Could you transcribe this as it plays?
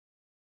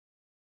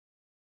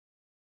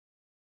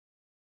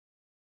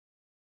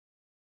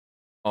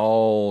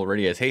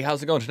Alrighty, guys. Hey,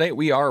 how's it going? Tonight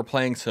we are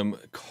playing some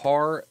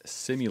Car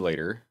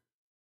Simulator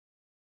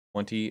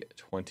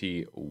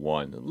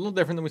 2021. A little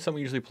different than something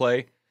we usually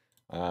play.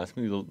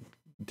 Something a little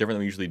different than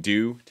we usually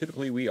do.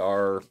 Typically, we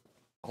are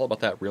all about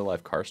that real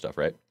life car stuff,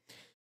 right?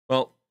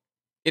 Well,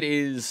 it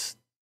is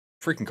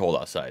freaking cold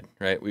outside,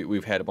 right?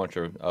 We've had a bunch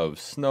of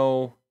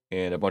snow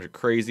and a bunch of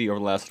crazy over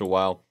the last little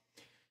while.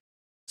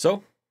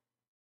 So,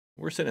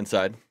 we're sitting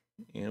inside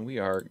and we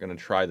are going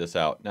to try this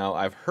out. Now,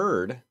 I've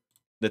heard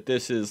that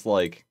this is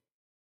like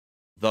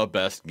the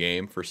best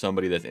game for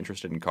somebody that's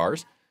interested in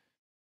cars.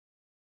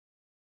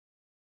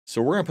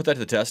 So we're going to put that to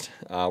the test.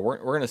 We're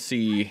going to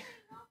see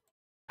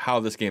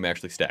how this game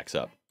actually stacks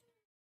up.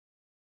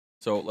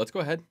 So let's go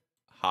ahead,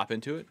 hop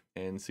into it,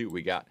 and see what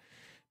we got.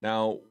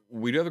 Now,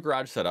 we do have a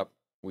garage set up.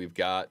 We've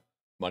got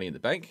money in the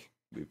bank.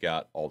 We've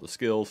got all the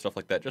skills, stuff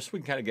like that, just so we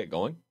can kind of get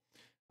going.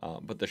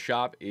 But the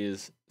shop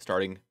is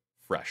starting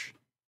fresh.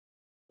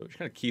 So just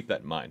kind of keep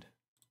that in mind.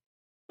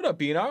 What up,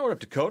 BNR? What up,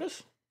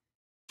 Dakotas?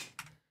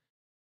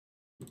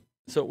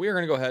 So we are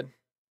going to go ahead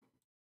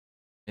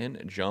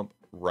and jump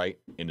right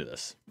into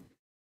this.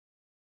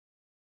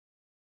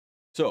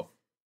 So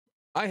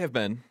I have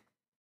been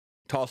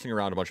tossing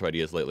around a bunch of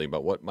ideas lately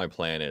about what my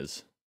plan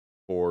is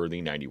for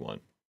the 91.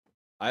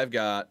 I've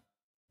got,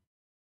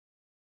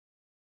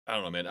 I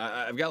don't know, man.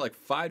 I've got like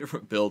 5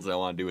 different builds that I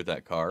want to do with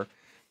that car.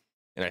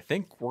 And I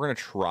think we're going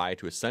to try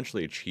to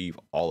essentially achieve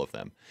all of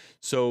them.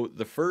 So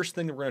the first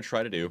thing that we're going to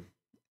try to do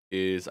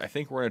is I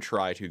think we're going to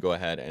try to go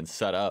ahead and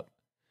set up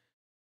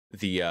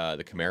the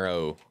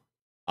Camaro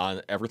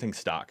on everything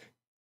stock.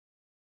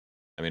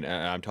 I mean,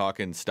 I'm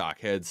talking stock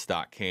heads,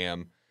 stock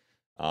cam,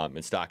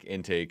 and stock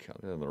intake,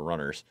 the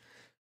runners.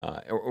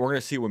 We're going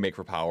to see what we make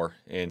for power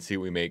and see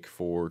what we make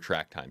for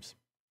track times.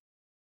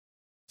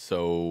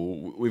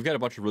 So we've got a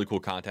bunch of really cool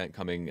content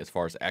coming as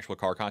far as actual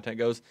car content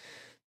goes.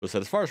 So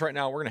as far as right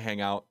now, we're going to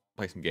hang out,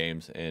 play some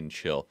games, and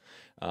chill.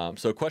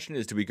 So the question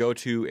is, do we go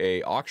to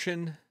a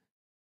auction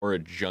or a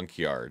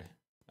junkyard?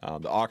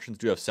 The auctions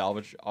do have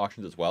salvage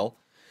auctions as well.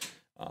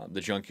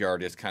 The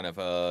junkyard is kind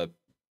of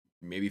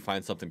maybe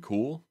find something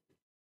cool.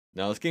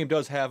 Now, this game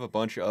does have a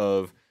bunch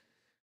of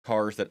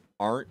cars that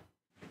aren't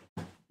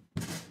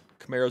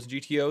Camaros and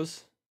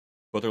GTOs,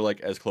 but they're like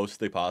as close as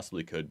they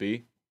possibly could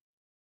be.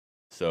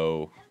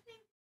 So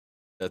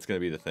that's going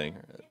to be the thing.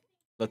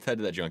 Let's head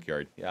to that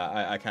junkyard.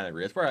 Yeah, I kind of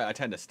agree. That's where I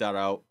tend to start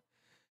out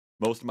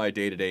most of my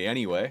day-to-day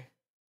anyway.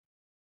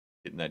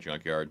 Hitting that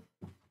junkyard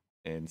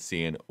and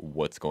seeing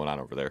what's going on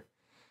over there.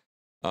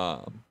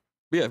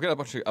 But yeah, I've got a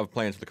bunch of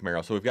plans for the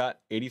Camaro. So we've got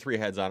 83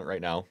 heads on it right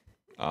now.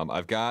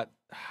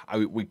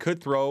 We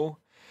could throw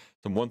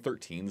some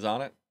 113s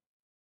on it.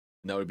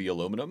 And that would be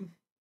aluminum.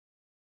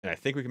 And I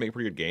think we can make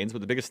pretty good gains.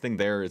 But the biggest thing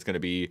there is going to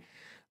be,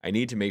 I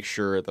need to make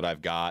sure that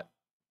I've got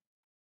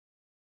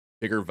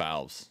bigger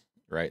valves,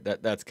 right?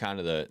 That's kind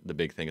of the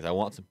big thing is I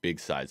want some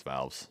big size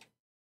valves.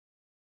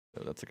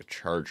 So that's like a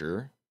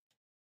Charger.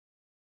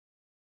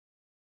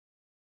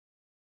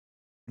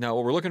 Now,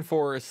 what we're looking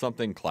for is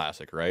something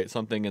classic, right?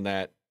 Something in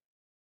that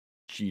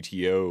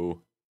GTO,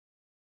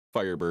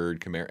 Firebird,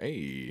 Camaro.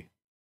 Hey,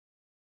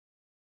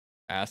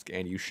 ask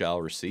and you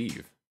shall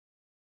receive.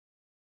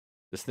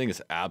 This thing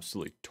is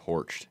absolutely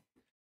torched.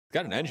 It's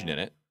got an engine in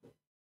it.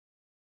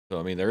 So,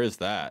 I mean, there is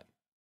that.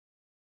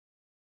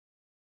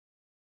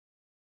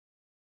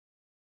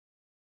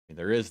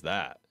 There is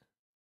that.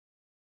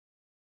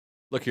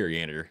 Look here,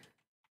 Yander.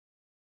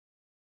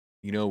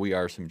 You know we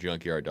are some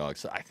junkyard dogs.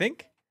 So I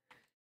think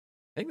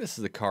this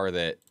is the car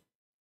that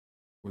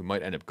we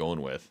might end up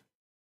going with.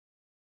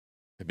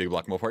 The big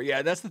block Mopar.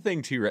 Yeah, that's the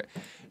thing too, right?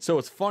 So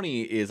what's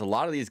funny is a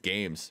lot of these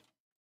games,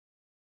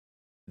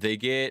 they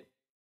get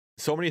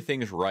so many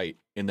things right,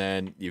 and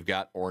then you've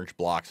got orange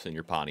blocks in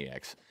your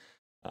Pontiacs.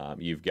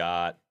 You've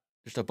got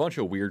just a bunch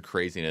of weird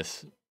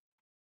craziness.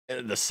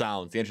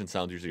 The engine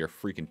sounds usually are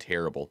freaking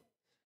terrible.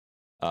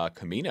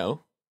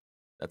 Camino,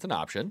 that's an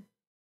option.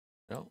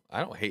 No, I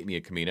don't hate me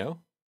a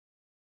Camino.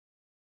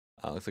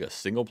 Looks like a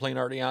single plane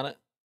already on it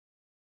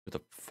with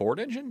a Ford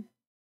engine.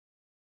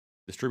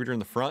 Distributor in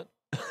the front.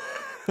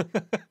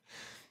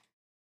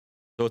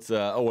 So it's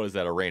what is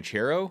that? A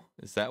Ranchero?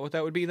 Is that what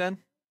that would be then?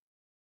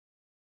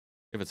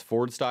 If it's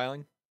Ford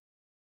styling.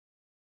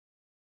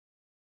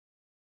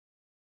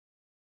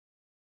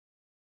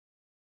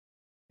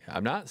 Yeah,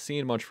 I'm not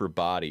seeing much for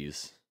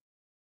bodies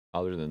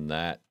other than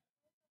that.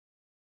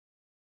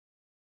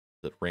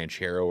 The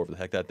Ranchero, whatever the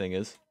heck that thing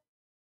is.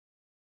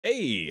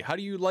 Hey, how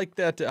do you like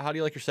that? How do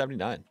you like your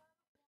 79? Is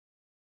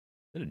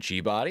it a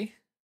G-body?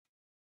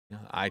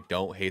 I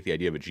don't hate the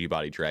idea of a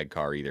G-body drag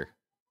car either.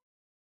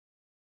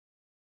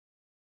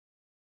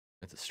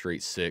 That's a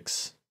straight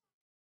 6.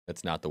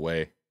 That's not the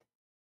way.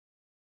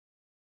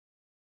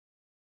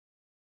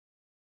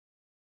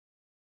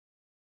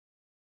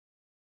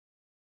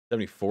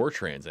 '74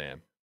 Trans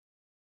Am.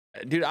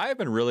 Dude, I have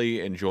been really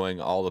enjoying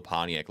all the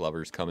Pontiac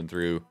lovers coming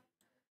through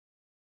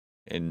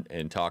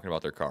and talking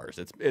about their cars.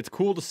 It's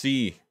cool to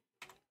see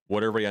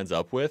what everybody ends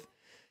up with.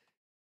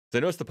 So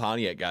I noticed the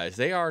Pontiac guys,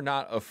 they are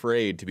not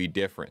afraid to be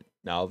different.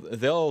 Now,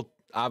 they'll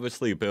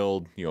obviously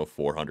build,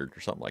 400 or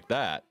something like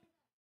that.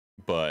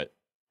 But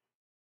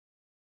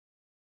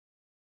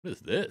what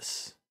is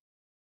this?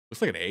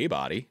 Looks like an A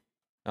body.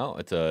 Oh,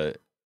 it's a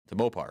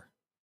Mopar.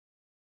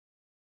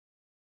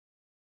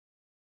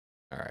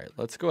 All right,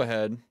 let's go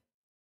ahead.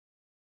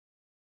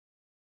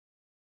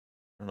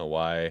 I don't know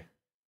why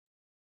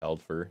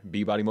held for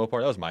B body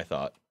Mopar. That was my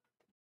thought.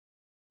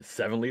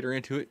 7-liter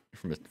into it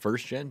from the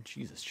first gen.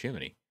 Jesus,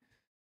 chimney.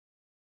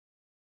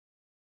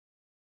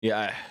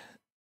 Yeah,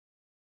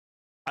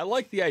 I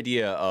like the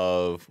idea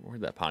of,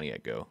 where'd that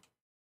Pontiac go?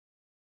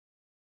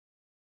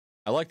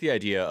 I like the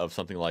idea of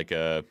something like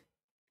an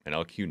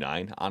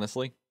LQ9,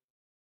 honestly.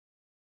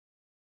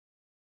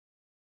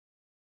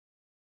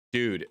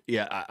 Dude,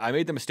 yeah, I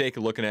made the mistake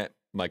of looking at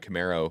my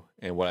Camaro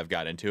and what I've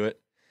got into it,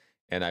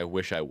 and I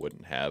wish I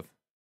wouldn't have.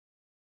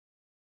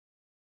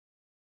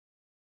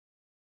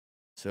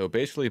 So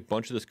basically, a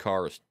bunch of this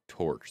car is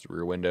torched. The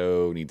rear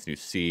window needs new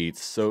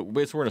seats. So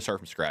basically, we're going to start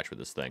from scratch with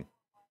this thing.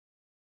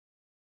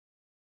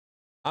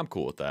 I'm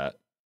cool with that.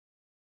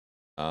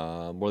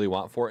 What do you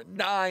want for it?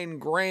 $9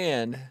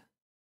 grand.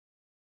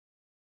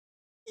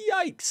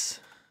 Yikes.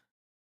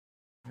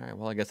 All right,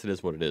 well, I guess it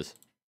is what it is.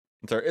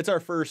 It's our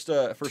first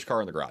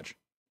car in the garage.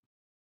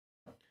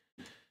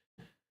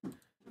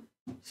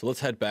 So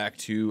let's head back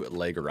to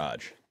Le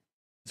Garage.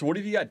 So what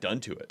have you got done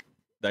to it?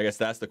 I guess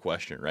that's the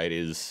question, right?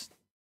 Is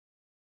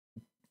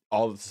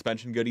all the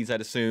suspension goodies,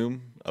 I'd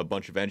assume, a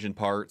bunch of engine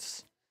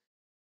parts.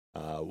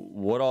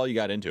 What all you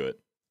got into it?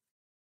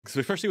 Because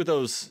especially with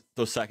those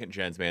second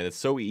gens, man, it's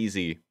so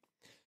easy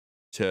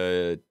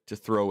to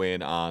throw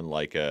in on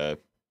like a,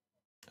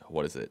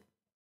 what is it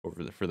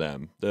for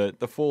them,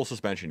 the full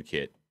suspension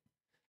kit.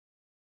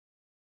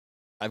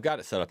 I've got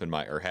it set up in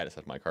my, or had it set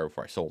up in my car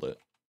before I sold it.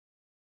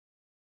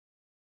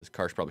 This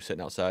car's probably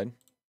sitting outside.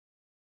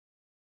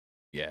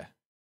 Yeah.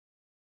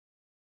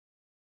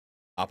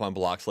 Up on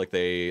blocks like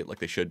they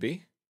should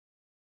be.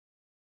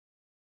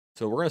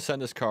 So we're gonna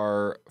send this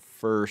car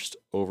first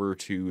over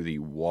to the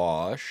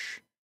wash,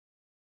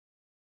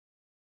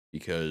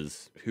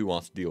 because who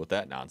wants to deal with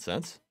that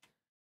nonsense?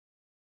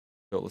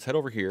 So let's head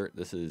over here.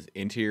 This is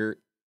interior.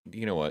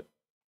 You know what?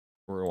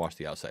 We're gonna wash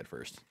the outside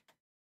first.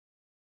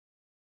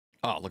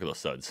 Oh, look at those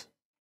suds.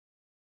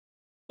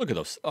 Look at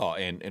those. Oh,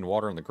 and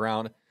water on the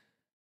ground.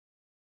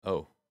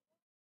 Oh.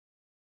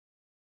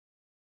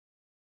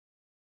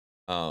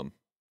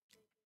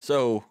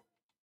 So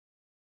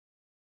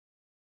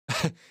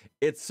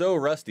it's so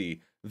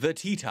rusty, the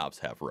T-tops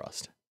have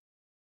rust.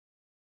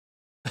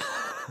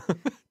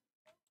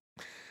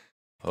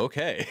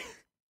 Okay.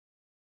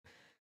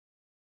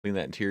 Clean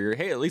that interior.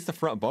 Hey, at least the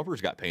front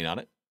bumper's got paint on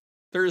it.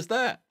 There's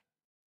that.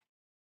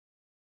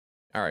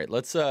 All right,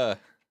 let's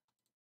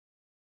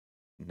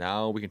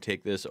now we can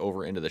take this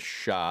over into the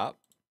shop.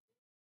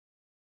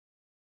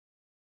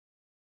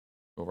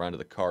 Over onto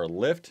the car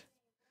lift.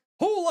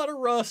 Whole lot of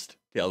rust.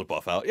 Yeah, it'll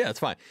buff out. Yeah, it's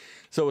fine.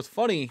 So what's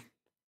funny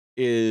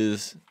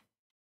is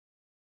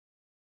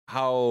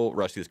how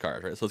rusty this car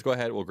is, right? So let's go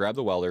ahead. We'll grab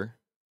the welder.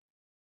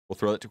 We'll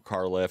throw it to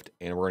car lift,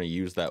 and we're going to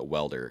use that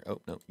welder. Oh,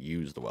 no,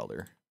 use the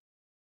welder.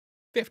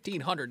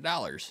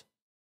 $1,500.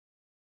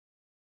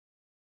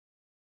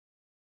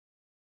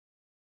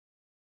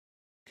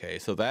 Okay,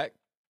 so that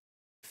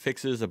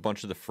fixes a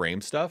bunch of the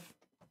frame stuff.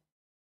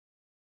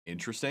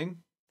 Interesting.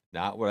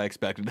 Not what I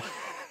expected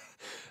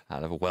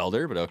out of a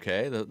welder, but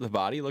okay. The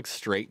body looks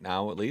straight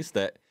now, at least.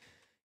 That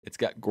it's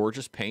got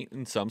gorgeous paint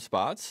in some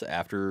spots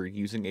after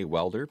using a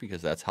welder,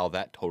 because that's how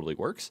that totally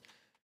works.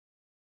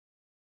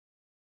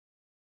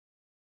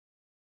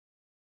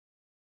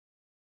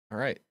 All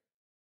right.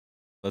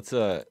 Let's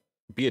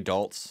be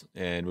adults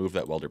and move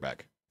that welder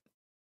back.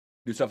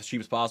 Do stuff as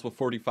cheap as possible.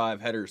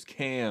 45 headers,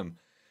 cam,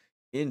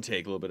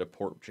 intake, a little bit of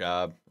port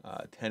job,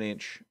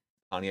 10-inch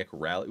Pontiac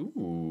Rally.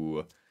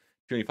 Ooh,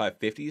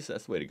 2550s.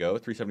 That's the way to go.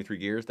 373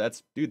 gears.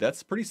 That's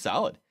pretty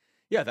solid.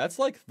 Yeah, that's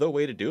like the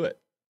way to do it.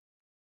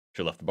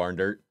 Should have left the barn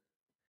dirt.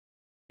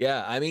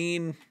 Yeah, I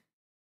mean,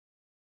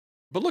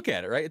 but look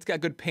at it, right? It's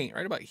got good paint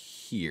right about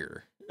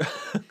here.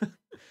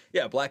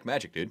 Yeah, black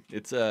magic, dude.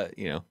 It's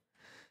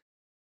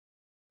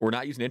we're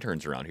not using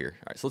interns around here.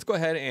 All right, so let's go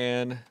ahead,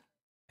 and I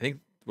think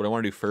what I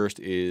want to do first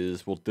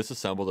is we'll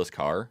disassemble this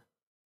car,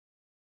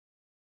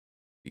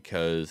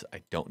 because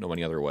I don't know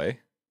any other way.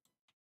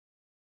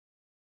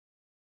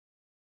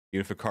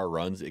 Even if a car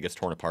runs, it gets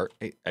torn apart.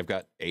 Hey, I've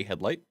got a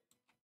headlight.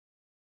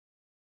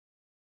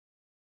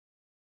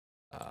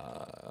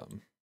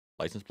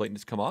 License plate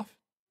needs to come off.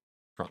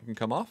 Trunk can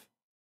come off.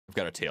 I've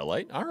got a tail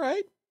light. All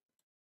right.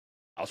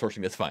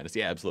 Outsourcing this finest.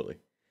 Yeah, absolutely.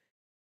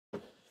 So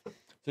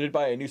I did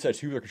buy a new set of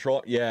tubular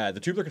control. Yeah, the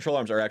tubular control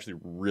arms are actually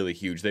really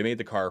huge. They made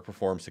the car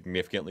perform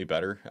significantly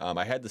better.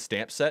 I had the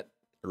stamp set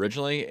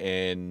originally,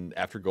 and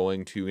after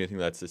going to anything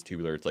that's this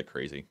tubular, it's like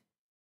crazy.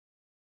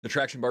 The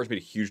traction bars made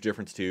a huge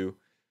difference too.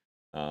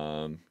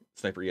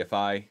 Sniper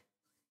EFI,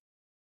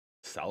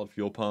 solid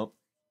fuel pump,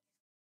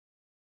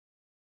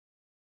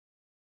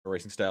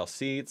 racing style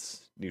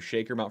seats, new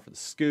shaker mount for the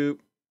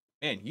scoop.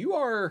 Man, you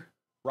are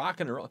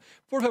rocking and rolling.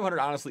 4500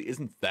 honestly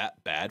isn't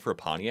that bad for a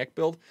Pontiac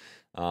build.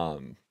 I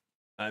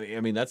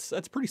mean that's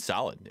pretty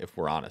solid if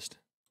we're honest.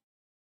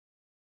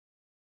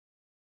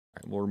 All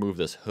right, we'll remove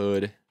this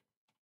hood.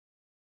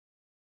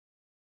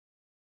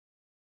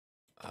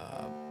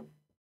 Oh,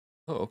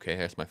 okay. I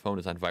guess my phone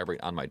is on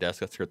vibrate on my desk.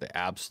 That scared the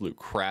absolute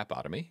crap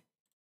out of me.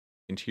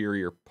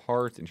 Interior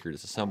parts, interior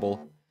disassemble.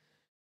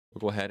 We'll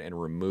go ahead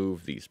and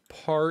remove these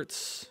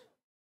parts.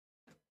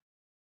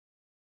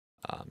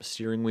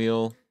 Steering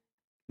wheel.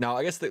 Now,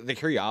 I guess the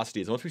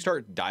curiosity is once we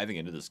start diving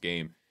into this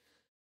game,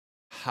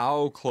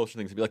 how close are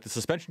things to be? Like the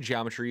suspension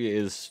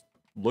geometry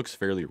looks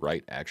fairly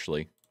right,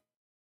 actually.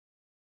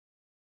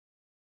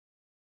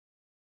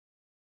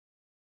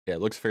 Yeah,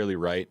 it looks fairly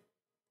right.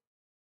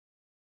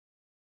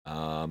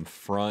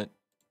 Front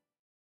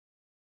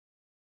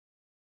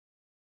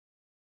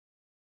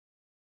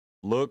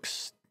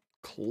looks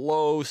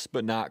close,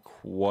 but not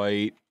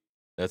quite.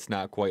 That's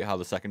not quite how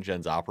the second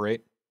gens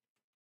operate.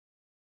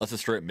 Unless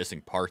it's straight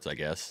missing parts, I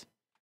guess.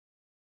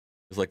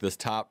 It's like this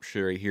top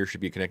right here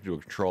should be connected to a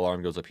control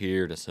arm. Goes up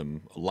here to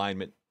some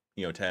alignment,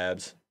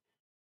 tabs.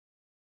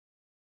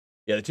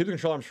 Yeah, the two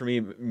control arms for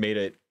me made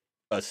it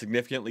a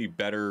significantly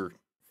better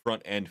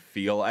front end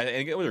feel. I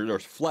think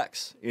there's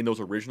flex in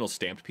those original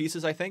stamped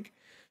pieces, I think.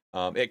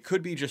 It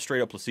could be just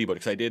straight up placebo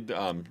because I did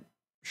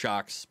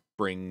shocks,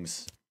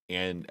 springs,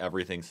 and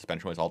everything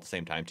suspension-wise all at the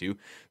same time too.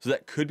 So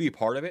that could be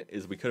part of it,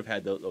 is we could have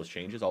had those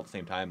changes all at the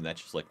same time, and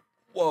that's just like,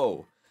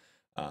 whoa.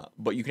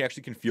 But you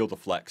can feel the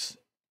flex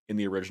in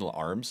the original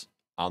arms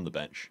on the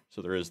bench.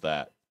 So there is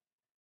that.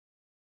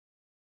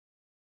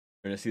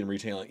 You're going to see them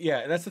retailing. Yeah,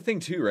 and that's the thing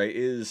too, right,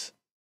 is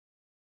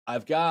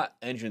I've got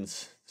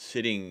engines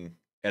sitting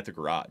at the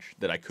garage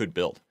that I could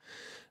build.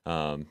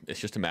 It's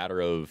just a matter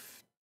of,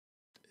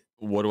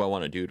 what do I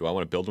want to do? Do I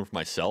want to build them for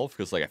myself?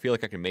 Because I feel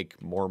like I can make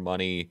more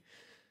money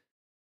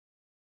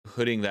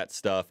putting that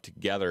stuff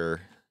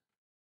together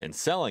and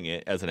selling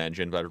it as an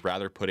engine, but I'd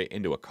rather put it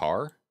into a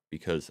car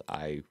because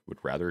I would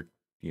rather,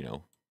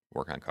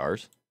 work on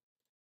cars.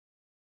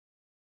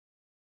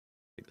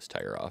 Take this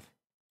tire off.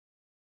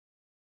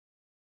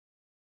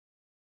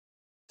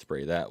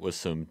 Spray that with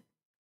some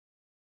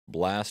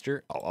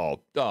blaster.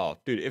 Oh,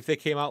 dude, if they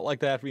came out like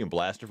that after being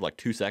blasted for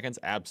 2 seconds,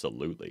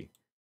 absolutely.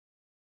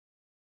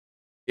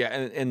 Yeah,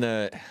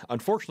 and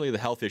unfortunately the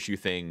health issue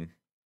thing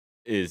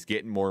is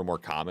getting more and more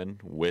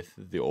common with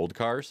the old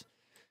cars.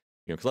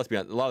 Because let's be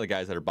honest, a lot of the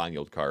guys that are buying the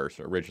old cars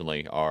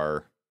originally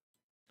are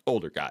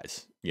older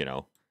guys,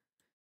 Ooh,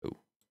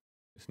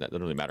 it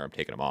doesn't really matter. I'm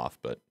taking them off,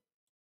 but.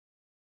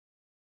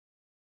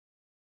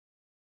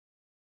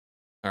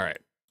 All right.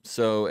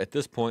 So at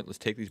this point, let's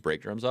take these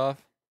brake drums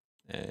off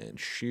and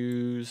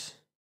shoes.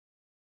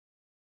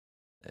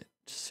 That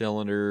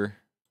cylinder.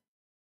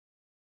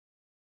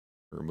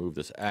 Remove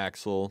this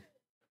axle.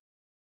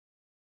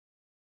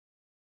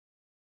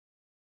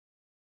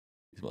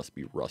 These must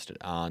be rusted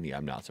on. Yeah,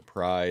 I'm not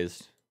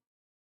surprised.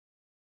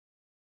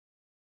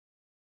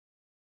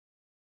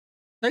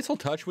 Nice little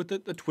touch with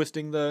the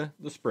twisting the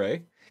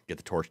spray. Get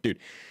the torch, dude.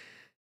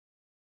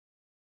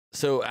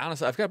 So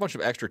honestly, I've got a bunch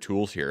of extra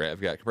tools here. I've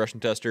got compression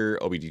tester,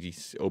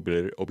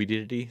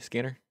 OBD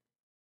scanner.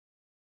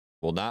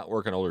 Will not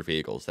work on older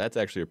vehicles. That's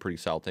actually a pretty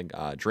solid thing.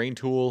 Drain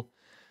tool,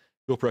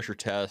 fuel pressure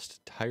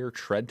test, tire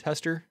tread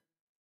tester.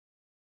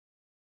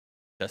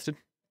 Tested.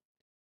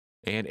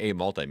 And a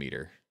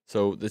multimeter.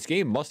 So this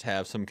game must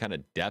have some kind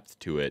of depth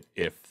to it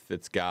if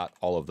it's got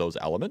all of those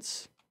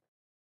elements.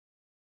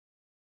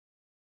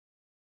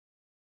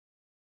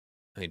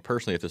 I mean,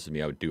 personally, if this is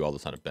me, I would do all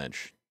this on a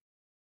bench.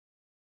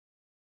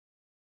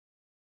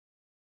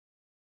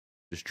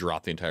 Just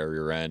drop the entire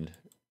rear end,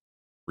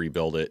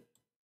 rebuild it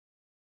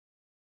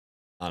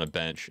on a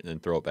bench, and then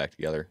throw it back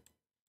together.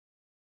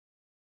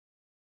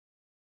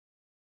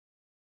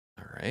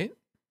 All right.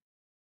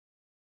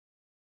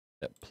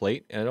 That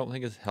plate, and I don't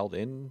think it's held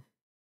in.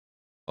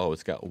 Oh,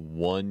 it's got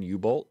one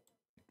U-bolt.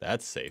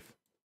 That's safe.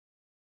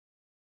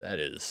 That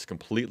is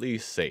completely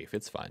safe.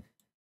 It's fine.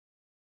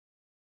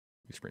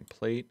 Leaf spring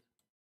plate.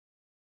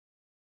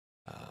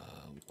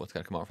 What's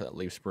got to come out for that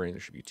leaf spring? There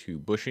should be 2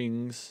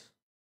 bushings.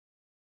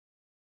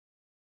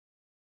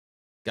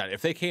 God,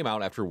 if they came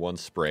out after one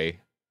spray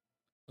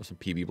of some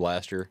PB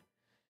blaster,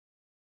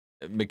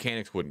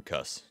 mechanics wouldn't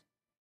cuss.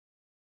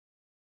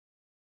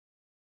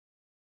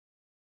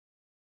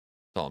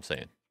 That's all I'm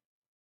saying.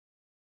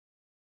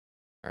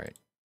 All right.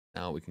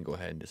 Now we can go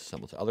ahead and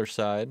disassemble the other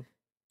side.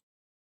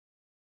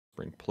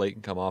 Spring plate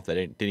can come off. That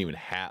didn't even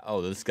have.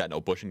 Oh, this has got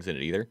no bushings in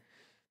it either.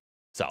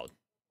 Solid.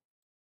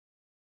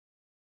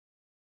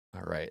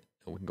 All right.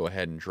 We can go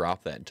ahead and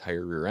drop that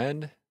entire rear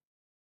end.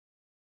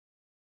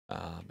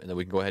 And then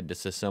we can go ahead and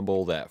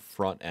disassemble that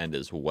front end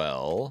as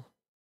well.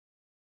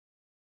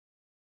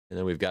 And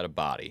then we've got a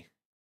body.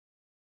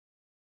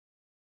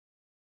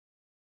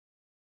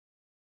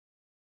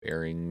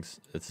 Bearings.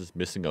 This is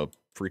missing a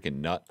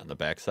freaking nut on the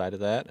backside of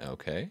that.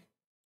 Okay.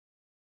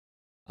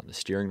 The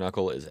steering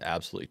knuckle is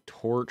absolutely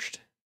torched.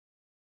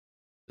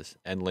 This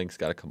end link's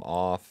got to come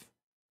off.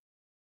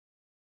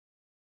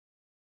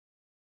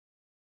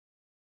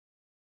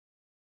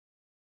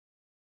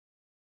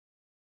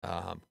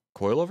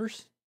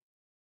 Coilovers.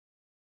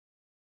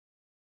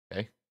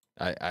 Okay.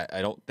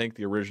 I don't think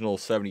the original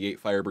 78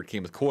 Firebird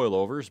came with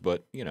coilovers,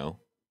 but, you know.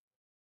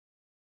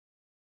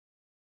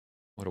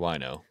 What do I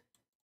know?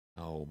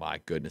 Oh, my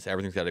goodness.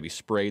 Everything's got to be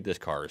sprayed. This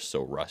car is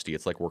so rusty.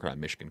 It's like working on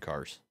Michigan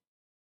cars.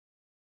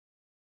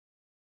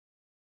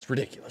 It's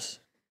ridiculous.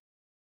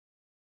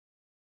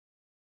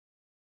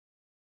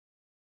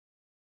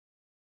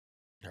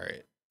 All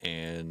right.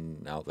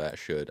 And now that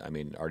should, I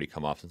mean, already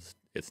come off since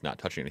it's not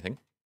touching anything.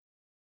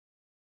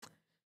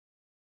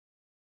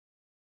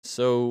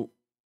 So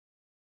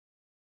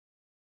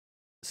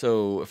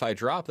if I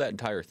drop that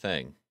entire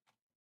thing,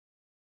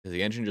 does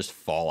the engine just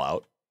fall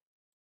out?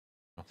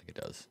 I don't think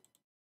it does.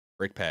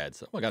 Brake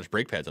pads. Oh my gosh,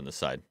 brake pads on this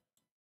side.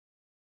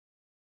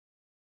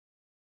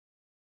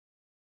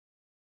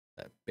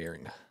 That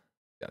bearing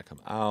got to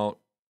come out.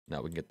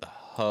 Now we can get the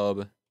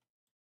hub.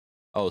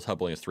 Oh, this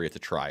hub only has 3. It's a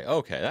try.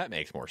 Okay, that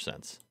makes more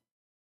sense.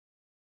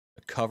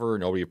 The cover,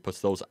 nobody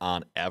puts those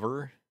on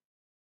ever.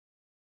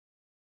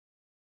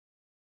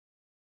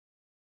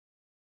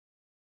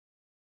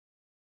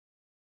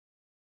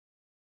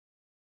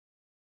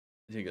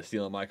 You think of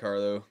stealing my car,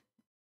 though? It's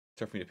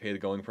tough for me to pay the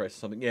going price or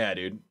something. Yeah,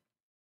 dude.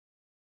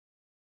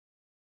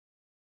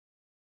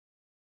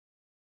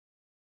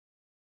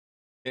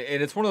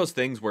 And it's one of those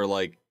things where,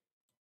 like,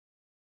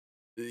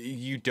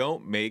 you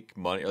don't make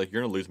money. Like,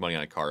 you're going to lose money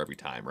on a car every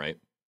time, right?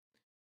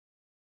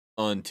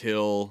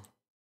 Until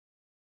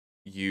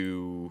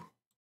you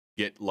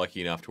get lucky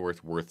enough to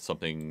worth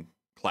something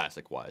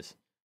classic-wise.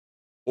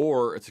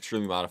 Or it's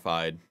extremely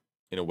modified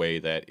in a way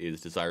that is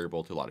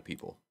desirable to a lot of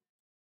people.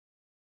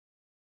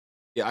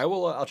 Yeah, I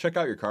will. I'll check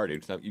out your car,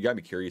 dude. You got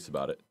me curious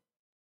about it.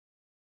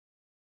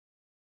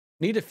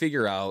 Need to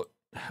figure out.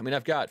 I mean,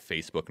 I've got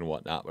Facebook and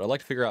whatnot, but I'd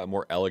like to figure out a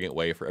more elegant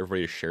way for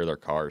everybody to share their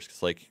cars.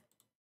 Because, like,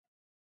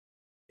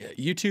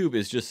 YouTube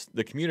is just,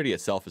 the community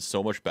itself is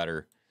so much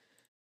better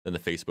than the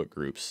Facebook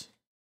groups.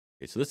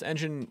 Okay, so this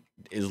engine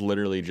is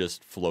literally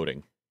just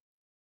floating.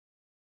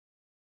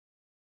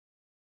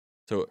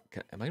 So,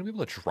 am I gonna be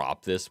able to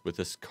drop this with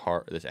this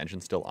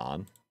engine still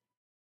on?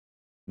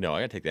 No, I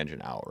gotta take the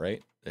engine out,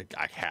 right?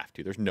 I have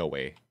to. There's no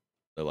way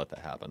to let that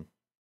happen.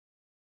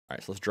 All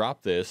right, so let's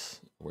drop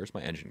this. Where's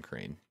my engine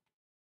crane?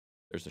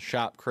 There's a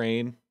shop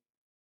crane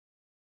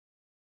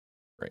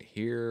right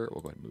here.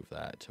 We'll go ahead and move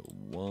that to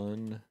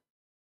 1.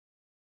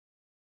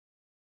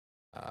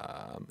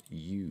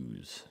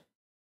 Use.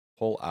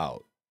 Pull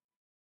out.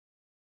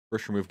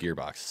 First remove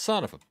gearbox.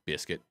 Son of a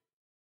biscuit.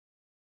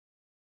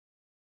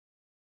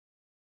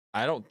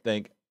 I don't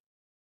think...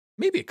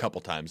 Maybe a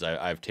couple times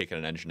I've taken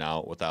an engine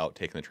out without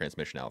taking the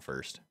transmission out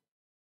first.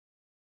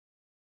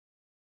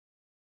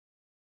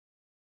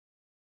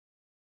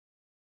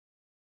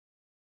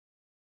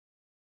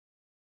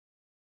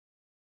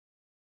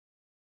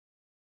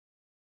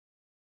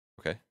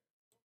 Okay.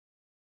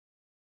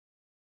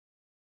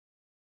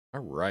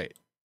 All right.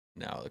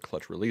 Now the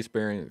clutch release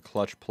bearing, the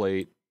clutch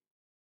plate.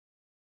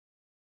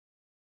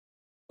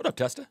 What up,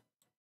 Testa?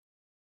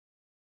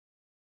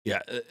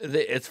 Yeah,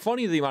 it's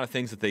funny the amount of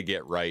things that they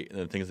get right and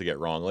the things they get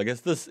wrong. Like,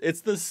 it's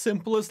the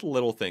simplest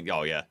little thing.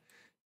 Oh yeah,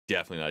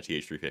 definitely not a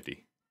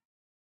TH350.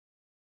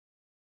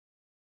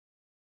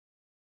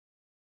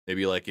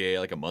 Maybe like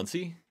a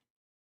Muncie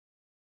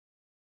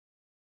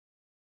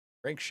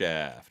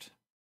crankshaft.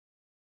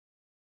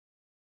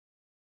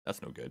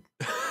 That's no good.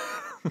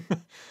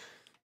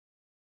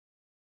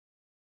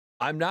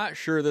 I'm not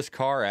sure this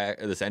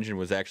engine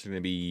was actually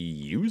going to be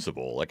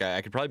usable. Like,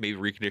 I could probably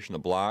maybe recondition the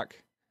block.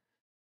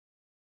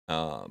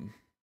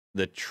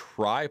 The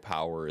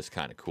tri-power is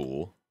kind of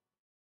cool.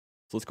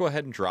 So let's go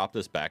ahead and drop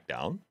this back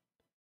down.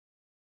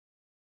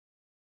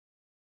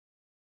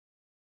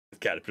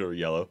 Caterpillar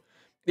yellow.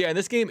 Yeah, and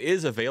this game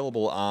is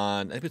available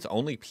on, I think it's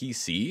only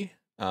PC.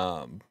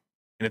 And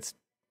it's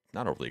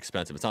not overly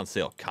expensive. It's on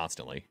sale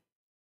constantly.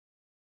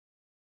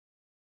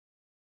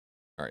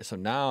 All right, so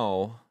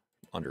now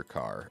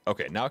undercar.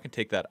 Okay, now I can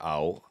take that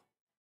out.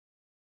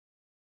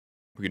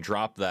 We can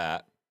drop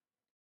that.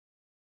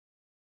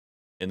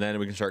 And then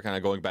we can start kind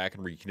of going back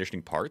and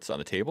reconditioning parts on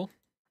the table.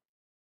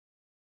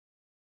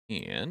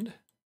 And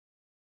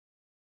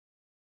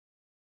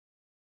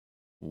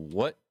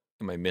what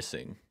am I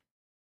missing?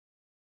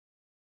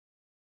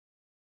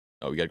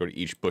 Oh, we got to go to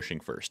each bushing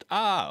first.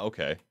 Ah,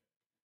 okay.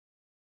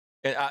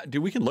 And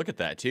dude, we can look at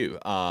that too.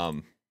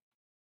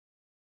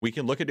 We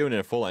can look at doing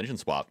a full engine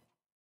swap.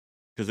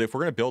 Because if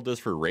we're going to build this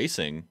for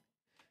racing,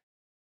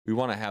 we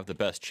want to have the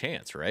best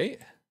chance,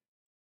 right?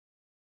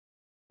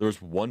 There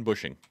was one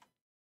bushing.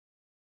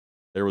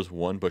 There was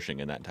one bushing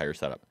in that entire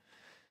setup.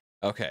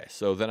 Okay,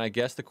 so then I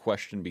guess the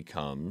question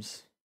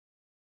becomes,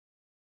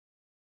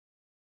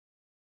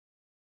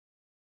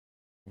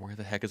 where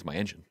the heck is my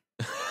engine?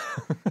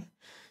 Okay,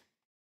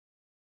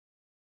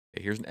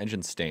 here's an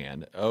engine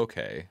stand.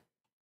 Okay.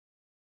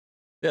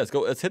 Yeah, let's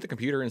go. Let's hit the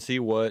computer and see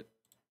what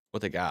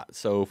they got.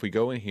 So if we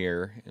go in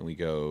here and we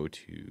go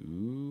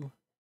to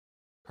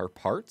car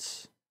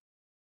parts,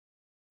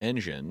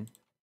 engine,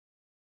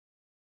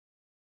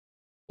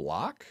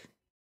 block,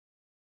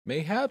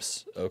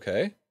 mayhaps.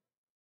 Okay.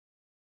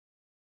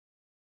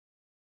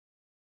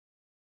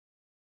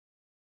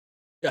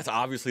 That's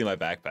obviously my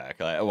backpack.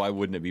 Why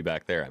wouldn't it be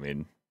back there? I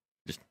mean,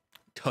 just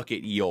tuck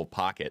it, ye old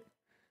pocket.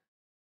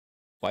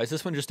 Why is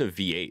this one just a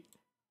V8?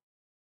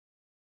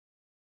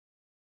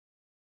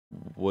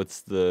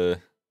 What's the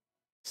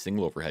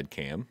single overhead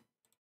cam?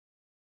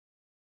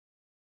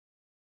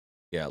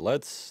 Yeah,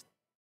 let's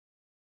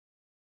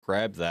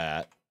grab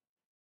that.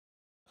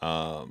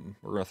 We're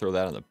gonna throw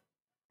that on the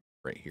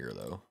right here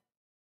though.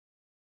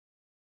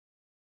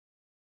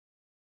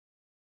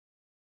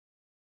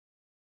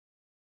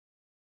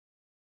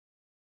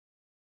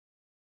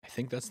 I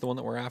think that's the one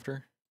that we're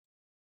after.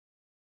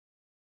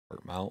 Or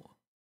mount.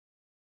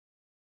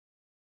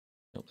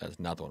 Nope, that's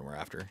not the one we're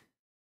after.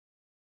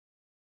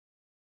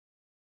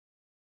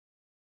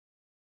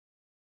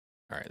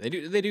 All right,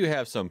 they do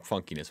have some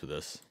funkiness with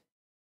this.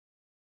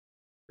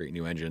 Great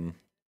new engine.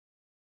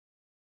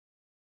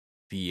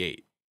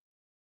 V8.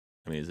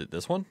 I mean, is it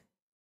this one?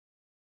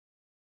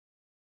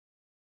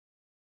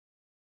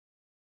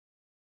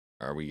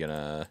 Are we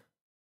gonna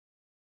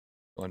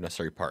go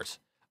unnecessary parts?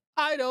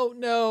 I don't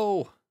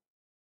know.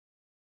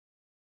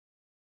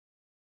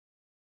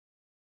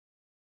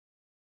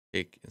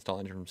 Take install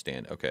engine from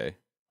stand. Okay.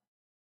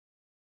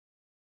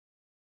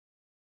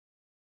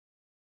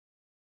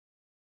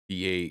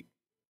 V8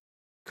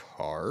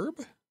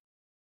 carb?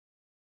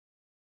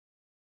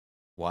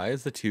 Why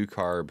is the 2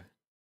 carb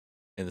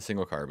and the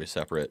single carb a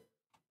separate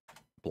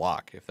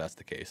block if that's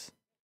the case?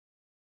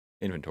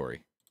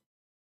 Inventory.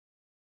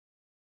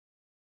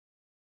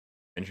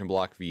 Engine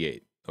block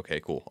V8. Okay,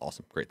 cool.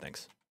 Awesome. Great,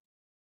 thanks.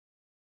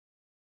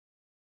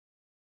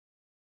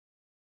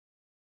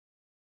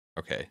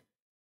 Okay.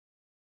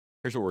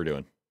 Here's what we're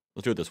doing.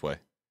 Let's do it this way.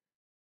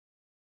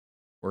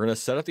 We're going to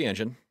set up the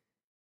engine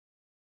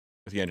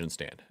with the engine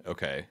stand.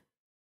 Okay.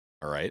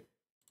 All right.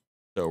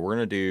 So we're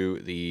going to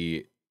do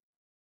the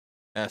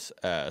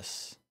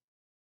SS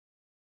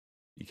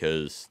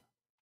because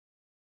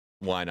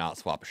why not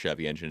swap a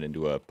Chevy engine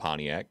into a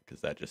Pontiac?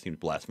 Because that just seems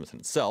blasphemous in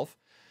itself.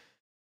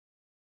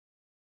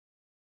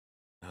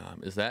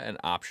 Is that an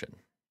option?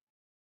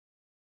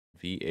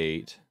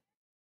 V8.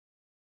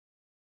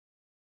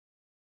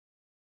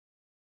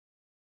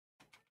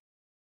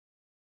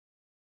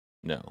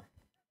 No.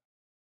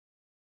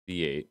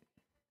 V8.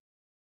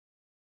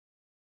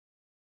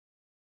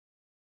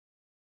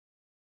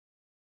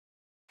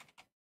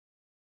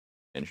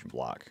 Engine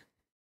block.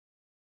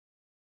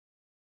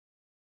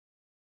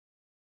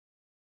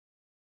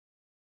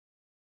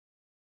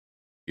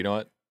 You know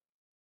what?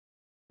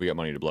 We got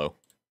money to blow.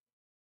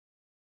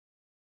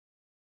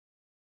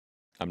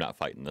 I'm not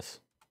fighting this.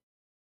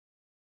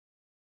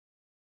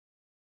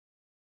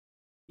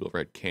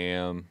 Overhead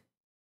cam.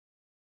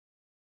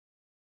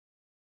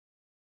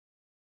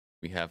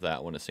 We have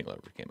that one, a single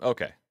overhead cam.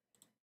 Okay.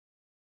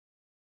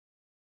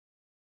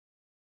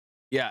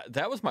 Yeah,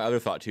 that was my other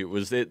thought too,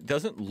 was it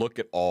doesn't look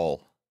at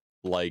all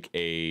like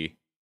a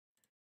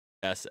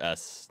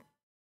SS.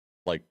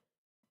 Like,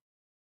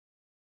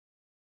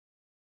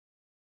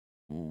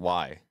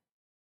 why?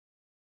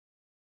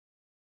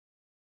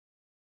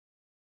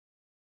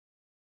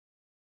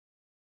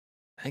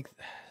 I think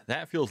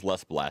that feels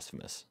less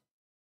blasphemous.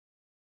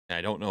 And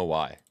I don't know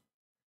why.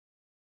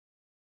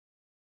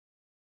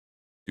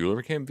 Dual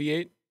overcam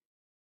V8?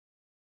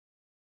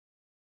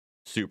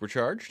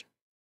 Supercharged?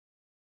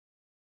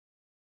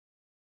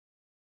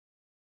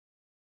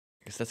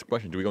 I guess that's the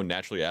question. Do we go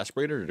naturally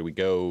aspirated or do we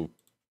go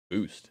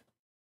boost?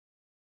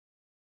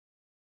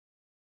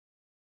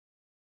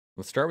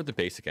 Let's start with the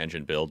basic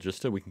engine build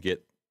just so we can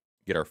get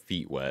our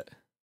feet wet.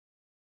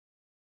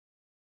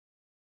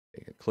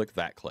 Okay, click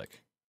that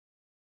click.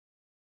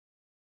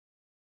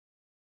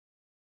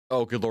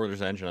 Oh, good lord,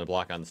 there's an engine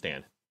block on the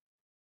stand.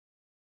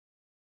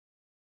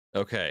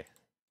 Okay.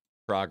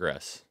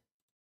 Progress.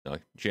 No,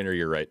 Jenner,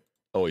 you're right.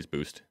 Always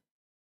boost.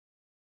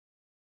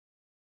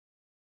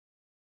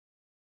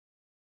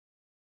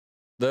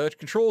 The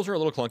controls are a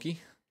little clunky.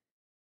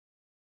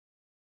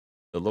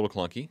 A little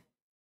clunky.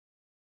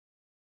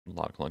 A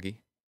lot of clunky.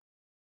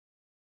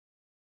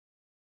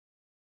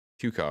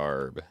 2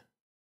 carb.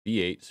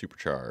 V8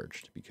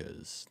 supercharged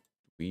because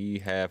we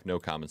have no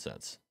common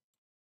sense.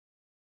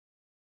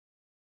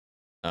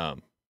 That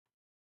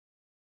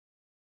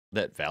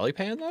Valley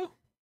pan though?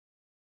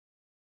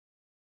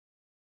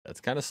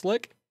 That's kind of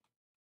slick.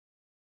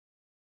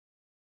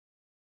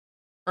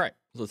 All right,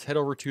 so let's head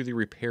over to the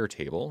repair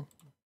table.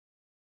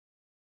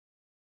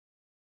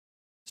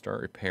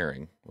 Start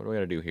repairing. What do we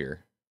got to do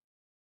here?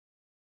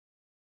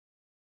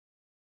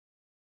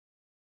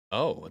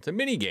 Oh, it's a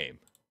mini game.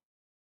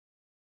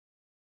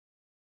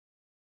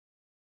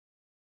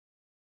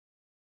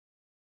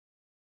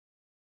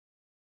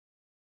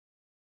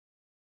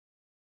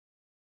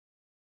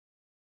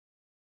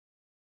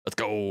 Let's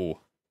go.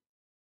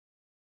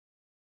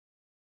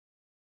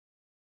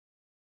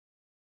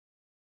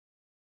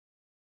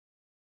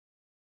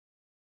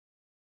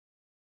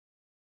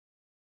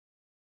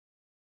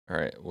 All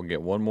right, we'll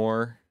get one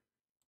more.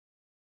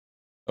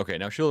 Okay,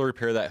 now she'll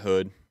repair that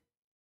hood.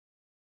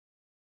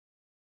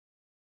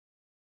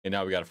 And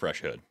now we got a fresh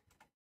hood.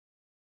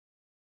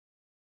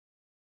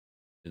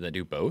 Did that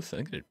do both? I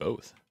think it did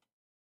both.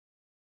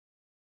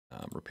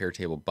 Repair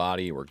table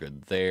body, we're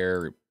good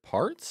there.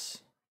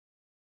 Parts?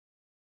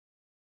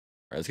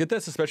 All right, let's get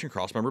that suspension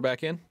crossmember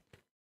back in.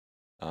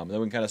 Then we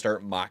can kind of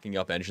start mocking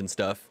up engine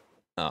stuff.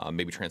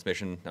 Maybe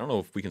transmission. I don't know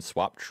if we can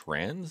swap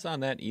trans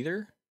on that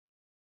either.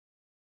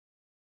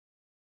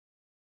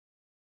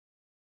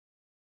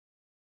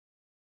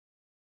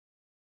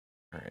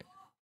 All right.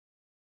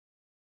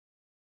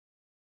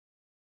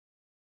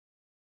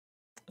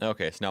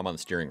 Okay, so now I'm on the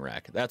steering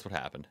rack. That's what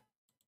happened.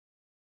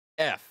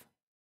 F.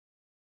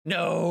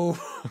 No.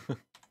 All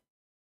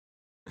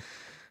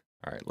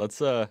right,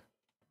 let's I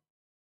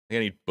think I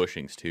need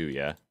bushings too,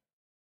 yeah.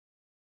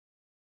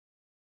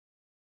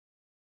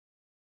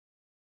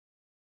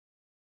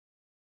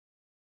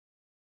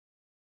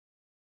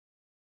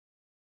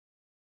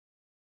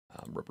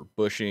 Rubber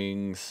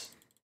bushings.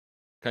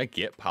 Can I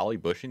get poly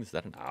bushings? Is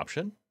that an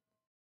option?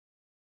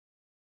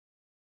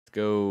 Let's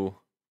go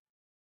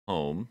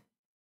home.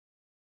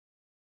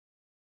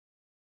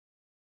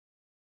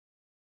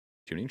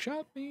 Tuning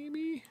shop,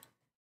 maybe?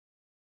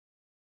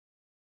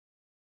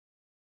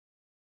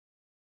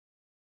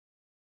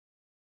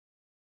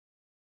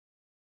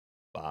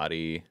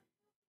 Body.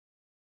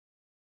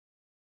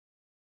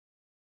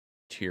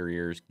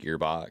 Interiors,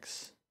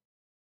 gearbox.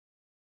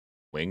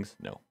 Wings?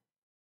 No.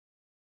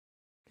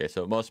 Okay,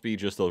 so it must be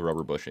just those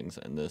rubber bushings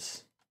and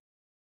this.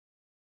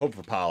 Hope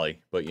for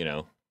poly, but you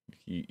know,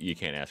 you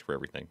can't ask for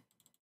everything.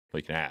 Well,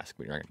 you can ask,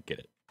 but you're not going to get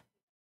it.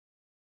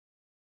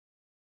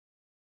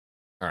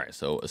 All right,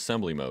 so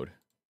assembly mode.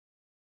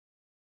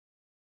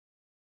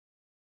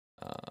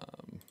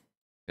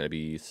 Gotta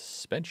be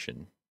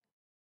suspension.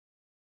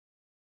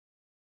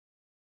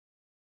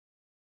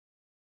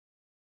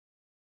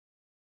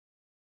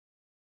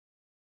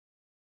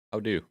 How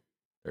do?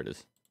 There it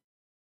is.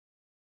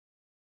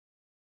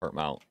 Part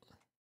mount.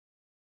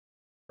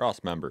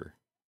 Cross member.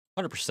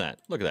 100%.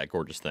 Look at that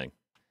gorgeous thing.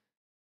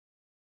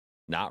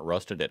 Not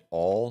rusted at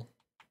all.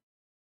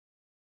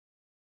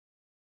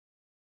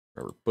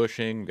 Rubber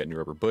bushing. We've got new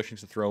rubber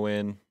bushings to throw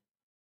in.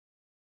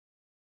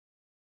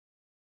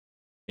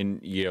 And,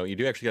 you know, you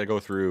do actually got to go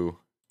through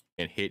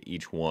and hit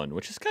each one,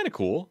 which is kind of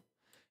cool.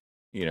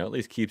 You know, at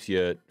least keeps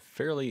you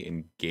fairly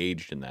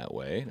engaged in that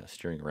way. Now,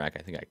 steering rack,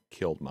 I think I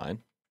killed mine.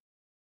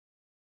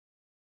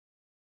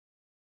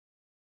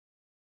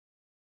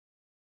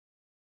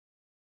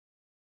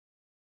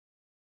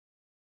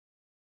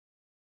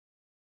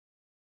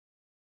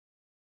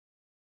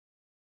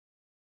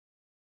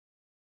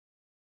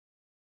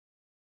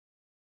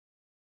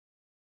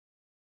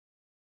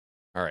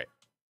 All right.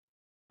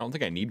 I don't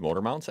think I need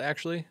motor mounts,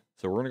 actually.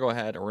 So we're going to go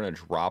ahead and we're going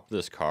to drop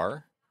this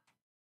car.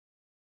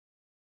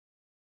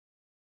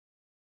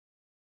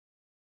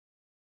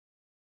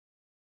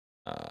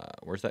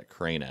 Where's that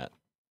crane at?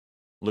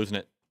 Losing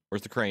it.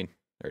 Where's the crane?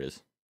 There it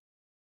is.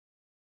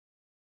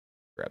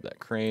 Grab that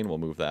crane. We'll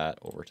move that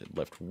over to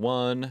lift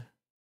 1.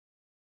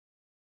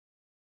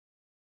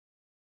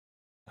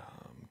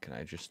 Can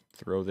I just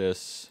throw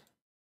this?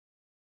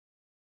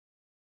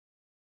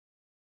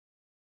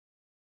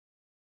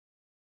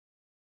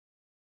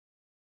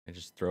 I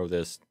just throw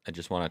this. I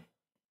just want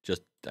to.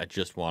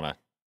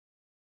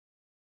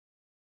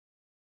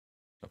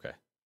 Okay.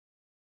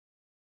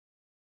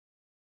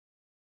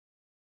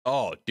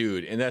 Oh,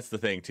 dude, and that's the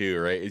thing too,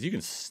 right? Is you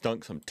can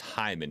stunk some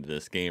time into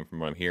this game from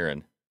what I'm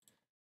hearing.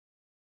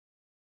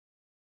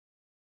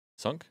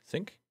 Sunk?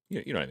 Sink?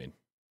 You know what I mean.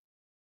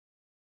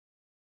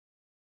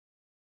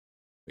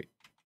 Wait.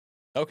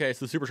 Okay,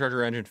 so the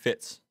supercharger engine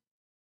fits.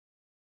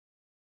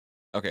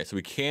 Okay, so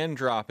we can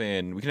drop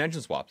in. We can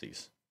engine swap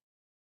these.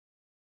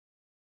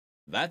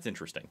 That's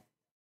interesting.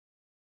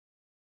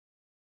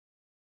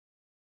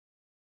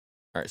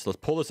 All right, so let's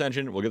pull this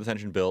engine. We'll get this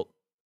engine built,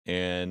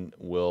 and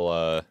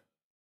we'll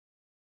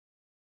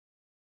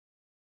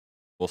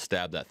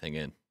stab that thing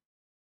in.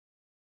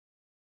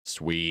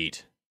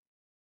 Sweet.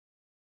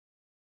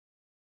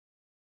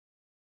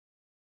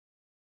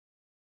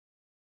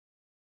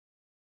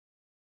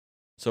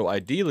 So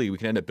ideally, we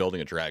can end up building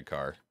a drag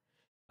car.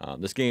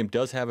 This game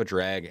does have a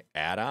drag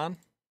add-on,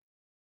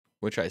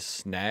 which I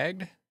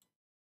snagged.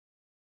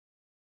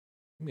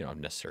 You mean I don't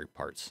have necessary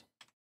parts?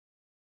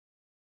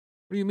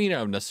 What do you mean I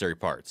have necessary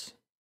parts?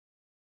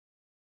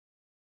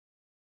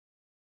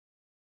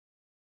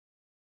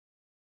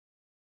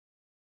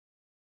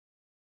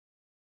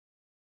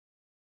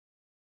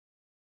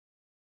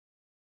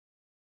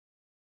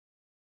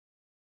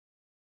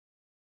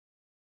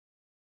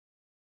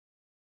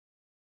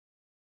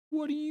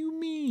 What do you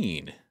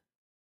mean?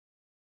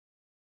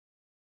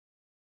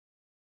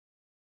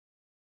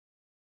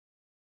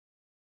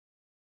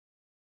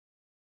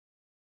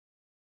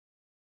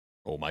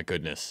 Oh my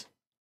goodness.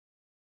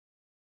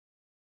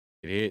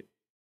 Hit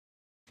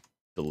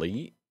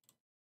delete.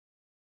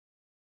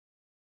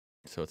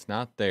 So it's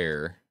not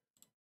there.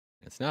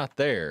 It's not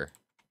there.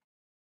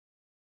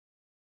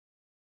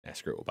 Ah,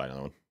 screw it. We'll buy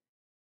another one.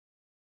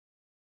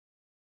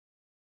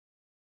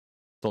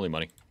 It's only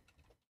money.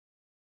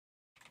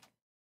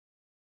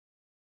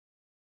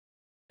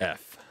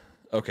 F.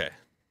 Okay.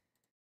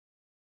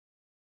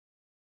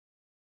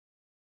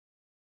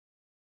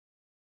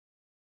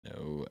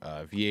 No,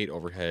 V8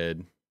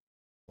 overhead.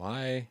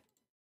 Why?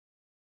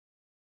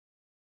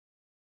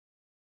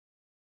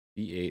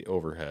 V8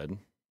 overhead.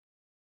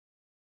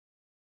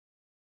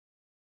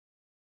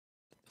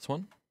 This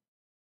one.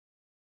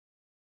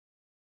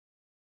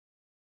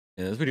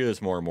 And as we do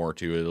this more and more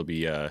too, it'll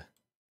be a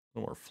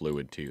little more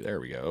fluid too. There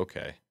we go.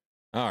 Okay.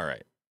 All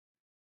right.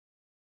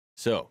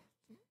 So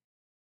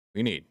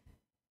we need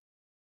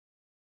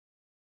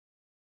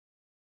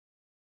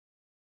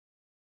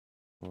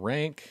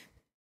rank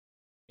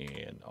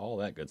and all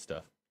that good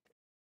stuff.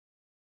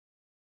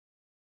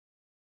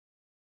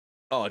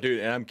 Oh, dude,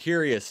 and I'm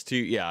curious too.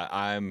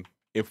 Yeah,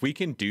 if we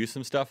can do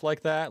some stuff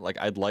like that, like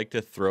I'd like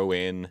to throw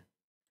in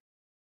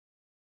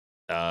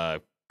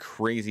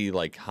crazy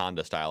like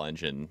Honda style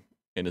engine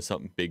into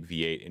something big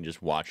V8 and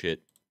just watch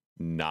it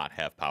not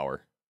have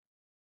power.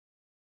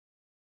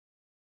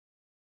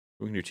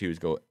 What we can do too is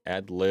go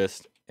add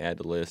list, add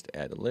to list,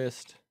 add to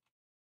list.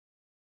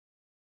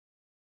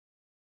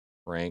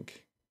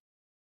 Rank.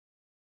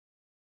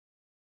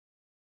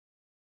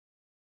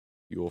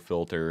 Fuel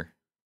filter.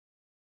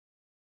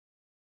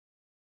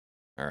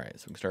 All right,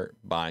 so we can start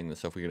buying this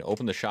stuff. We can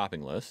open the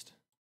shopping list.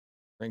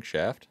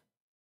 Crankshaft.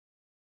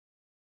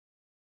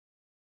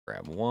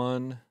 Grab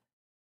one.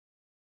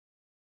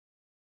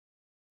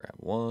 Grab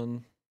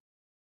one.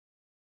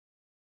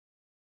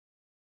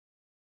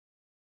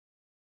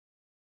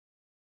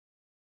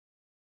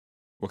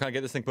 We'll kind of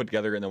get this thing put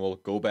together, and then we'll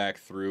go back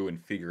through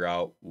and figure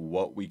out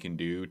what we can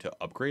do to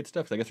upgrade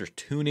stuff. So I guess there's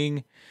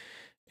tuning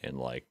and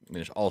like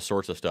there's all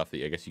sorts of stuff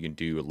that I guess you can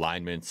do,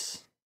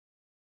 alignments.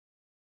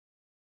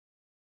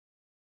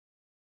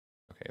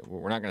 Okay,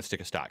 we're not going to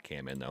stick a stock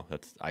cam in though.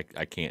 That's I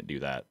can't do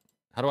that.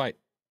 How do I?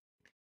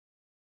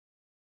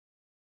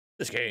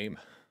 This game.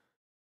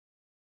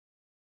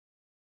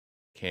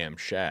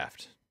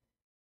 Camshaft.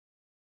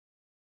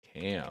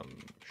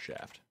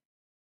 Camshaft.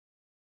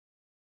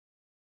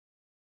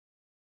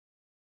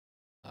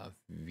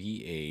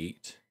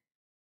 V8.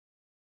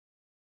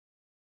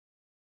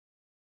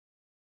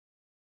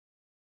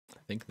 I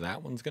think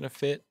that one's going to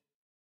fit.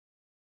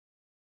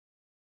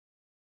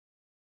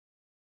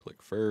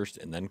 Click first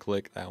and then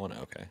click that one.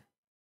 Okay.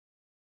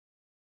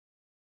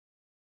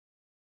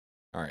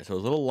 All right, so a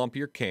little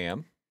lumpier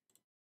cam.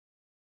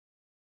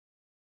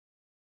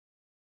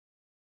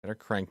 Got our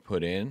crank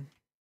put in.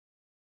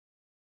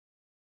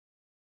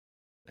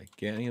 Did I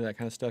get any of that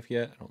kind of stuff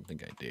yet? I don't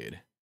think I did.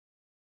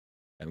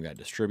 Haven't got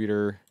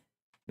distributor,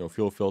 no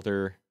fuel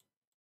filter.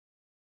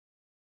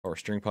 Our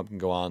string pump can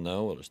go on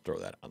though. We'll just throw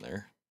that on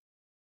there.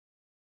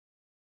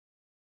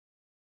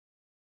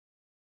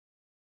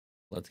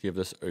 Let's give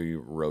this a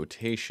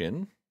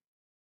rotation.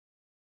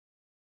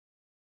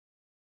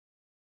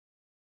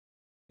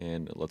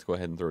 And let's go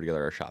ahead and throw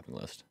together our shopping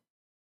list.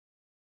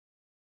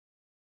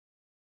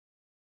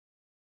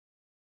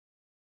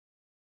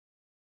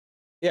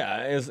 Yeah,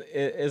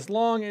 as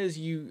long as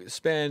you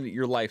spend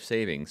your life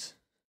savings,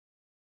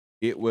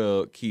 it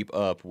will keep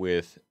up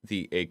with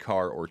a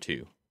car or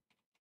two.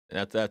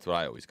 And that's what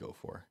I always go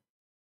for.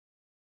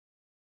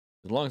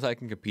 As long as I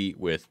can compete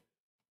with,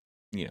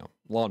 you know,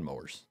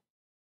 lawnmowers,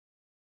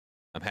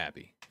 I'm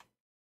happy.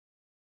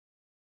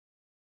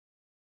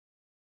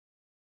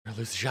 I'll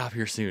lose the shop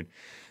here soon.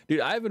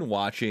 Dude, I've been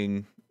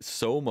watching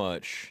so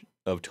much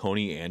of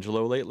Tony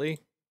Angelo lately,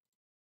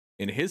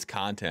 and his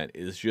content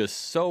is just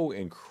so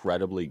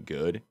incredibly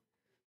good.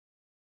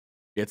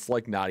 It's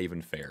like not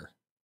even fair.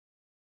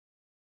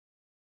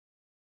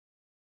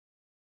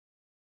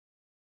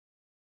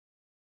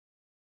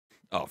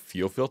 Oh,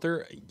 fuel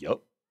filter?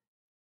 Yup.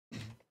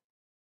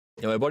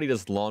 My buddy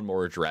does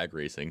lawnmower drag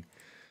racing,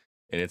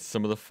 and it's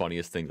some of the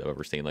funniest things I've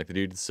ever seen. Like, the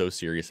dude's so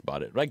serious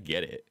about it, but I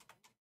get it.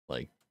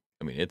 Like,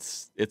 I mean,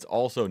 it's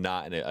also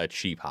not a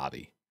cheap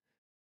hobby.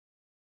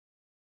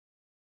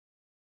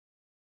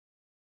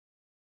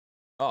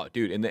 Oh,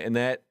 dude, and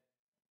that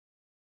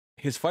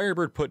his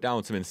Firebird put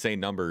down some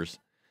insane numbers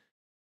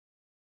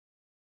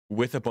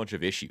with a bunch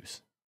of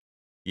issues.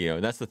 You know,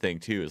 and that's the thing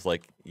too, is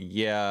like,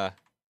 yeah,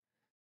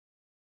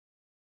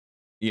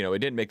 you know, it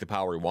didn't make the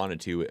power we wanted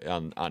to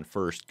on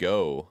first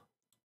go,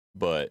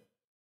 but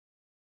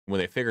when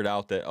they figured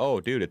out that,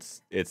 oh, dude,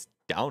 it's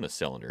down a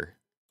cylinder,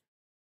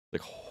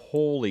 like,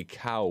 holy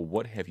cow,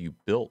 what have you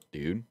built,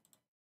 dude?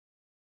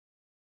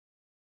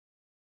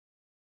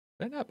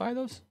 Did I not buy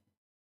those?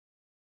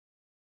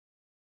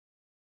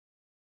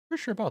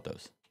 Pretty sure about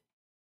those.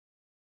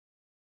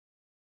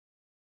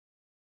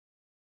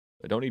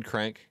 I don't need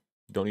crank,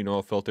 don't need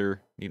oil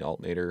filter, need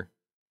alternator.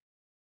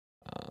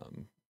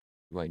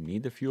 Do I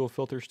need the fuel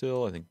filter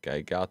still? I think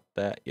I got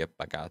that. Yep,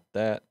 I got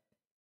that.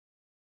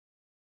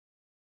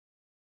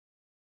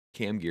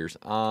 Cam gear's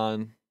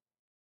on.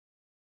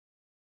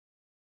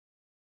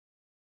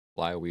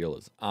 Flywheel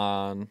is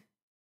on.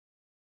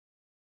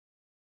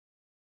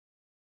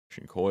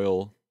 Traction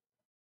coil.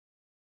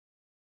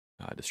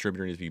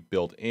 Distributor needs to be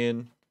built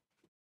in.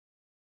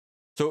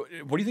 So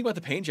what do you think about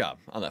the paint job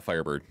on that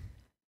Firebird?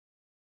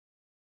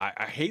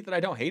 I hate that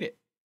I don't hate it.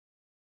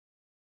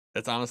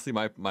 That's honestly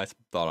my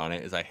thought on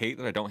it. Is I hate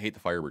that I don't hate the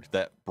Firebirds.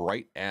 That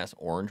bright ass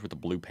orange with the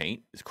blue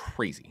paint is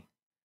crazy.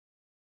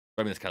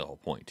 But I mean, that's kind of the whole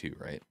point too,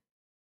 right?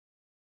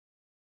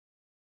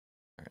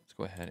 All right, let's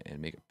go ahead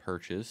and make a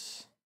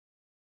purchase.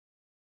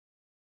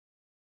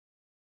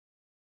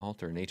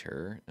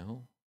 Alternator,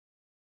 no.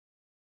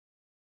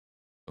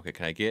 Okay,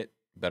 can I get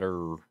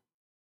better?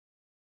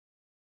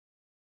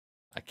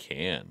 I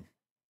can.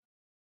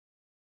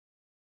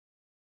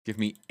 Give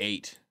me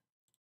 8.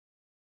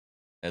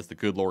 As the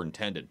good Lord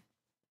intended.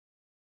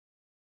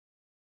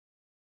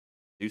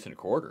 Deuce and a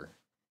quarter.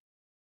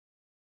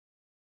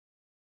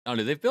 Oh,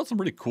 dude, they've built some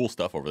really cool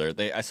stuff over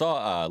there. I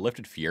saw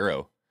Lifted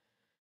Fiero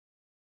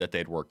that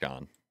they'd worked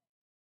on.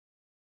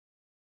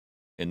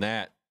 And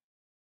that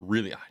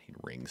really, I need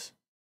rings.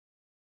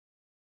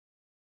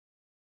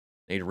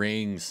 Need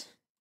rings.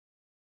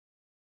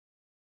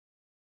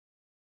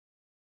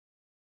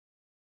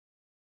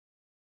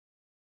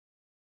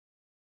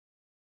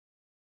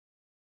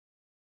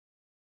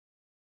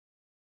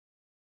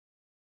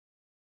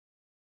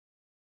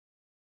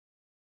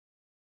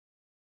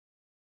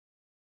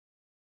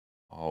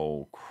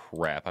 Oh,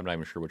 crap. I'm not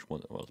even sure which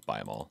one. Well, let's buy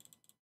them all.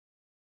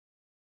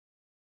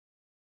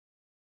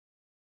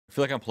 I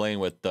feel like I'm playing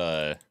with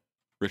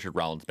Richard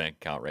Rollins' bank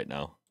account right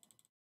now.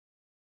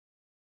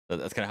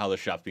 That's kind of how the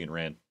shop's being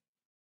ran.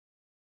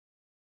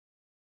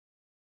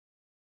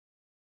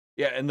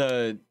 Yeah,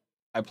 and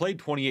I played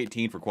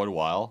 2018 for quite a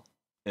while,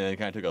 and then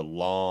kind of took a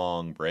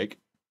long break.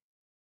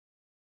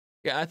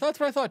 Yeah, that's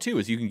what I thought too,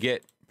 is you can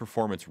get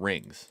performance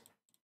rings.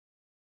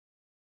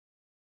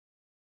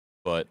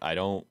 But I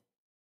don't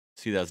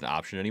see that as an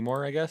option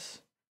anymore, I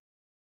guess.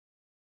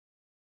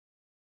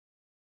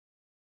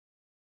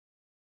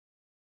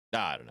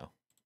 I don't know.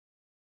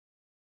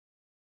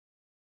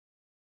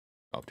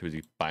 Oh, too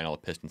busy buying all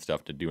the piston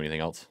stuff to do anything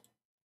else.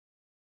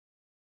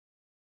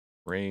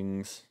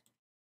 Rings.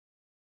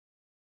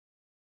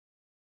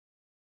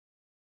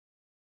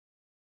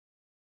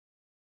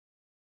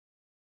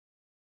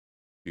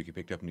 You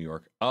picked up New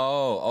York.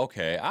 Oh,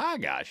 okay. I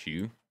got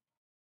you.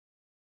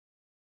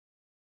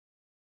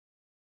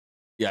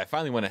 Yeah, I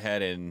finally went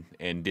ahead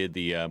and did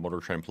the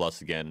Motor Trend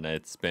Plus again, and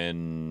it's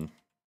been,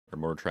 or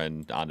Motor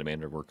Trend On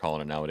Demand, or we're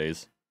calling it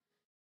nowadays.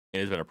 It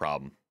has been a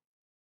problem.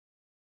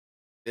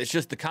 It's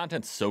just the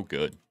content's so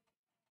good.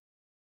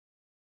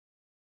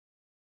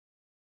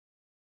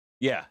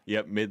 Yeah,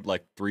 yep, mid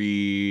like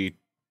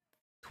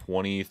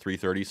 320,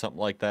 330, something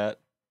like that.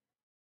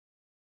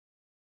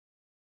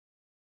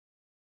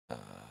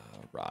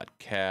 Rod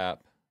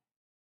cap.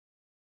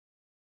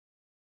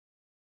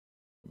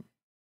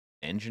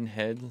 Engine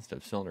heads instead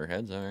of cylinder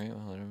heads. All right,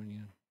 well,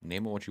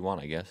 name it what you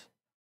want, I guess.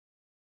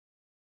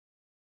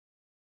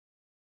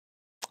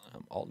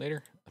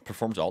 Alternator?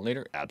 Performance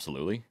alternator?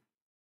 Absolutely.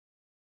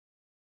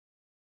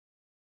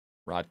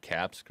 Rod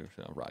caps.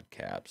 Rod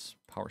caps.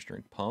 Power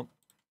steering pump.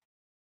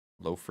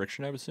 Low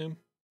friction, I would assume.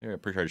 Yeah, I'm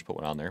pretty sure I just put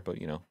one on there,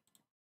 but you know.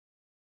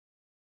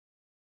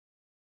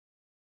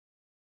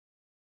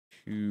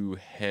 2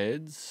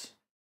 heads.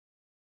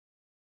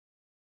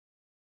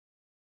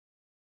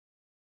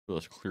 So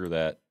let's clear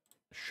that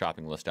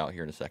shopping list out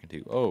here in a second,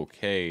 too.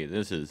 Okay,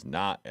 this is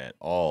not at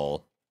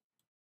all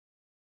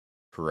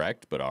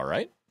correct, but all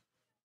right.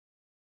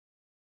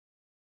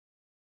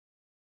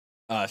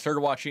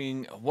 Started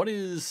watching, what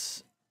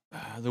is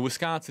the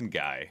Wisconsin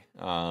guy?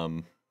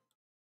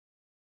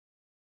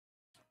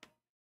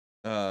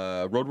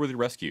 Roadworthy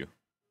Rescue.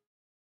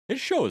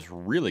 His show is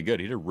really good.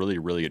 He did a really,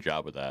 really good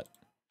job with that.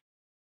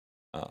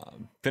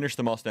 Finished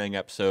the Mustang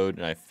episode,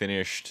 and I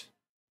finished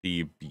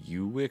the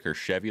Buick or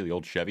Chevy, the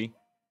old Chevy.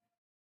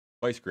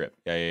 Vice Grip.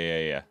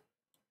 Yeah.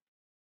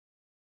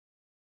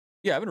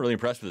 Yeah, I've been really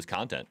impressed with his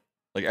content.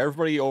 Like,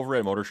 everybody over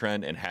at Motor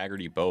Trend and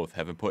Haggerty both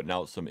have been putting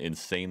out some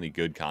insanely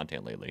good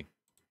content lately.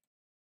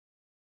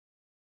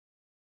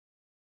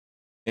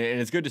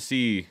 And it's good to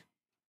see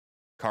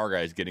car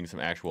guys getting some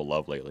actual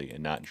love lately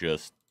and not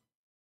just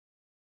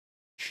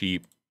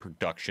cheap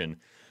production.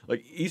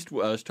 Like, I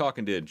was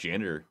talking to a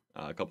janitor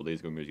a couple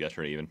days ago, maybe it was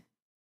yesterday even,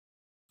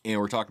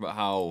 and we're talking about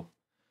how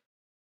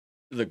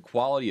the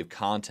quality of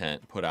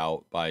content put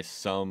out by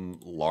some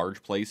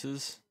large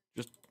places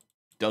just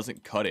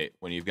doesn't cut it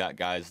when you've got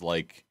guys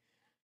like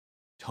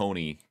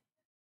Tony,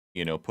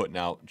 you know, putting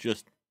out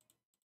just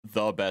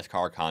the best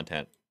car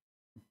content,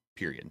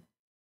 period,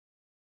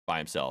 by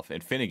himself.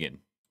 And Finnegan,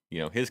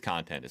 you know, his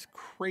content is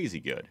crazy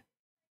good.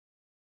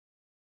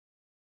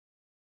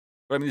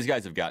 But I mean, these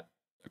guys have got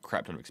a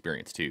crap ton of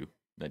experience too.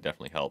 That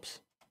definitely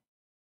helps.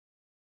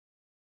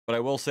 But I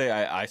will say,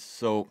 I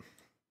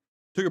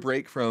took a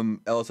break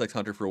from LSX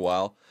Hunter for a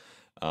while,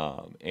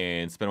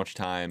 and spent much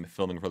time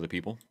filming for other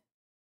people.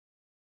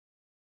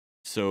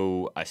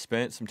 So I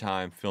spent some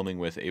time filming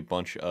with a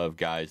bunch of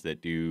guys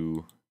that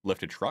do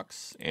lifted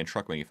trucks and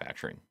truck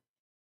manufacturing.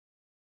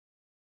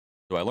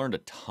 So I learned a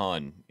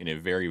ton in a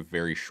very,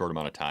 very short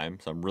amount of time.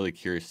 So I'm really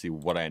curious to see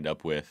what I end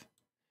up with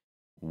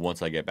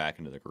once I get back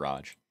into the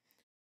garage.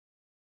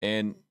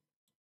 And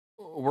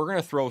we're going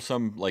to throw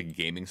some like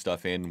gaming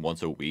stuff in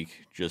once a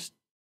week just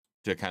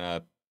to kind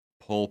of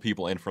pull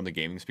people in from the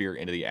gaming sphere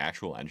into the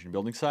actual engine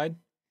building side.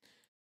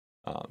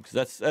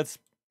 Because that's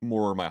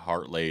more where my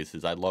heart lays.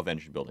 Is I love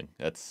engine building.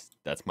 That's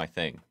my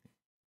thing.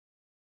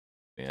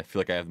 And I feel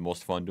like I have the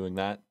most fun doing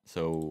that.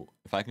 So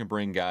if I can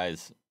bring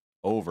guys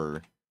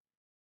over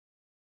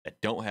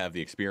that don't have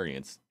the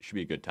experience, it should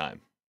be a good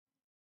time.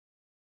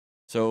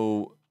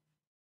 So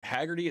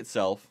Haggerty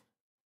itself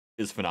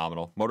is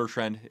phenomenal. Motor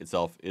Trend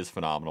itself is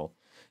phenomenal.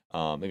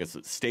 I think it's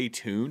Stay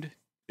Tuned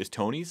is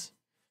Tony's.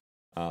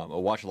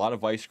 I'll watch a lot of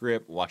Vice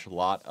Grip. Watch a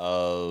lot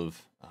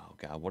of, oh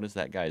god, what is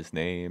that guy's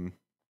name?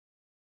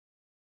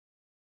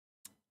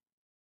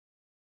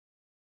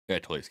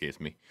 That totally escapes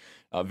me.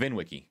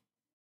 VinWiki.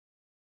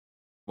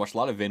 Watch a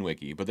lot of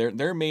VinWiki, but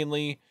they're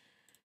mainly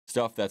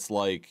stuff that's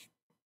like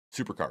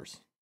supercars.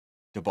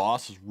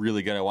 DeBoss is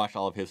really good. I watched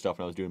all of his stuff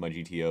when I was doing my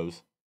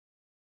GTOs.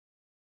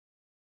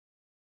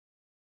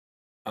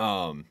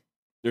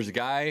 There's a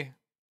guy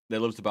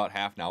that lives about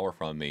half an hour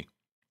from me,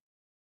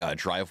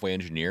 Driveway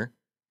Engineer.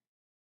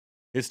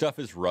 His stuff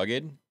is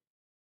rugged,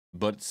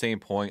 but at the same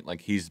point, like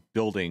he's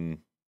building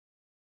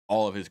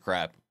all of his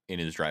crap in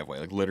his driveway,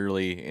 like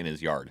literally in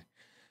his yard.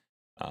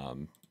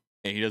 And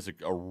he does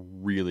a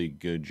really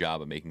good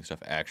job of making stuff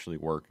actually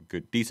work.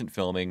 Good, decent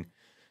filming.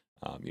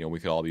 We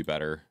could all be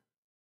better,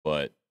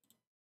 but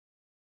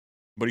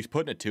he's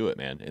putting it to it,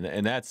 man.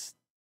 And that's,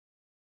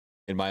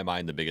 in my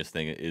mind, the biggest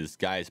thing is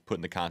guys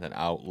putting the content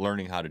out,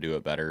 learning how to do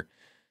it better,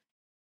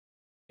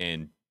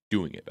 and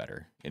doing it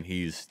better. And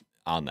he's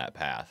on that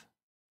path.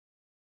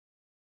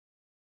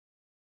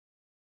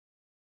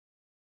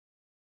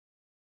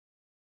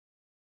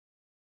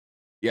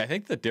 Yeah, I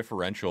think the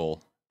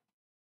differential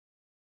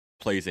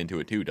plays into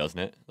it too, doesn't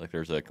it? Like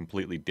there's a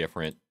completely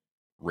different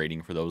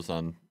rating for those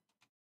on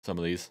some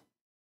of these.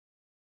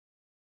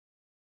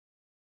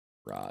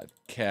 Rod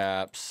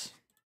caps.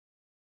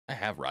 I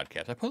have rod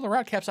caps. I put the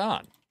rod caps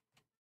on.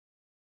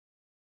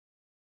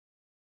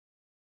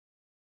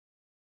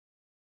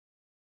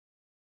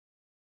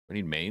 I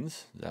need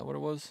mains? Is that what it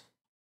was?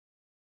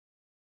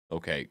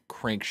 Okay,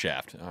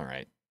 crankshaft. All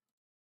right.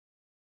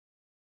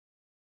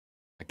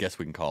 I guess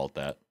we can call it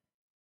that.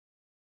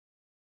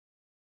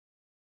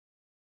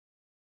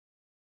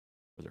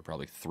 Was there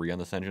probably 3 on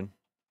this engine?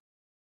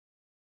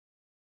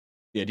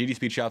 Yeah, DD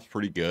Speed Shop's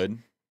pretty good.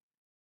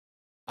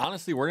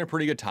 Honestly, we're in a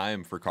pretty good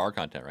time for car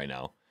content right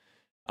now.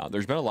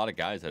 There's been a lot of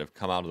guys that have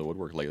come out of the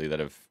woodwork lately that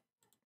have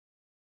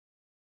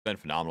been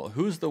phenomenal.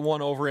 Who's the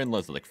one over in,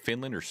 like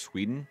Finland or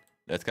Sweden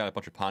that's got a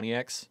bunch of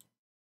Pontiacs?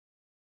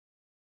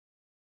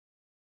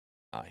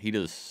 He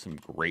does some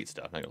great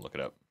stuff. I gotta look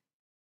it up.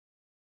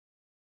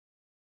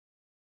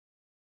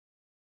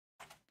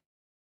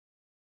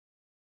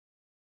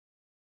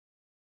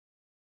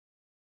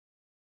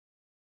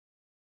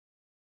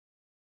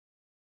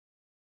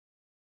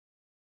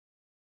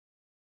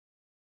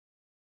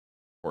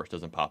 Of course,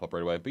 doesn't pop up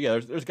right away. But yeah,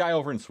 there's a guy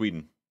over in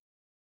Sweden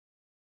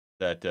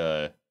that,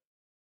 or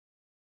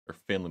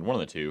Finland, one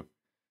of the two.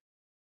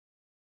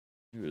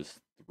 It was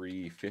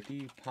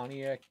 350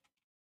 Pontiac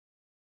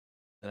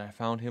that I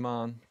found him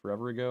on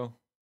forever ago.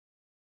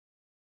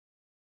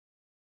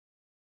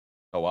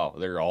 Oh wow,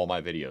 they're all my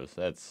videos.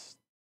 That's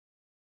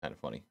kind of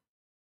funny.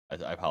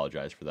 I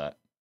apologize for that.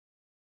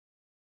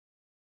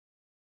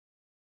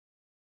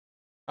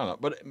 I don't know,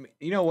 but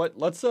you know what?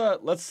 Let's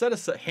set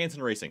us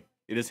Hansen Racing.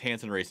 It is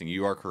Hansen Racing.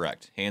 You are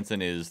correct.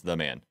 Hansen is the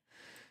man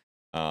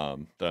that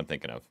I'm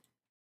thinking of.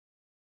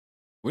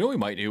 We know what we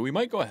might do. We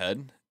might go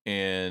ahead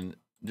and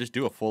just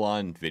do a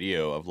full-on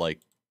video of like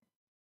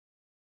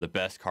the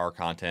best car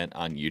content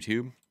on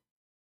YouTube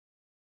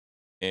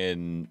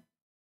and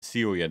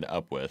see what we end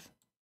up with.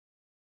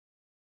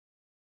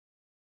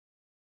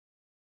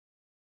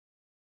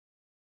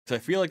 Because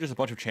I feel like there's a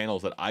bunch of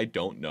channels that I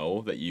don't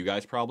know that you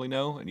guys probably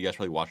know and you guys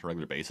probably watch on a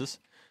regular basis.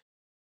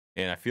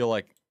 And I feel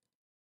like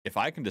if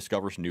I can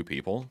discover some new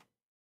people,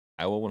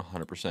 I will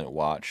 100%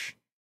 watch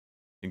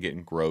and get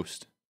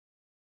engrossed.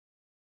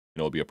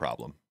 And it'll be a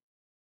problem.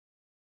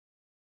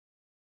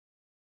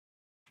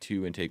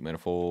 2 intake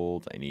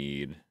manifolds. I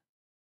need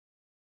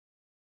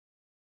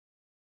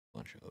a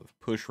bunch of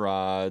push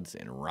rods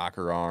and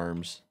rocker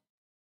arms.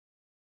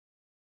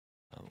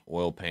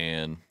 Oil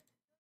pan.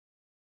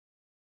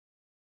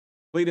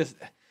 Cletus.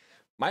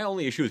 My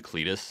only issue with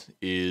Cletus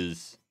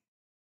is,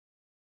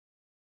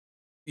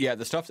 yeah,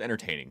 the stuff's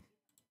entertaining.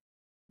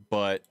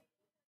 But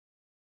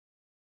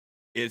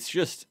it's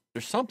just,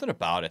 there's something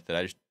about it that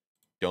I just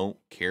don't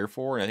care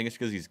for. And I think it's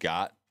because he's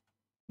got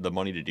the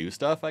money to do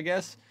stuff, I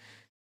guess.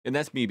 And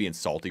that's me being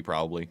salty,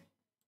 probably.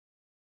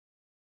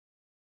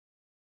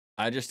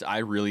 I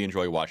really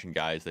enjoy watching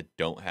guys that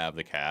don't have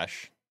the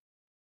cash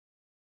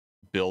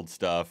build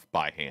stuff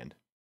by hand.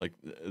 Like,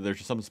 there's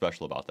just something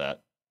special about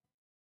that.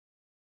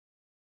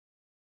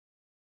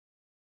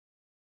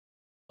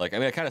 Like, I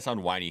mean, I kind of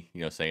sound whiny,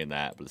 saying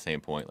that, but at the same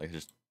point, like,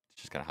 it's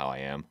just kind of how I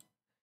am.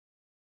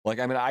 Like,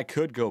 I mean, I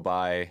could go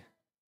buy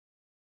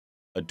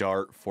a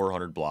Dart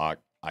 400 block.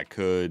 I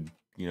could,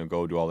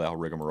 go do all that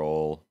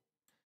rigmarole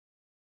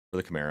for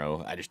the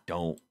Camaro. I just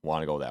don't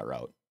want to go that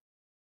route.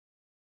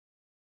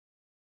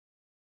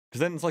 Because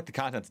then it's like the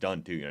content's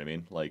done too, you know what I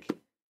mean? Like,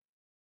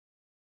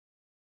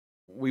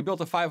 we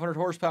built a 500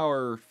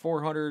 horsepower,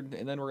 400,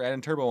 and then we're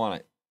adding turbo on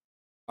it.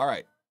 All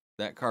right,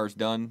 that car's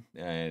done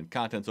and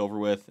content's over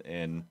with.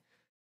 And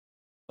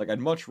like, I'd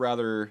much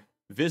rather.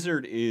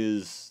 Vizard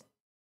is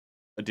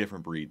a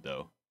different breed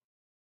though.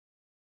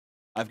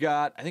 I've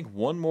got, I think,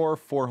 one more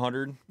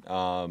 400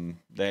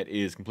 that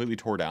is completely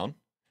tore down.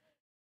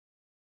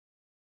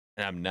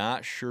 And I'm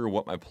not sure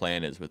what my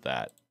plan is with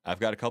that. I've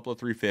got a couple of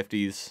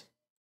 350s,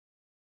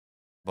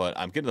 but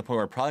I'm getting to the point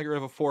where I'd probably get rid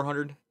of a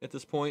 400 at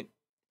this point.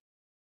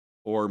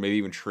 Or maybe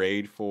even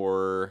trade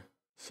for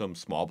some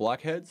small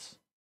blockheads,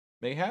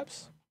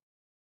 mayhaps.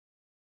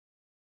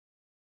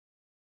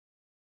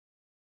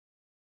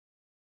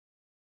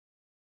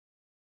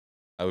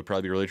 I would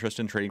probably be really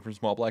interested in trading for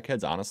small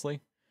blackheads,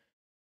 honestly.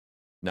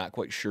 Not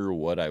quite sure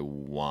what I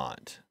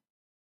want.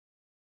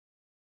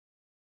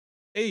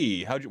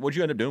 Hey, what'd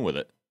you end up doing with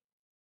it?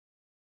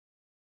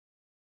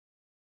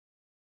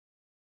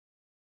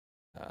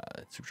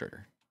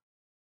 Supercharger.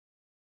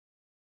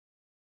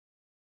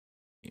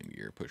 Game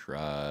gear, push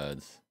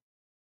rods.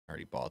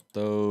 Already bought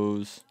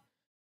those.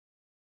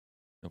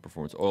 No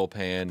performance oil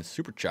pan.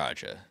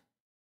 Supercharger.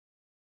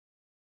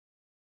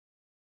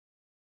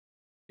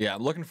 Yeah,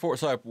 I'm looking for.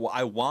 So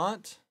I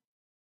want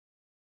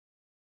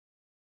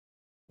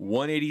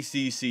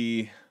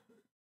 180cc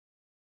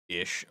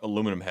ish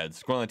aluminum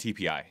heads going on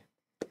TPI.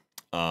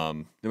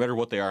 No matter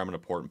what they are, I'm gonna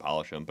port and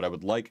polish them. But I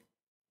would like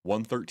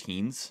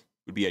 113s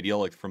would be ideal,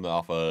 like from the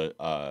off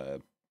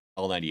of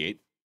L98.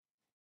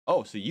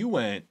 Oh, so you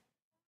went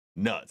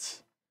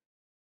nuts.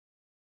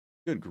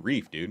 Good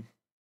grief, dude.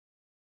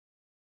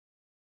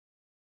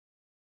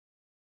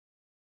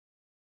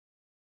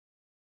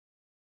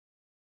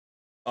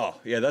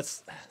 Oh, yeah,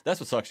 that's what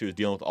sucks too, is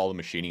dealing with all the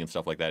machining and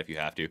stuff like that if you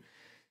have to.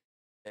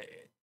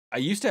 I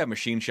used to have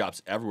machine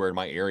shops everywhere in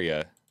my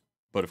area,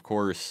 but of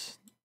course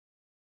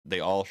they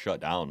all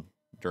shut down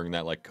during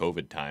that like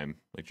COVID time,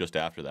 like just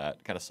after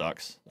that. Kind of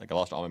sucks. Like I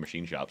lost all my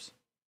machine shops.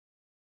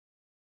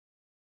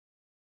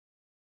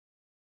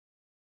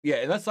 Yeah,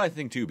 and that's the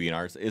thing too, being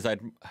ours, is I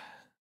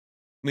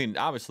mean,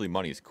 obviously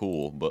money's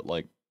cool, but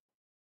like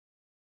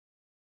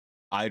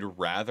I'd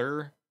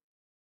rather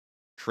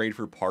trade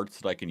for parts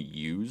that I can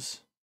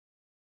use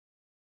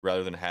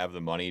rather than have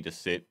the money to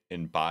sit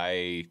and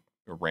buy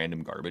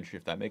random garbage,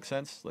 if that makes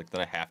sense. Like,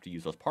 then I have to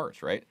use those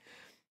parts, right?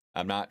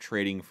 I'm not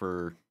trading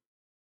for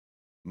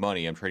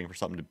money. I'm trading for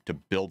something to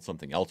build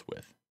something else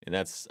with. And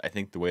that's, I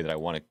think, the way that I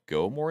want to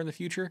go more in the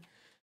future.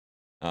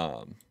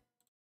 But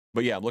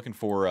yeah, I'm looking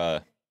for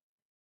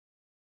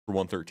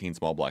 113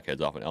 small blockheads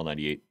off an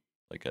L98,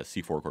 like a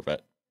C4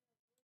 Corvette.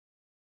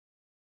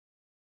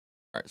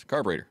 All right, so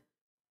carburetor.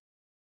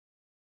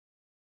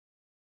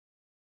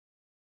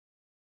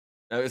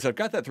 So I've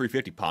got that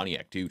 350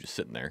 Pontiac too, just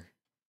sitting there.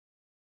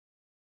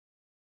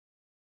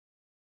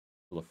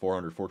 The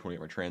 400,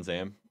 428, my Trans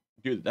Am.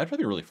 Dude, that'd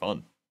probably be really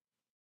fun.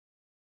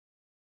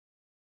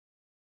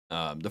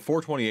 The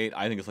 428,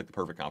 I think is like the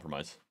perfect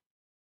compromise.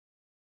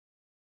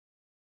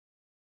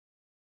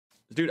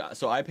 Dude,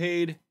 so I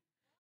paid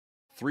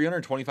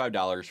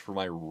 $325 for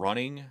my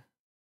running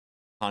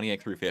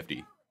Pontiac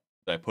 350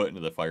 that I put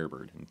into the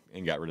Firebird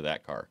and got rid of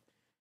that car.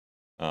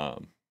 I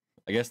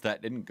guess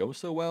that didn't go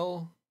so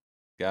well.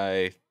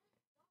 Guy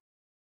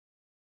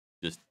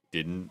just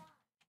didn't.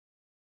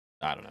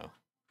 I don't know.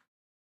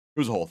 It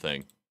was a whole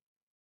thing. It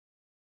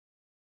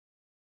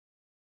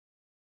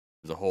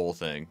was a whole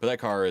thing. But that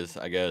car is,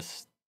 I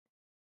guess,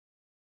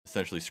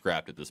 essentially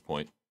scrapped at this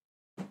point.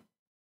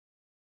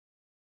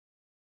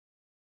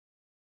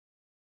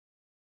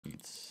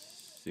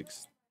 It's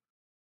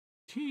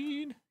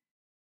 16.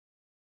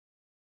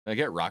 I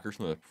get rockers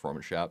from the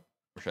performance shop,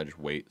 or should I just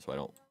wait so I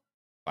don't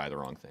buy the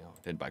wrong thing? Oh,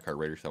 I didn't buy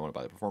carburetor, so I want to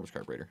buy the performance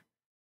carburetor.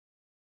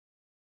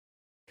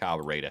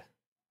 Carburetor.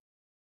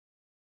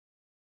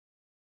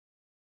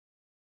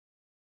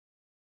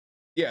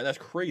 Yeah, that's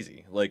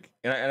crazy. Like,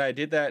 and I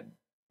did that.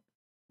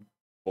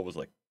 What was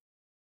like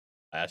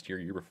last year,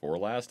 year before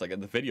last? Like,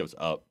 and the video's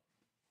up.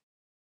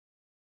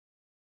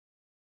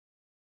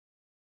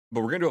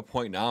 But we're getting to a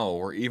point now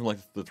where even like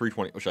the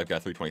 320, which I've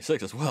got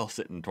 326 as well,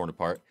 sitting torn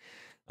apart,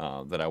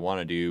 that I want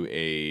to do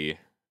a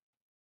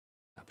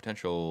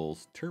potential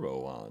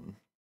turbo on.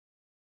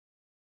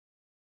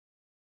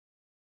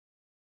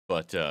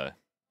 But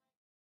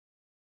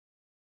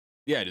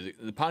yeah,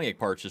 the Pontiac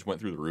parts just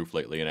went through the roof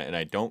lately, and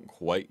I don't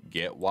quite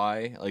get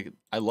why. Like,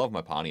 I love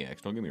my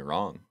Pontiacs, don't get me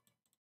wrong,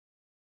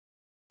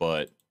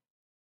 but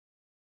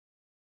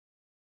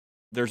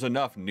there's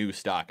enough new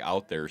stock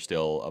out there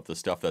still of the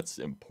stuff that's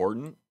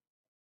important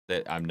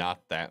that I'm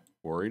not that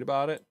worried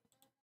about it,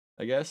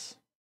 I guess.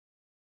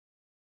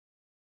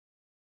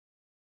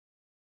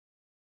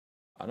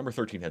 Number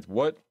 13 heads.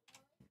 What?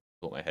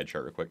 Pull up my head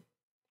chart real quick.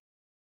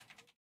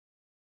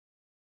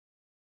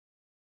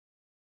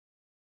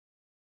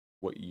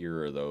 What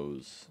year are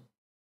those?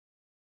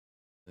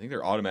 I think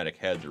they're automatic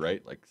heads,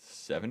 right? Like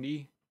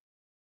 70?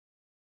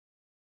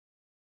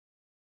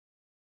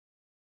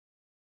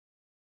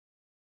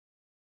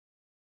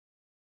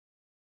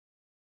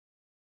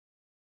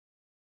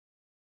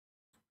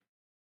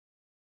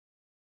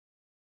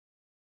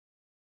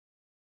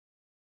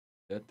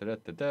 Da, da, da,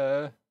 da,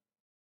 da.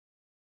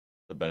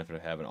 The benefit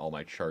of having all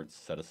my charts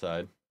set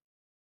aside.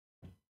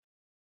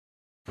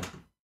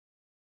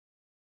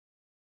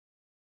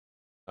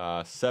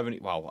 Uh, 70.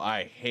 Wow,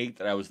 I hate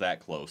that I was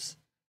that close.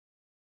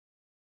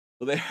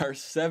 So they are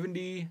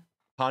 70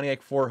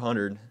 Pontiac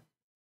 400.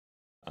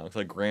 Looks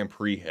like Grand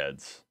Prix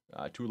heads.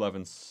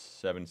 211,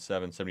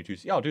 77, 72.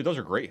 Yeah, dude, those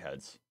are great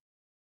heads.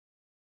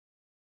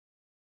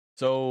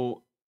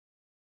 So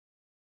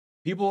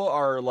people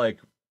are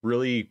like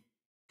really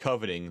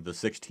coveting the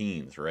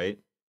 16s, right?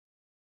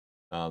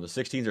 The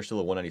 16s are still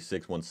a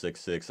 196,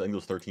 166. I think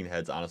those 13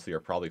 heads, honestly, are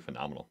probably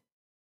phenomenal.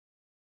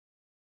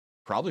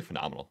 Probably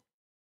phenomenal.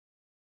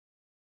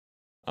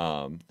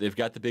 They've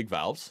got the big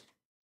valves,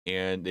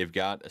 and they've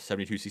got a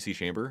 72cc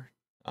chamber,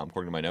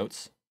 according to my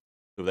notes.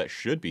 So that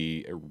should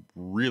be a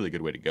really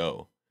good way to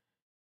go.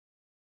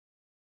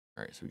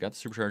 All right, so we got the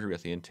supercharger, we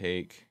got the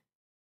intake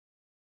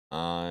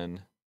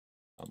on,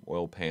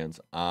 oil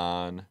pans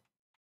on.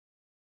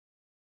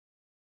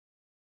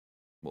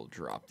 We'll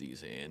drop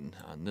these in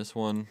on this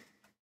one.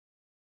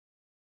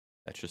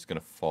 That's just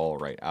going to fall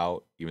right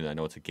out. Even though I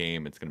know it's a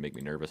game, it's going to make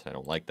me nervous. I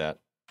don't like that.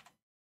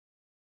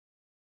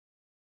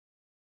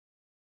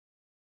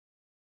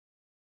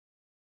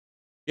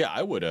 Yeah,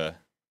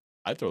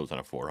 I'd throw those on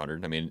a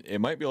 400. I mean,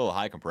 it might be a little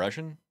high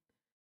compression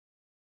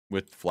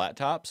with flat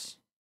tops,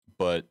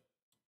 but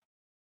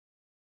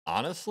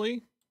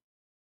honestly,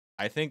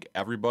 I think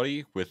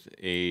everybody with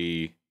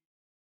a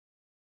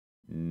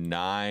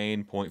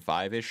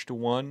 9.5-ish to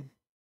 1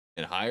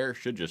 and higher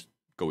should just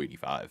go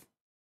 85.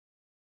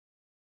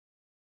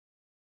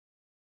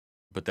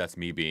 But that's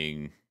me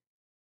being,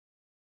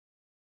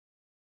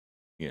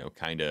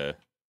 kind of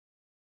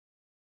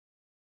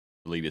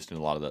elitist in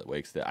a lot of that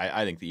way.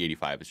 I think the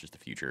 85 is just the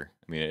future.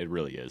 I mean, it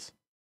really is.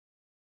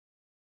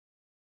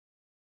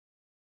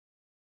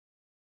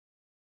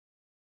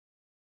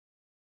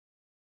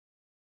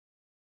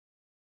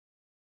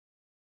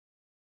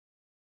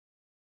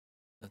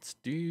 Let's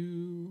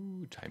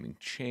do timing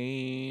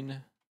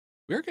chain.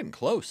 We're getting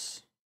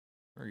close.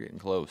 We're getting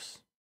close.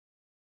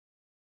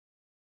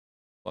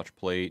 Clutch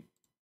plate.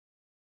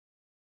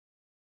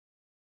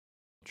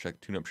 Check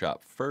tune-up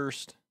shop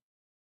first.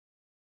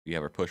 We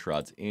have our push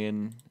rods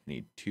in. I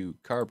need 2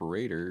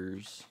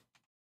 carburetors.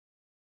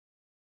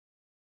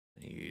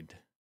 They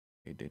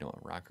don't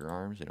have rocker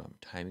arms. They don't have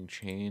timing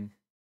chain.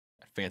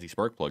 Fancy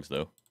spark plugs,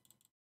 though.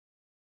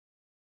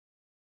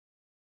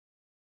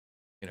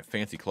 And a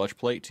fancy clutch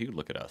plate, too.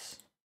 Look at us.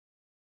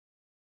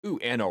 Ooh,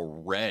 and a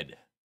red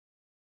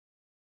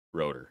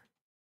rotor.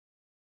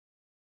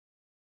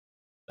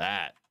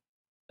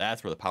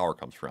 That's where the power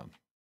comes from.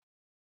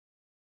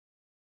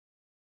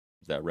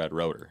 Is that red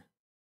rotor.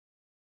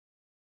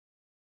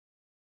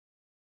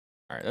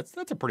 All right,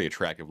 that's a pretty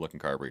attractive looking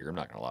carburetor, I'm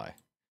not going to lie.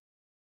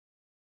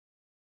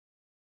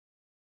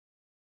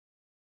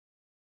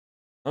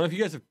 I don't know if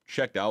you guys have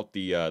checked out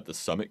the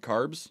Summit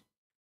carbs,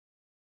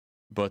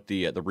 but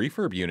the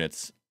refurb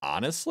units,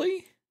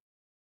 honestly,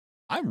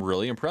 I'm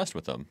really impressed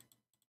with them.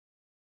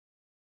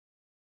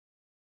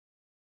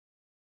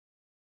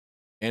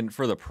 And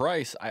for the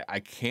price, I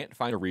can't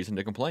find a reason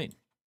to complain.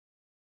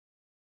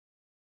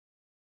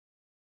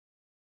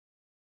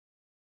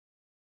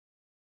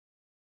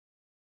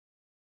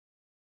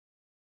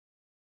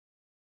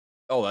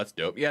 Oh, that's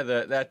dope. Yeah,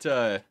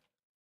 oh,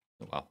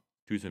 wow,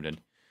 too zoomed in.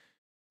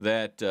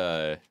 That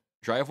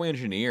driveway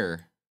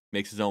engineer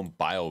makes his own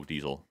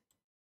biodiesel.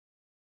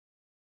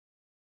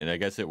 And I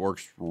guess it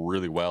works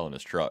really well in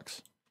his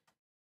trucks.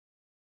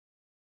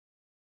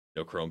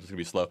 No chrome, it's going to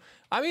be slow.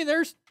 I mean,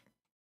 there's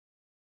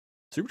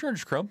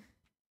supercharged chrome.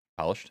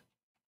 Polished.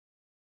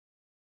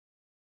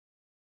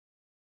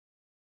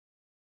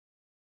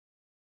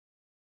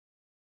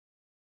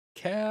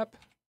 Cap.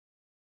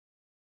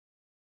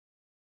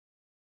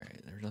 All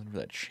right, there's nothing for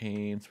that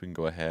chain, so we can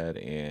go ahead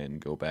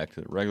and go back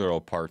to the regular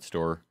old parts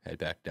store. Head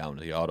back down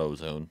to the auto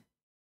zone.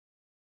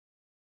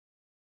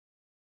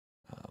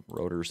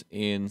 Rotors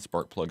in.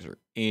 Spark plugs are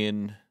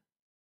in.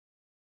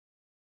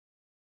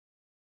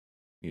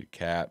 Need a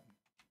cap.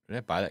 Did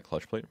I buy that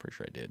clutch plate? I'm pretty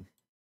sure I did.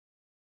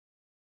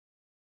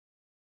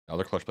 Oh,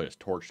 their clutch plate is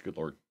torched. Good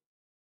lord.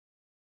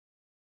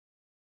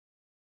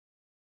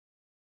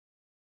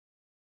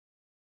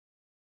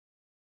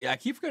 Yeah, I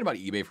keep forgetting about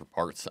eBay for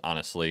parts,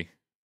 honestly.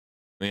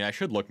 I mean, I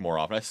should look more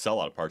often. I sell a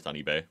lot of parts on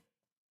eBay.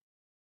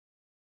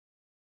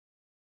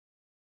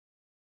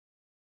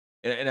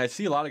 And I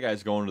see a lot of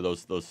guys going to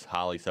those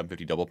Holley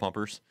 750 double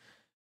pumpers.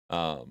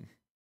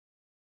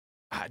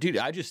 Dude,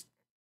 I just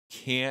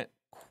can't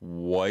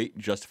quite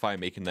justify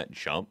making that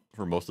jump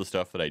for most of the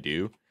stuff that I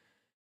do.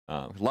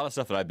 A lot of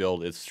stuff that I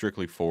build is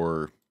strictly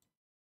for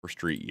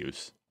street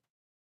use.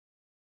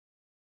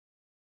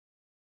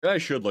 I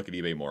should look at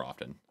eBay more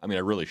often. I mean,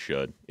 I really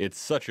should. It's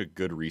such a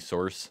good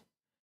resource.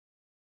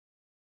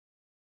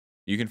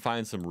 You can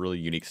find some really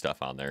unique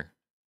stuff on there.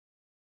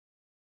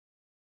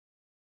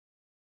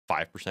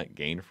 5%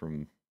 gain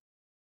from...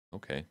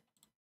 Okay.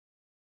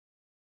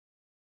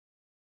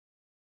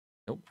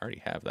 Nope, I already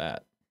have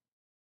that.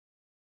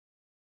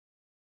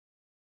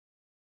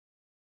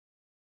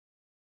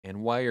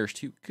 And wires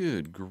too.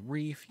 Good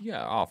grief.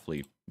 Yeah,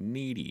 awfully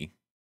needy.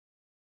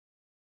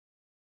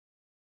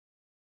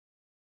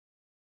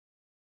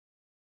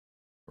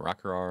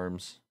 Rocker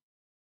arms.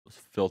 Those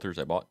filters,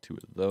 I bought 2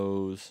 of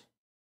those.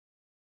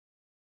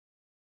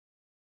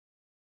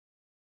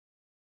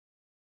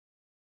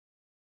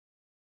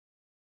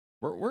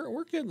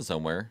 We're getting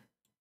somewhere.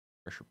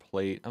 Pressure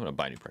plate. I'm gonna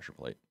buy a new pressure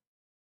plate.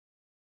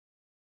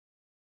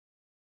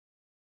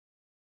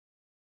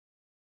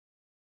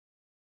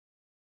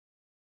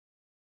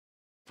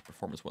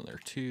 Performance one there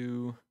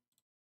too.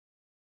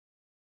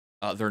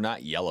 They're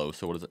not yellow,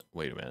 so what is it?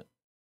 Wait a minute.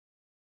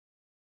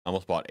 I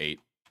almost bought 8.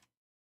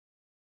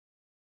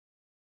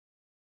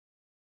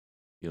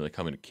 You know, they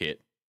come in a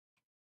kit.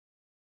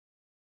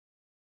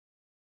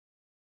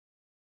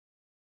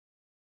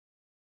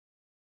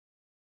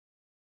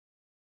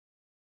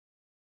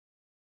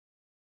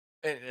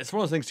 And it's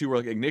one of those things too where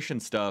like ignition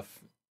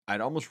stuff,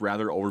 I'd almost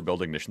rather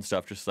overbuild ignition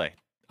stuff just like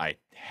I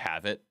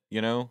have it,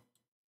 you know?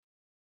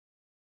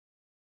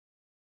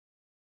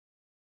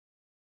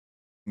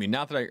 I mean,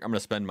 not that I'm going to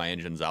spend my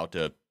engines out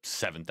to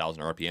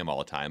 7,000 RPM all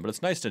the time, but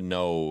it's nice to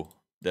know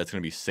that it's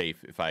going to be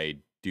safe if I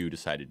do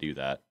decide to do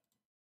that.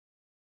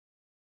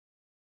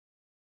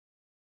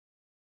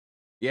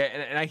 Yeah,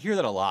 and I hear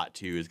that a lot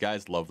too, is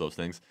guys love those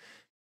things.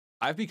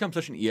 I've become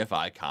such an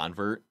EFI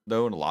convert,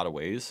 though, in a lot of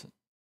ways.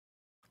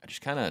 I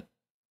just kind of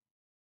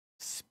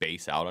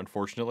space out,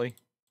 unfortunately,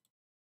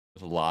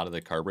 with a lot of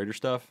the carburetor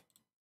stuff.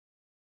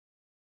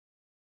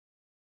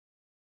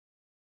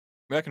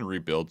 I mean, I can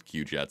rebuild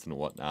Q-jets and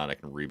whatnot. I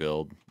can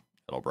rebuild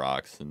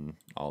Edelbrocks and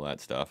all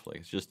that stuff. Like,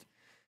 it's just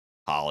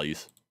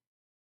Hollies.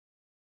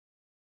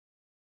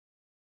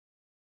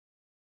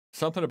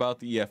 Something about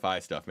the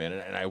EFI stuff, man.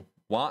 And I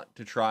want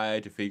to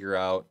try to figure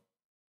out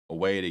a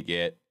way to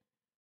get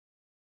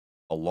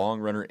a long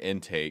runner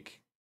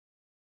intake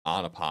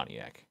on a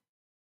Pontiac.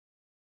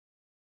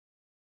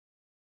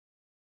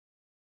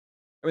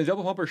 I mean,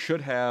 double pumper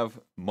should have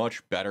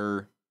much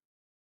better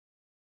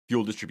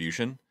fuel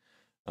distribution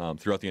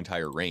throughout the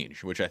entire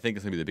range, which I think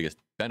is going to be the biggest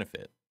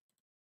benefit.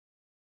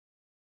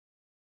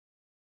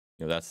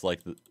 You know, that's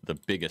like the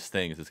biggest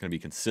thing is it's going to be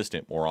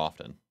consistent more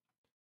often.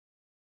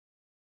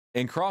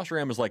 And cross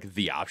ram is like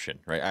the option,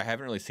 right? I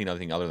haven't really seen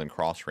anything other than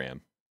cross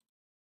ram,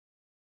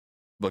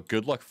 but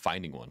good luck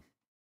finding one.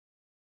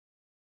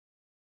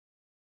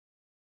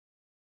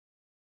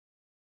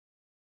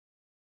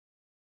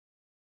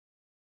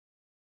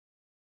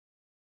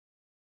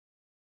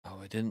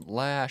 Oh, it didn't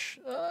lash.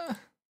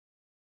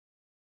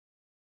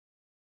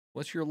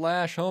 What's your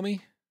lash,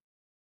 homie?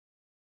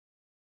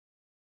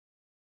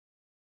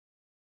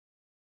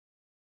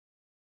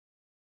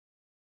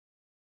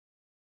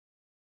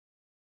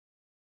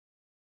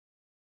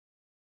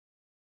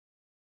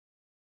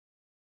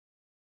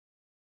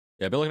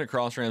 Yeah, I've been looking at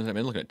cross rams. I've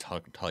been looking at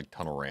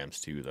tunnel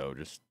rams too, though.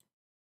 Just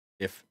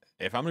if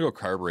I'm gonna go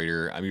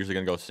carburetor, I'm usually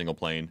gonna go single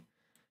plane.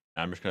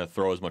 I'm just gonna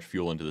throw as much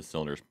fuel into the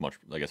cylinder as much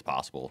like as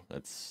possible.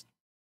 That's.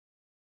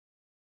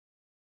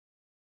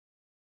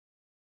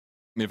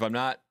 I mean, if I'm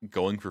not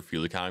going for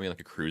fuel economy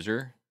like a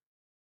cruiser,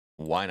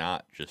 why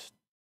not just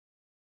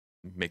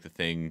make the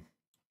thing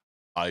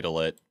idle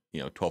at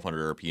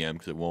 1200 RPM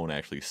because it won't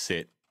actually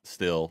sit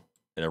still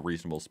at a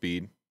reasonable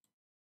speed.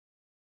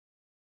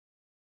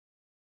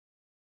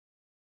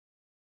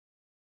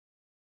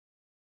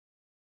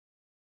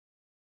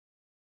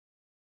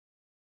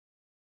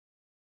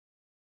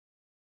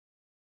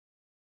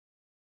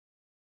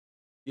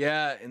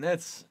 Yeah, and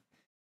that's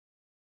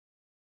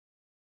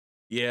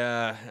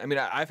yeah. I mean,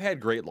 I've had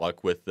great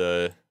luck with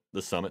the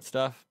Summit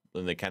stuff,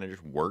 and they kind of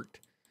just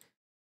worked.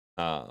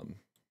 And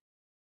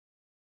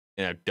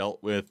I've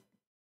dealt with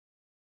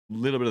a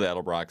little bit of the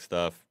Edelbrock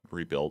stuff,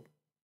 rebuilt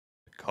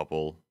a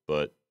couple,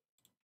 but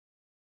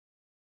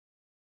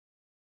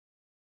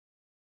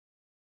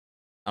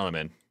I don't know,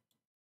 man.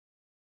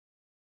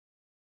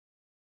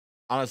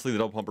 Honestly, the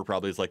double pumper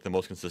probably is like the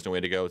most consistent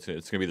way to go. It's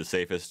going to be the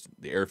safest.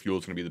 The air fuel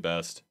is going to be the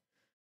best,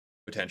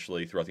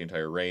 potentially throughout the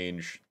entire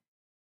range.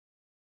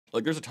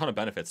 Like, there's a ton of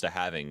benefits to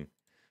having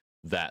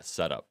that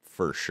setup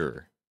for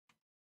sure.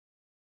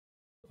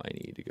 I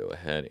need to go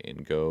ahead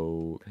and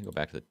can I go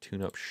back to the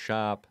tune-up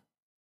shop?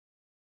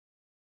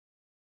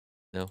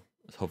 No,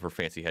 let's hope for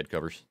fancy head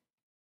covers.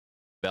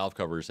 Valve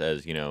covers,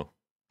 as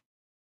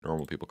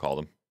normal people call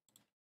them.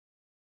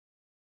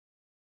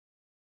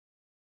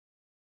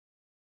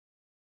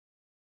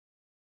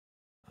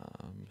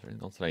 Is there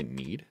anything else that I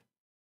need?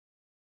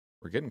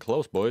 We're getting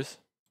close, boys.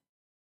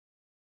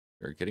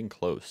 We're getting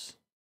close.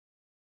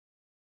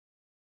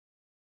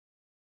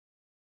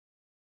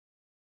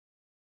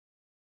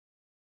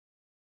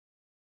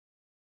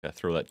 Gotta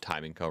throw that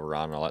timing cover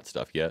on and all that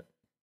stuff yet.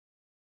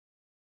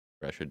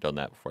 I should have done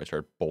that before I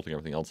started bolting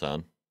everything else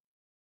on.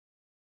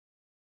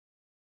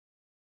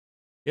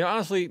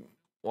 Honestly,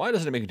 why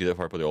doesn't it make me do that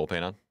before I put the oil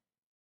pan on?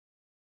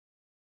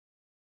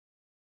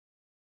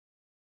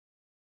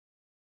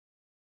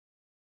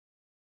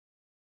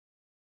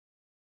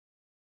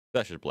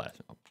 That should blast.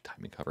 Oh,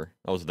 timing cover.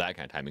 That was that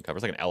kind of timing cover.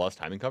 It's like an LS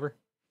timing cover.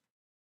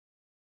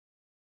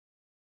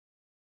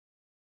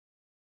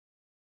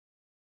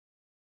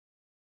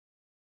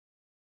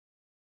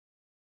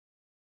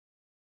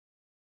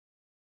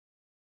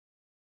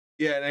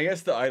 Yeah, and I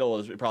guess the idle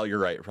is probably, you're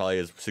right, it probably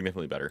is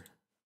significantly better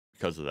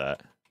because of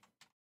that.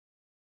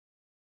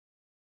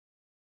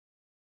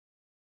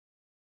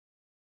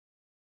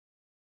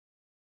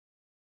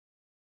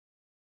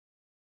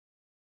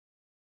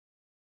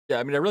 Yeah,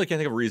 I mean, I really can't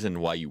think of a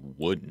reason why you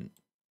wouldn't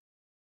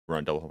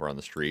run double pumper on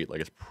the street.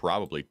 Like, it's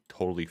probably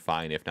totally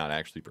fine, if not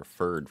actually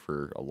preferred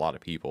for a lot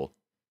of people.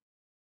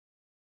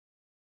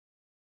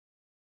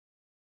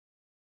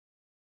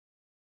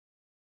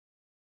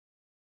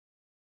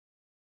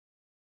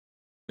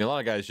 I mean, a lot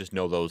of guys just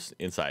know those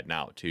inside and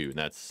out, too, and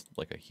that's,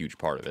 like, a huge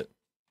part of it.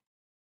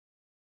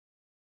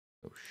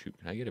 Oh, shoot.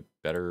 Can I get a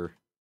better...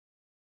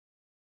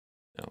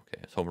 Okay,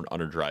 I was hoping an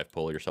underdrive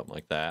pulley or something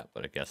like that,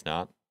 but I guess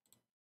not.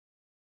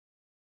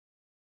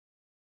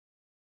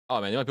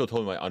 Oh, man, the only people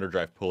told me my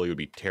underdrive pulley would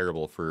be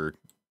terrible for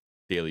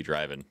daily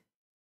driving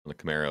on the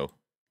Camaro.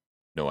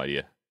 No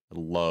idea. I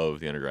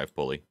love the underdrive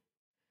pulley.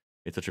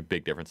 It's such a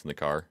big difference in the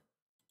car.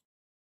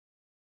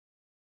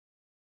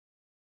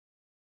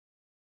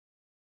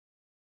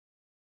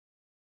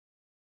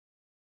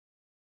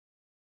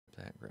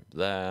 Grab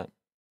that.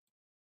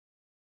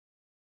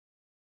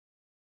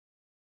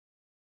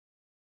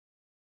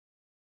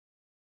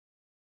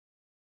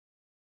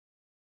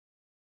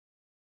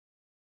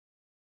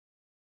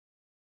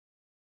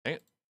 Dang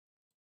it.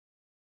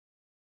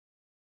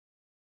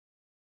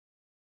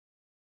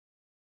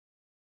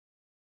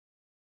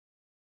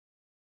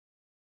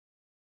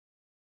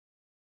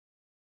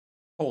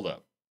 Hold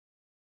up.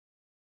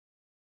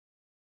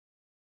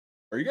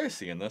 Are you guys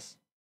seeing this?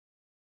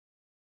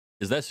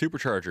 Is that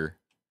supercharger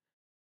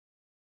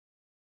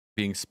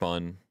being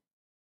spun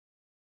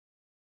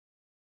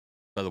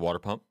by the water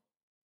pump?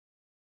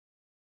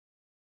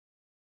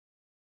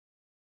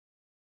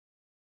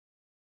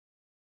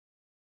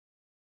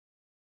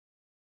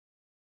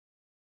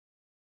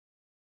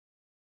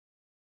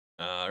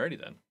 Alrighty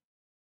then.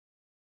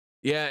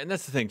 Yeah, and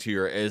that's the thing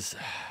too, is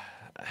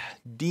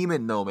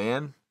Demon, no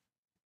man.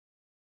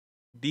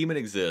 Demon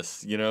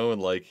exists, you know,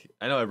 and like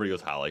I know everybody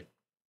goes Holly.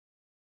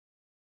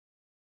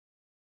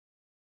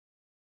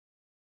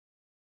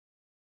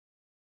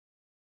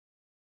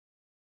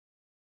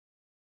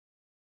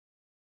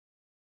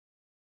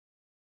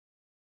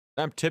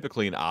 I'm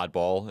typically an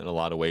oddball in a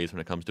lot of ways when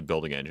it comes to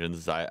building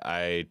engines.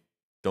 I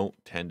don't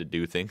tend to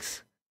do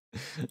things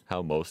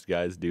how most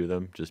guys do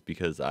them, just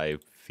because I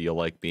feel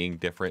like being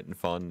different and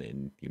fun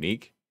and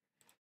unique.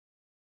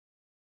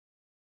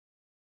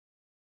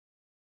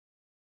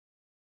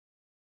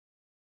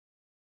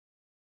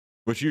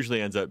 Which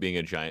usually ends up being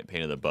a giant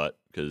pain in the butt,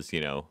 because, you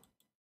know,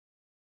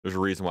 there's a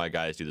reason why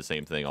guys do the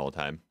same thing all the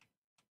time.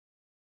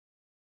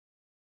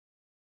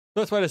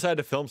 That's why I decided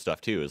to film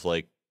stuff too. Is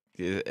like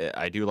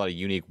I do a lot of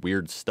unique,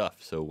 weird stuff.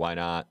 So why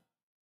not?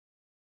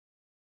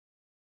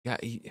 Yeah.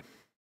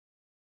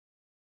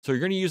 So you're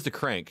going to use the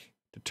crank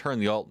to turn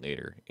the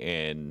alternator,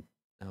 and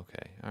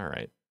okay, all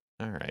right,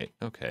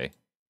 okay.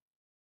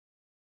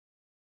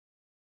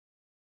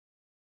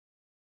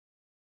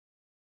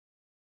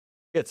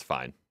 It's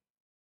fine.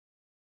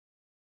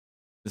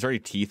 Is there any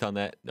teeth on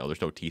that? No,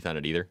 there's no teeth on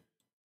it either.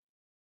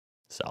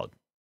 Solid.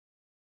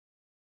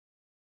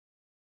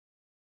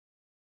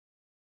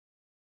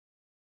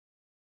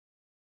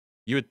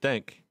 You would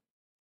think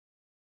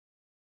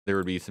there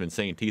would be some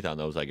insane teeth on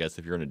those, I guess,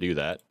 if you're going to do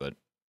that, but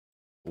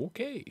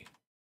okay.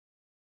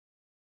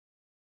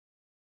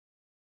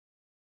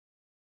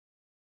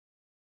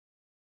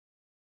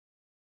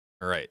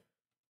 All right.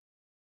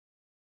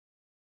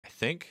 I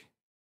think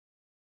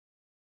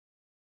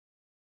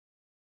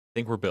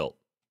we're built.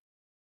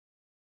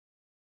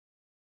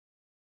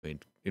 I mean,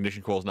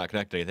 ignition coil is not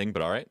connected to anything,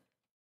 but all right.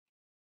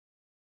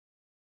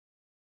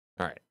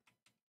 All right.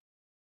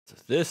 So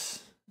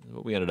this is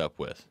what we ended up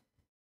with.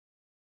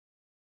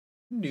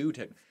 New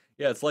tech.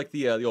 Yeah, it's like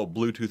the old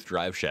Bluetooth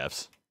drive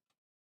shafts.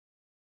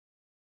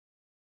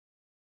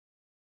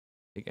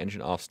 Take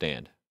engine off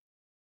stand.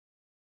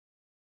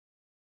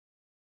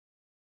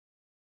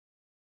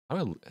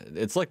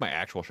 It's like my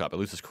actual shop. I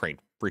lose this crank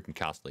freaking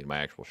constantly in my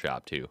actual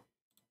shop too.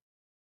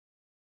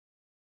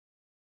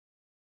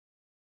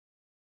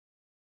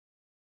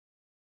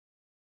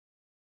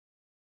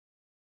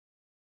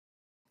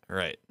 All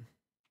right.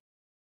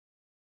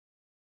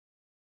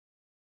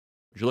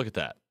 Would you look at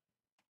that?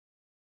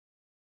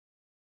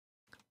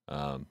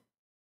 I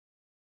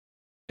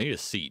need a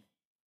seat.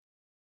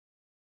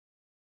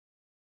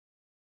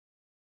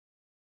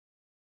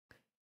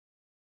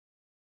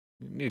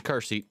 Need a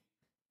car seat.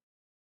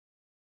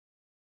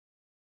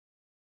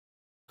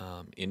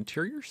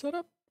 Interior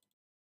setup?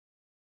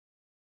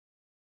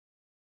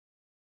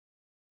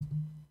 Can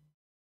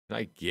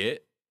I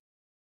get?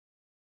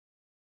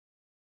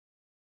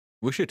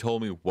 Wish you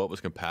told me what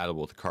was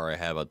compatible with the car I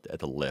have at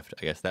the lift.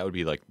 I guess that would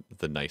be like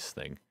the nice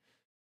thing.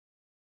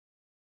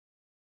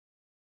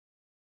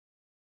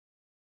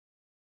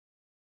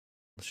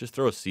 Let's just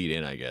throw a seat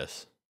in, I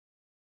guess.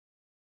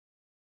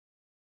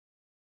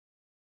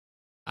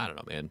 I don't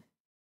know, man.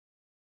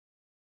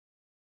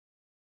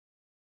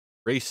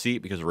 Race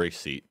seat because race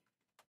seat.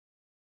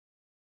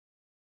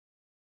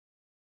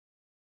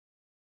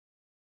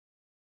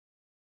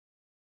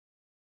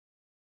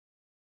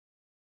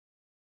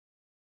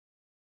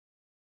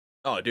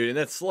 Oh, dude, and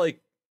that's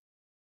like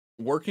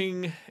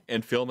working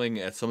and filming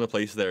at some of the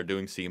places that are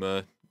doing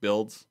SEMA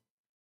builds.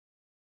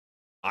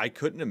 I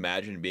couldn't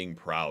imagine being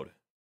proud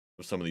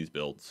of some of these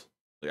builds.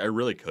 Like, I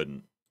really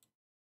couldn't.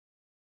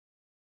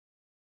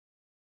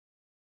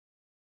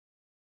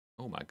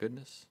 Oh my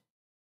goodness.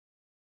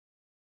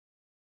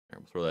 All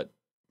right, we'll throw that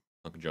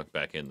Uncle Junk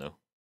back in though.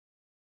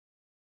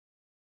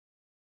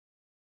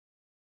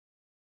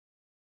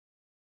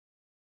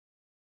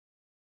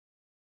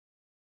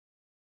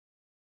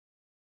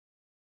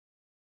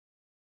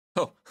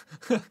 Oh,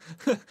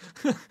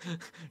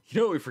 you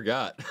know what we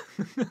forgot?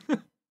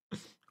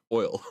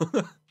 Oil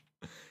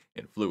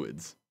and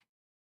fluids.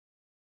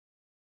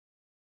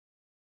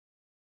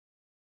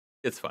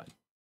 It's fine.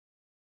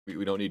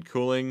 We don't need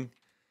cooling.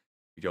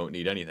 We don't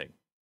need anything.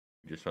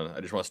 I just want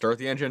to start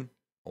the engine.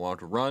 I want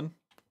it to run.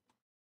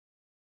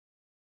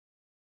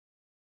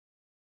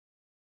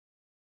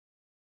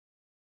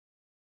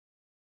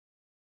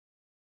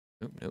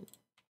 Nope, nope.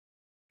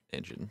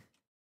 Engine.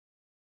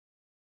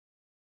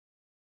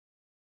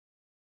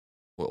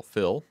 Will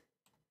fill.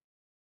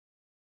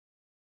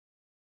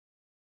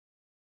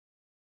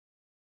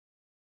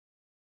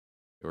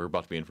 We're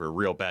about to be in for a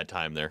real bad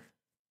time there.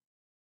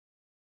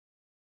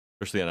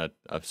 Especially on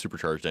a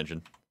supercharged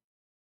engine.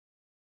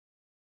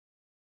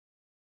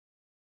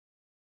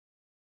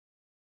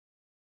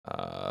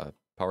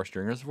 Power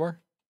steering reservoir?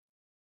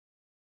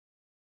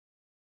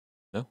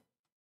 No?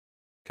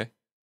 Okay.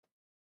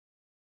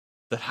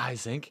 That high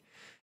zinc?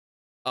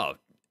 Oh,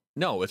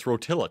 no, it's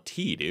Rotilla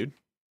T, dude.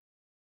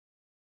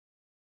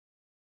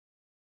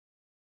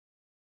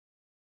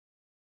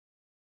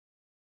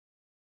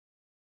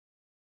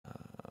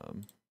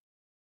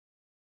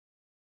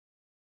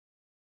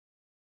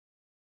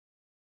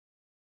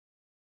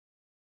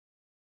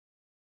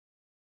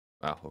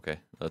 Wow, okay.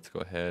 Let's go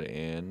ahead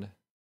and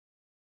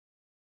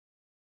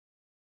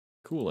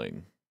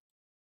cooling.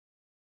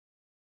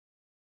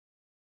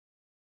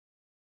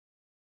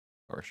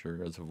 Power steering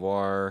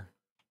reservoir.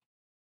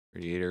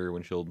 Radiator,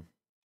 windshield.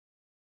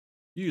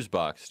 Fuse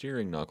box,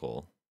 steering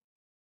knuckle.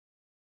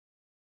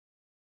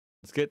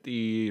 Let's get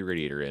the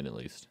radiator in at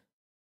least.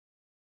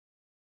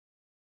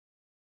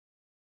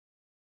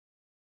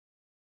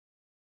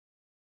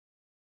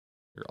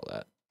 Hear all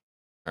that.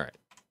 All right.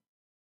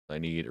 I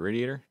need a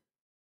radiator.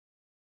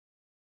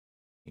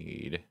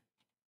 Need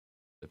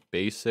the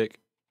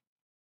basic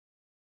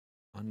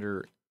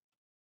under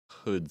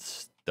hood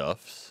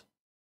stuffs.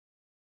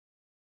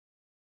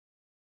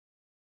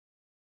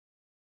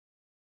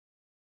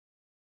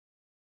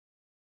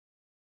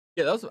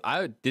 Yeah, that was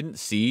I didn't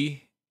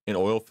see an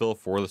oil fill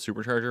for the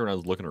supercharger when I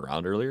was looking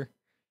around earlier.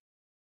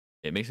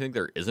 It makes me think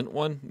there isn't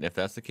one. And if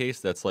that's the case,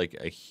 that's like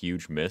a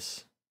huge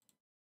miss.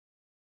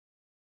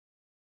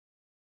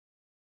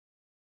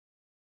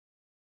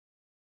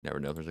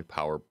 Never know if there's like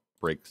power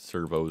brake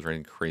servos or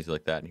anything crazy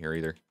like that in here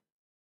either.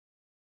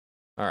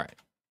 All right.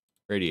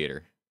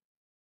 Radiator.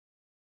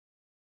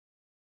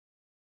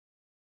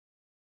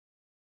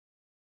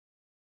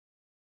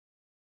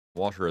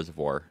 Washer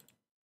reservoir.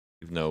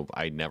 Even though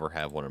I never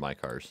have one in my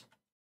cars.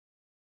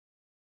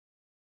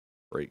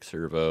 Brake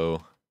servo.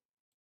 All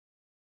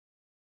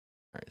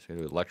right, so we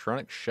go to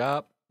electronic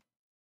shop.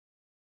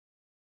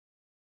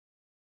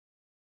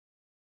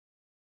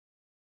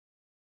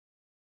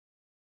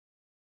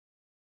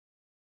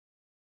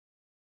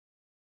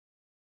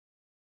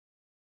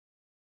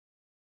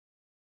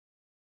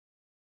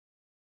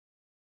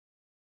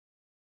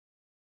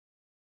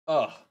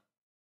 Oh.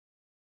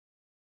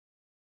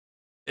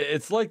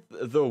 It's like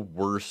the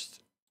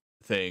worst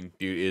thing,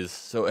 dude, is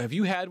so have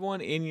you had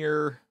one in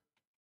your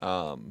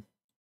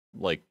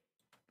like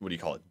what do you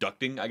call it?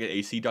 Ducting? I get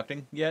AC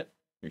ducting yet?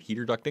 Your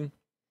heater ducting?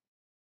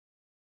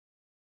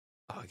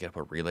 Oh, you gotta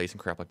put relays and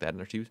crap like that in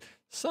there too.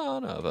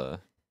 Son of a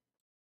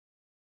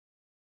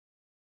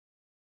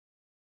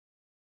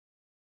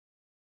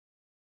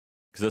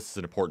because this is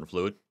an important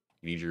fluid.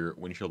 You need your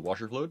windshield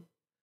washer fluid.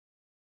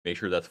 Make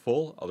sure that's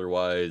full,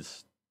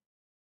 otherwise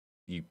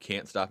you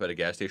can't stop at a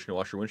gas station to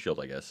wash your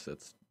windshield, I guess. I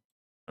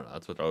don't know,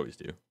 that's what I always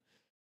do.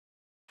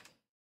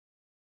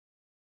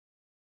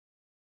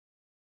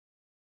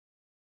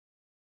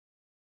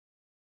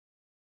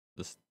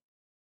 This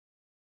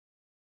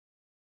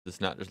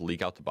does not just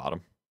leak out the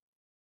bottom.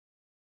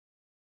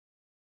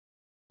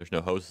 There's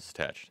no hoses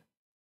attached.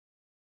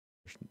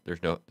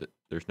 There's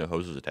no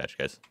hoses attached,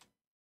 guys.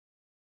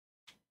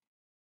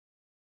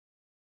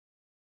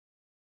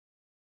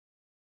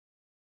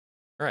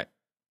 All right,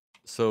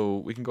 so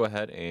we can go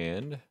ahead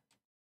and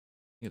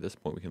at this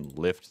point we can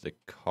lift the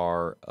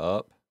car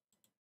up.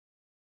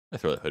 I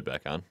throw the hood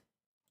back on.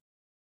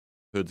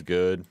 Hood's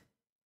good.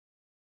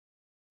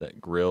 That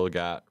grill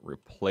got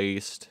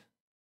replaced.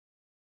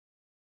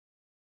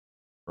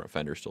 Front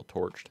fender still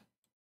torched.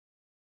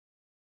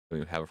 Don't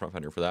even have a front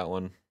fender for that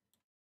one.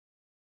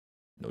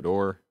 No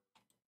door.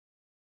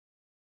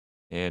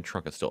 And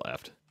trunk is still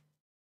effed.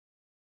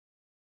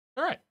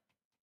 All right.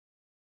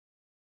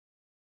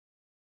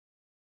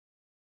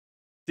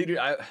 See, dude,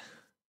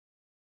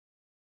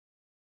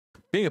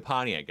 Being a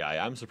Pontiac guy,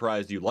 I'm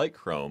surprised you like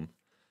chrome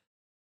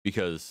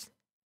because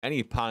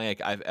any Pontiac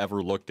I've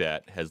ever looked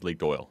at has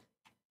leaked oil.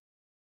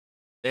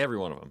 Every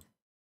one of them.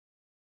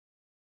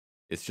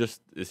 It's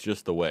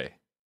just the way.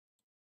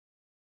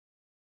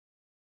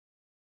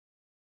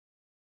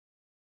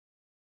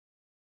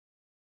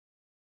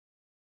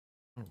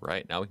 All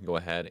right, now we can go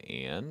ahead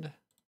and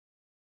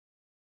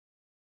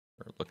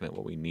start looking at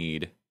what we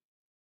need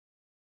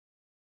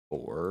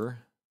for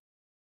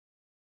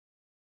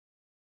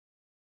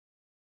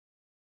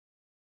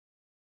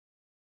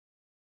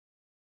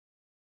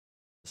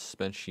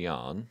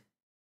suspension.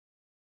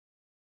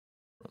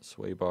 Front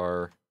sway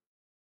bar.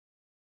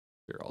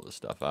 Figure all this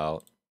stuff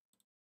out.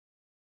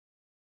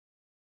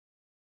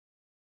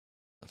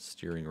 A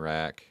steering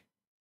rack.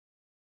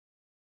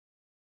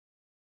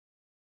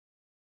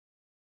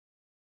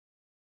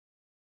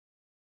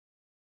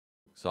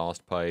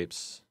 Exhaust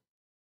pipes.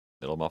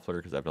 Middle muffler,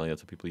 because evidently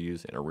that's what people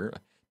use. And a rear.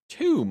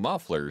 2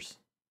 mufflers.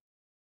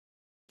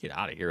 Get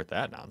out of here with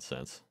that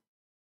nonsense.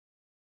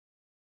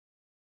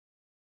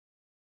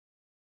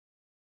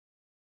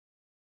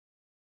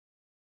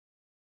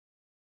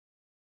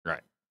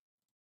 Right.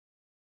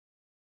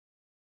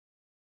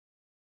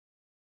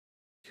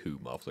 2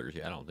 mufflers.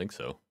 Yeah, I don't think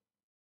so.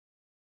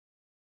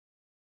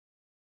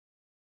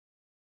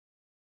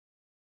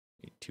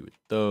 Need 2 of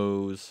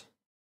those.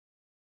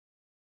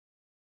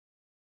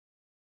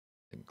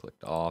 And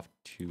clicked off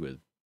 2 of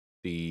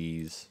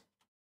these.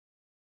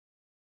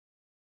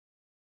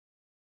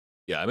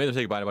 Yeah, I made the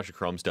mistake of buying a bunch of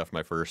chrome stuff for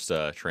my first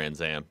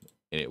Trans Am,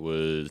 and it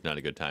was not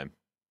a good time.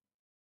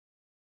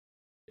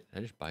 Did I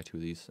just buy 2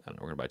 of these? I don't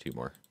know. We're gonna buy 2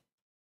 more.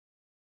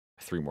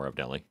 3 more,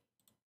 evidently.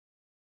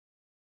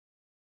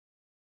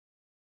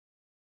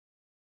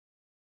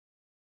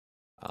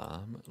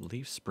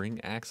 Leaf spring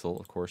axle,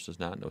 of course, does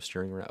not. No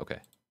steering rack. Okay.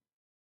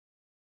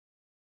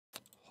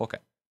 Okay.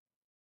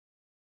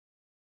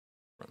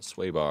 Front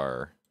sway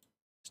bar.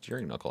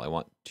 Steering knuckle. I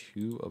want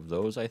 2 of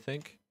those, I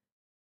think.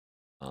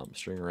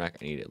 Steering rack,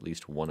 I need at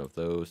least 1 of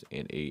those.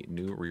 And a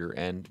new rear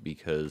end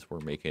because we're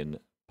making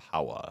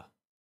power.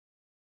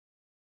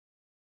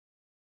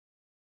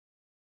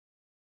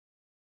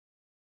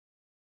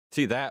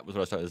 See, that was what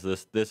I was talking about.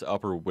 Is this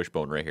upper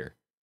wishbone right here.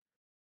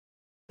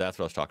 That's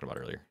what I was talking about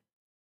earlier.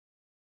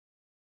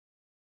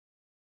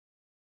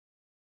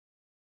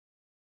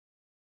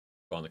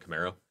 On the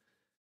Camaro.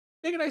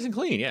 Make it nice and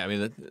clean. Yeah, I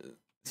mean,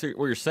 so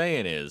what you're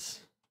saying is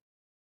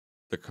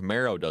the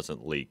Camaro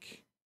doesn't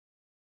leak.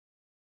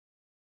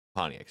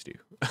 Pontiacs do.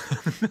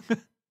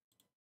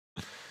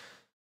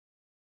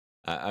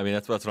 I mean,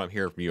 that's what I'm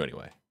hearing from you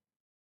anyway.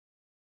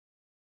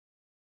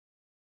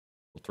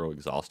 We'll throw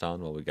exhaust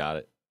on while we got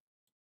it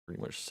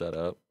pretty much set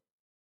up.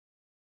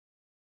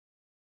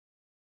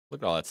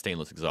 Look at all that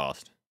stainless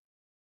exhaust.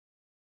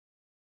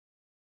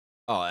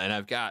 Oh, and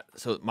I've got,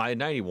 so my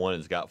 91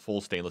 has got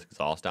full stainless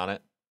exhaust on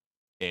it.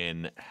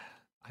 And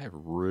I have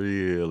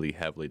really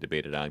heavily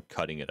debated on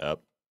cutting it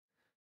up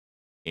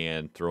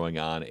and throwing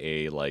on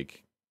a,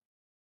 like,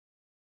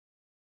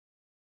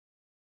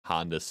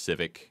 Honda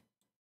Civic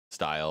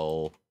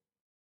style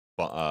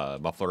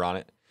muffler on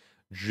it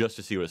just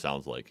to see what it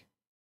sounds like.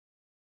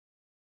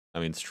 I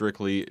mean,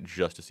 strictly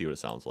just to see what it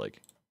sounds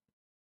like.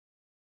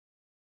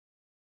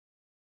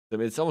 I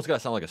mean, it's almost got to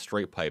sound like a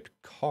straight piped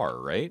car,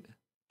 right?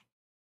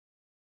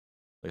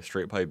 Like a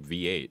straight pipe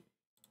V8.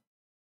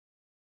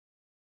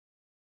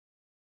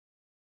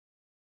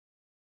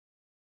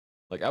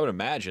 Like, I would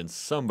imagine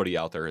somebody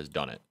out there has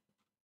done it.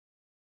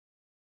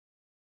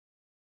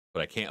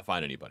 But I can't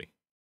find anybody.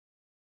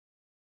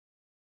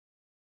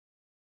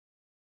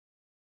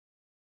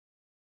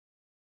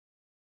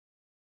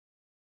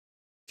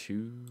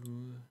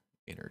 Two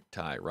inner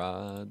tie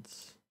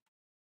rods.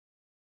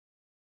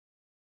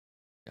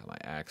 Got my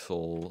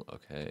axle.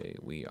 Okay,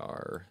 we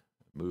are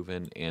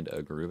moving and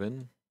a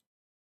grooving.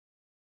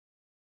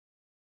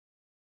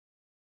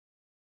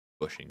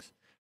 Bushings.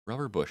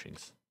 Rubber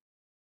bushings.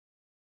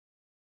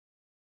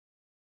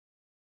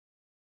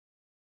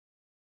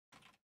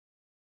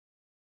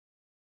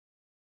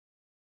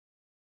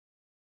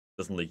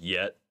 Doesn't leak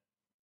yet.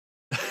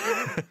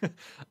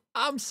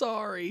 I'm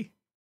sorry.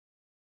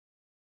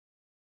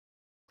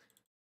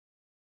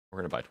 We're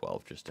going to buy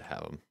 12 just to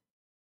have them.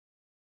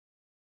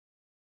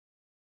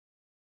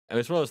 I mean,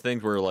 it's one of those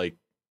things where, like,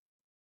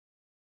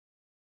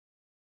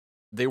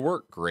 they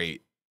work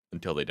great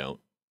until they don't.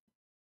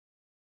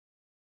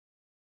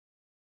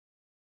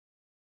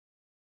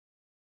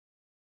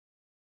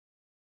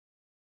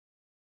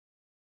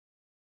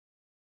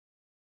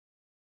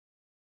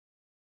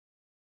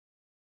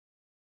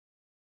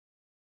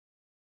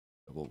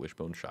 Double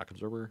wishbone shock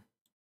absorber.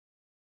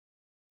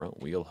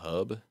 Front wheel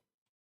hub.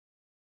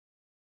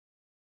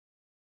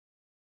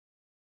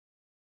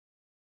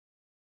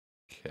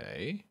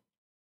 Okay.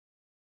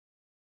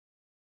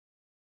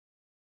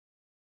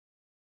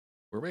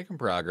 We're making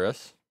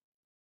progress.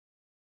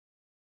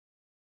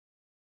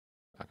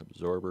 Shock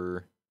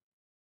absorber.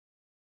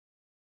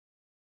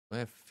 Do I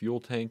have fuel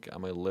tank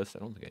on my list? I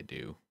don't think I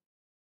do.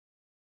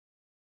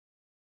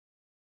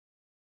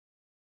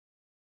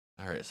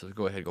 All right, so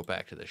go ahead and go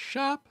back to the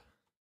shop.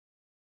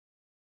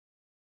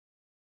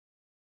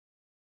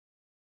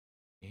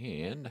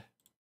 And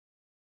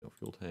no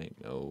fuel tank,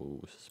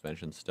 no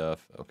suspension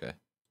stuff. Okay.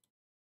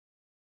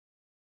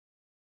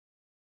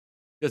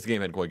 This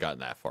game hadn't quite gotten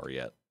that far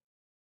yet.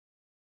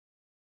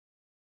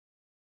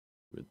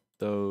 With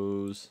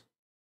those.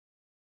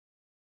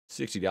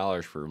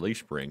 $60 for leaf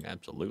spring,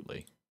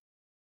 absolutely.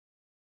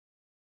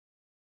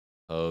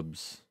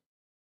 Hubs.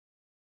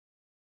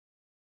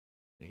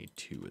 I need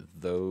 2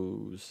 of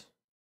those.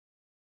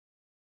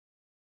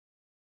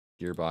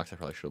 Gearbox, I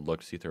probably should have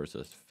looked to see if there was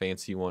a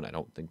fancy one. I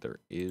don't think there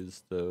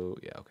is, though.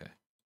 Yeah, okay.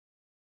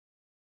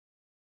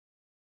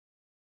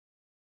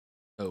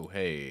 Oh,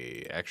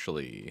 hey,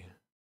 actually,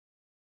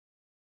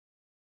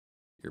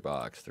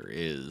 gearbox, there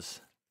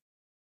is.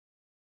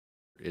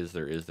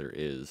 There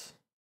is.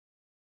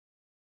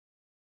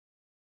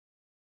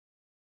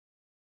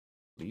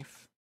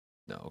 Leaf?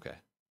 No, okay.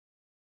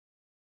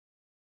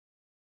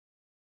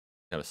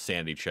 Have a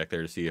sanity check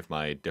there to see if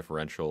my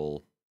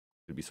differential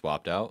could be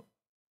swapped out.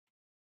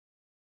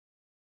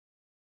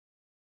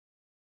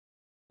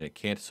 And it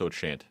can't, so it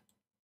shan't.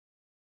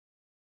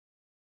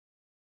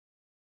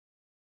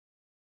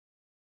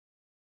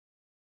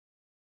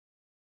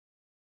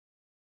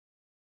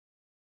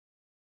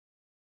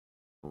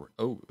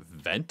 Oh,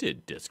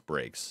 vented disc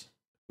brakes.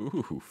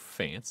 Ooh,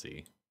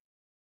 fancy.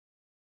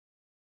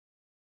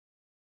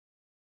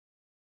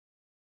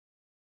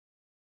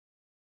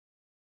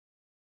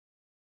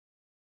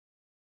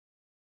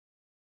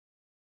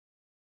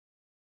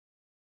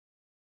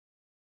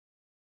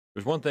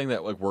 There's one thing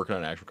that like working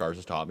on actual cars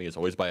has taught me is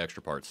always buy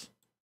extra parts.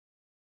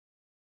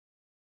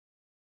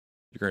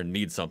 You're gonna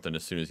need something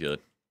as soon as you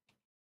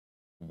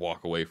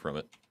walk away from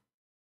it.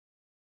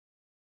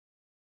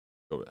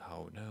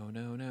 Oh no,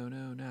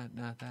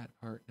 not that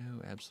part.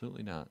 No,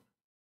 absolutely not.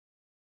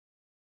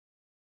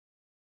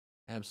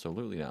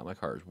 Absolutely not. My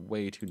car is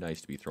way too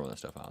nice to be throwing that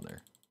stuff on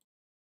there.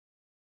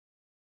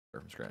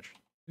 Start from scratch.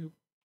 Boop,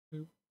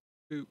 boop,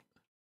 boop.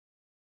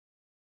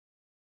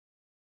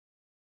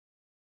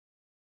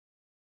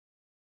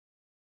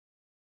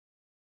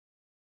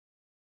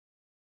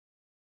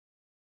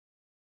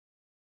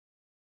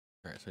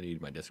 All right, so I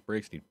need my disc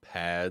brakes. I need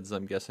pads,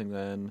 I'm guessing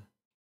then.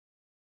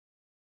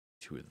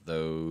 2 of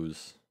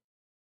those.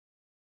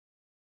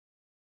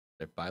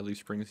 Did I buy leaf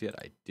springs yet?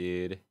 I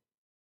did.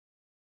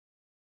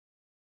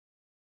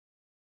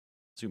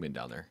 Zoom in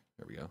down there.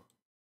 There we go.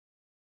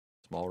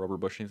 Small rubber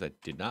bushings. I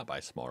did not buy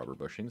small rubber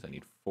bushings. I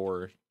need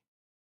 4 of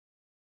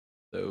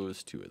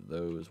those, 2 of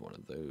those, 1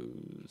 of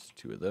those,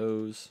 2 of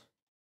those.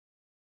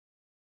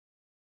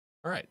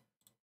 All right.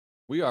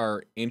 We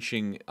are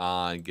inching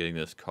on getting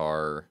this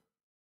car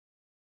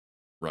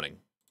running.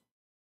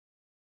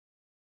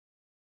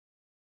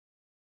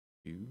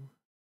 2.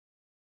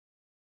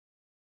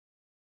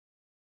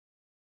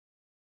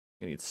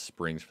 I need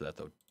springs for that,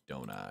 though,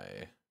 don't I?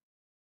 I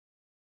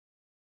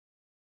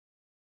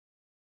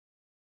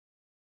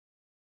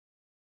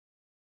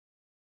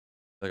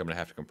think I'm going to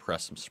have to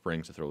compress some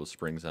springs to throw those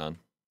springs on.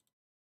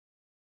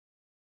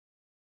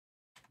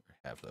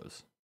 I have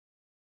those.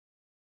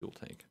 Fuel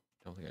tank.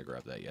 Don't think I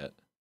grabbed that yet.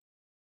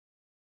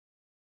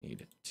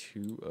 Need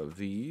 2 of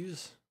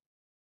these.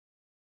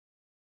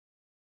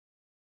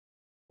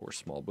 4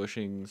 small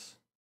bushings.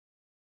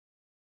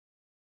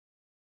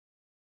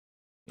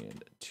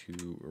 And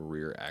 2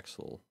 rear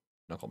axle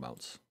knuckle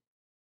mounts.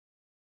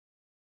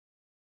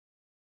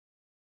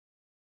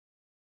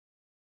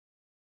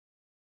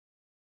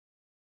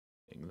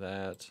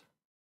 That.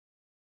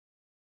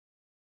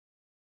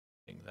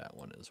 That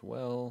one as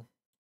well.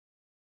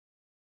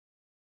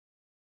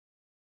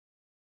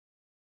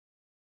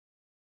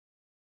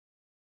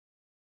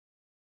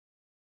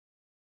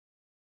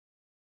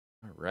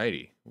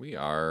 Alrighty, we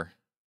are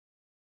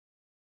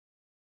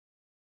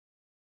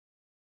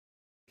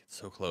getting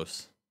so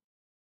close.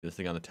 Get this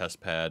thing on the test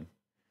pad.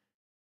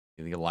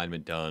 Get the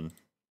alignment done.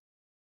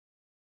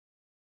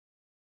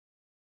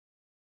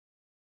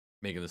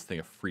 Making this thing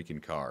a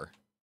freaking car.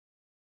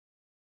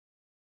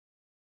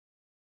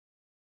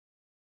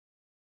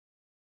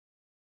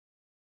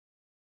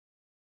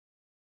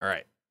 All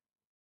right,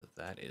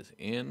 that is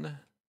in.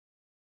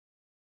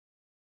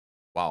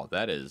 Wow,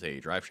 that is a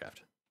drive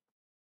shaft.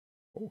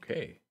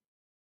 Okay.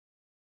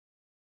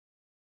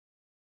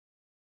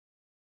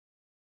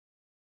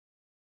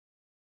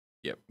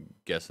 Yep,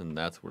 guessing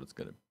that's what it's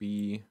gonna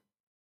be.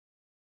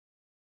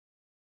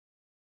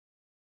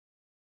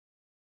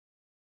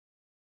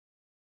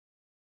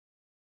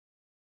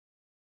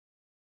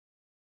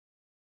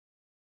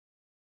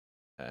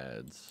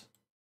 Pads.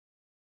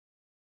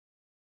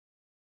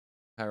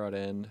 Tie rod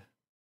end.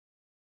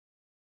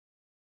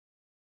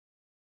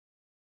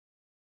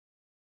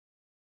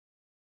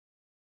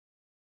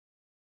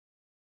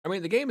 I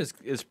mean, the game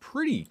is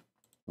pretty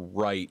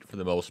right for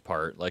the most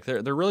part. Like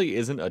there really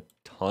isn't a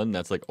ton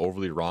that's like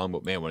overly wrong,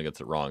 but man, when it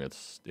gets it wrong,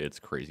 it's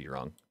crazy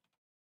wrong.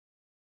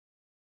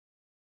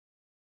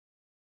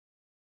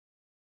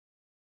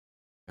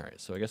 All right,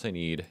 so I guess I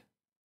need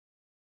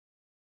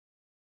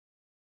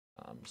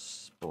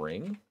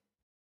spring.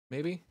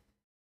 maybe?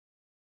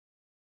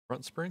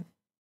 Front spring?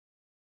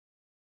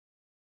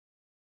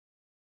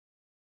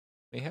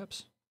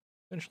 Mayhaps,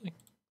 eventually.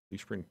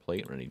 Leaf spring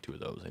plate, I'm gonna need 2 of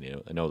those.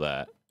 I know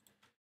that.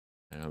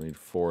 And I'll need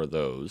 4 of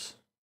those.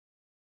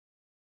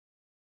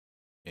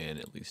 And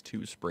at least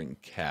 2 spring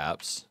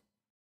caps.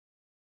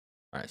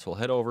 Alright, so we'll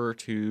head over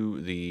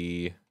to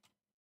the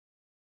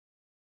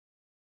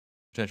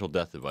potential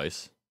death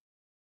device.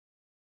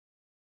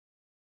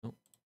 Oh.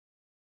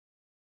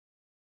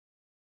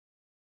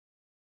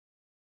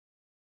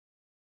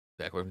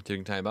 Back away from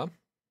ticking time bomb.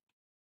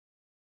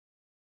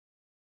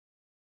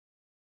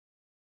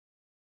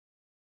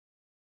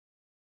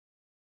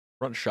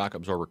 Front shock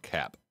absorber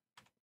cap.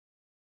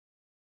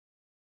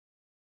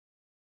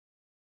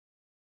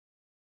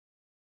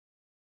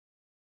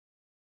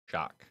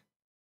 Shock.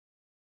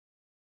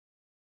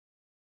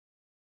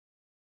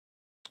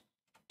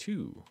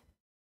 2.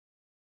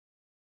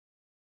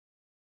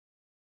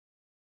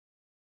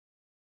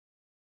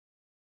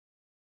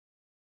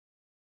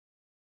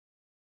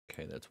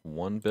 Okay, that's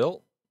 1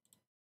 built.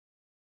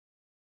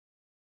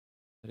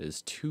 That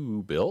is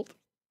 2 built.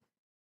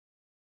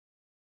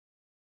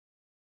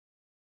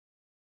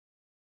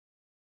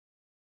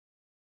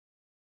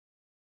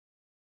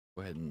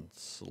 Go ahead and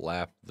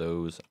slap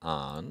those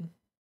on.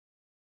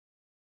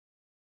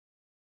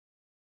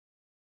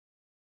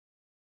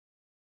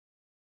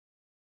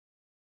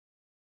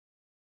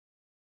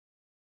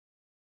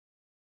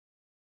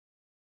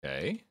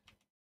 Okay.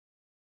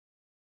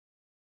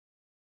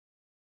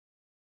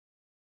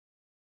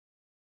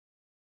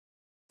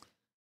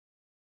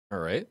 All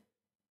right.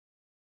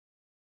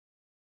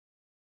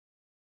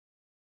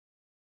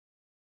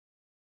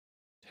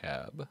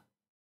 Tab.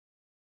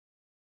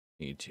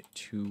 Need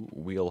 2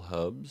 wheel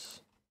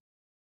hubs.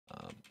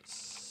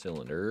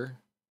 Cylinder.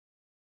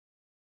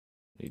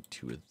 Need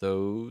 2 of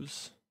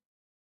those.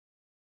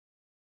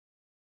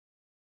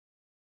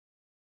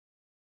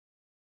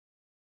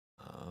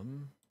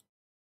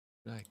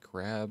 Did I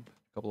grab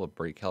a couple of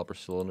brake caliper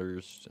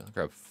cylinders? I'll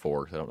grab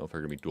 4 because I don't know if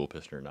they're gonna be dual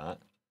piston or not.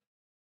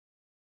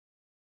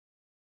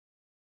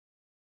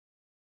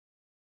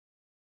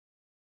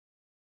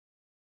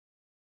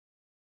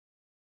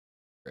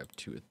 Grab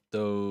 2 of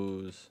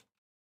those.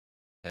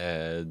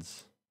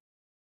 Pads.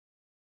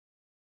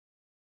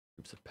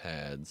 Groups of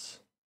pads.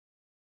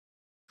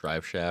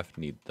 Drive shaft,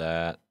 need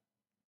that.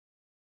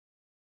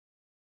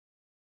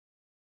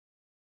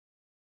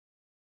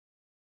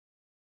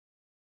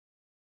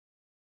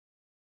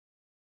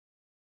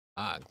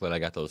 Ah, glad I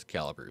got those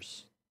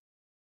calipers.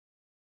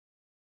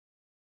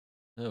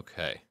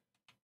 Okay.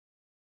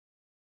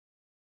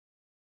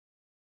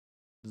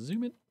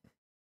 Zoom it.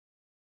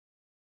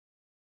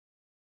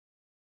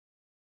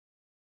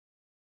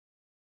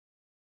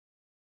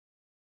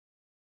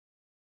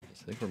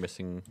 So I think we're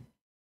missing,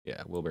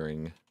 yeah, wheel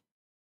bearing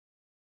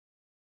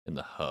in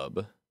the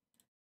hub.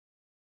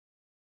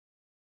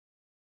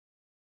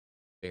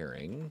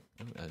 Bearing,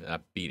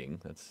 not beating.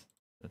 That's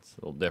a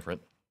little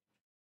different.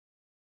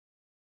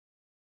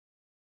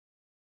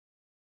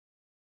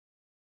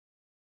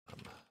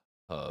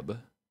 Hub.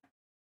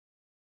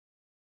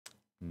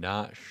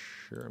 Not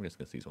sure. I'm just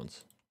gonna see these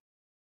ones.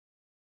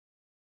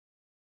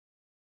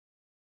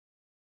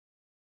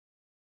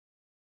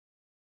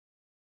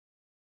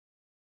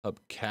 Hub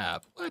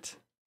cap. What?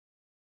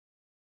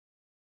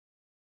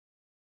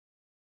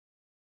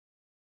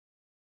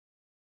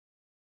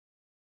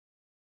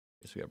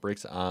 So we got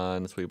brakes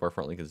on. Sway bar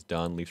front link is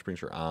done. Leaf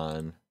springs are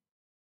on.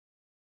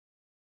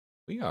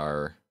 We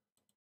are.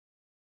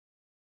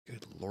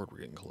 Good Lord, we're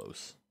getting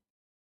close.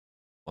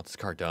 I want this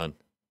car done.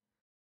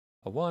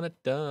 I want it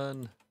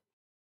done.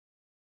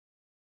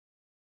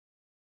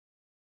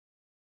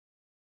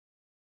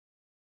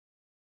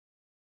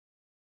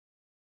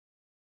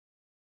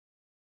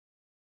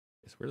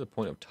 So where's the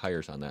point of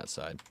tires on that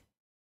side?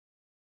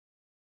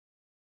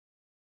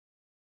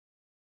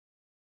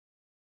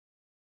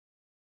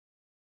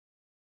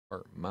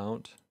 Part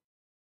mount.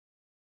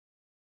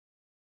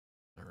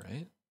 All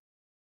right.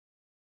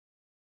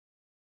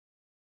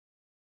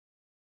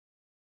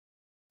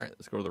 All right,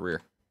 let's go to the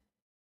rear.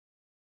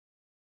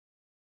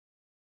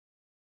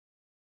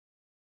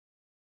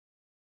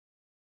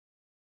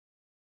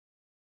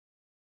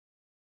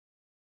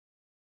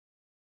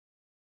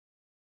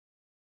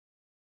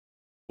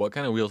 What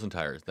kind of wheels and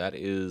tires? That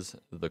is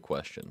the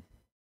question.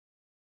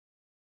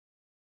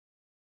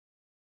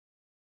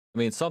 I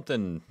mean,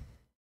 something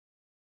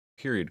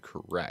period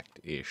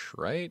correct-ish,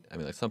 right? I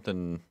mean, like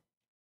something...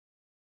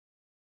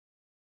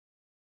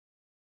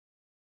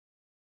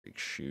 Brake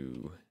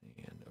shoe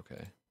and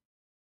okay.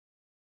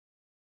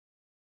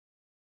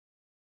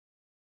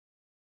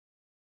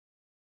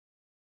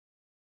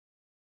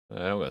 I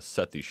don't want to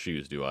set these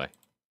shoes, do I?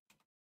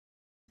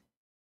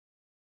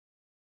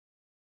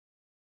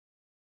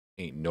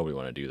 Ain't nobody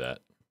want to do that.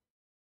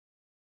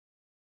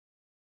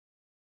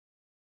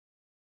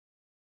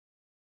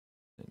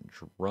 And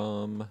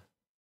drum.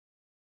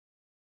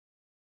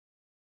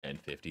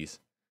 And 50s.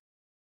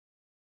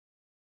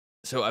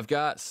 So I've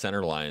got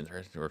center lines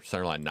or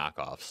center line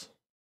knockoffs.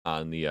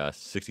 on the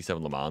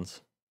 67 Le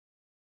Mans.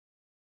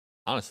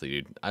 Honestly,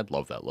 dude, I'd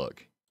love that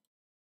look.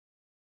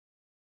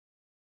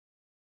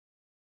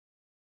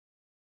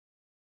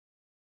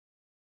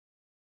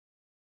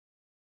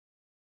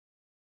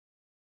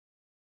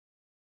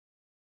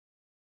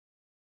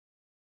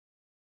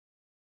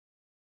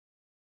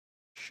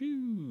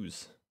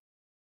 Shoes.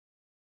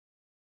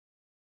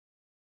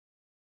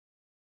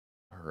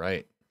 All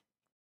right.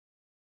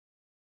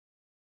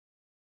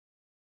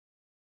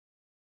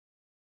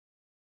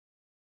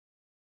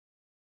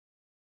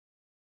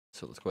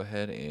 So let's go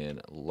ahead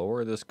and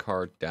lower this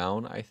car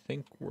down. I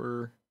think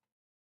we're...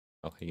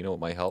 Okay, you know what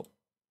might help?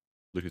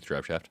 Bluetooth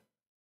drive shaft.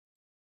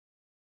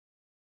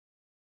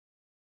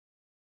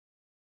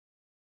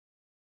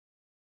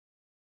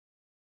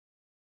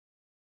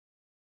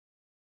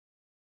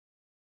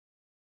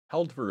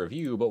 Held for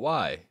review, but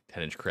why?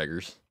 10-inch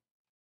Craigers.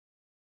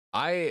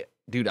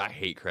 Dude, I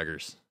hate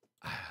Craigers.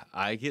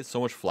 I get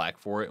so much flack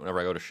for it whenever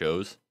I go to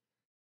shows.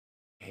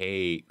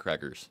 Hate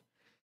Craigers.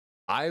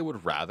 I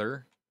would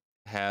rather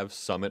have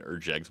Summit or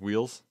Jegs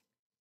wheels,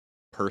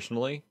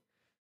 personally.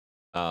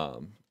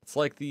 It's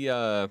like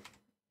the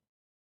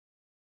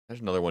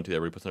there's another one too that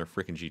everybody puts on their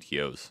freaking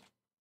GTOs.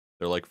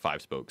 They're like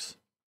 5 spokes.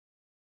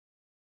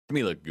 To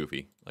me, look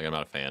goofy. Like, I'm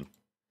not a fan.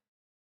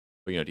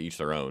 But, you know, to each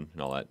their own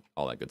and all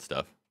that good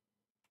stuff.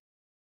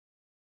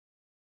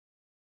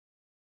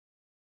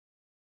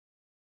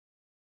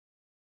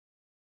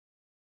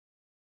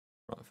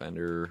 Front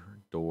fender,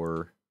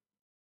 door,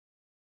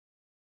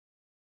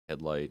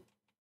 headlight,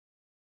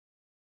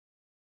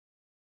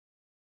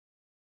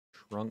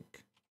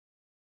 trunk,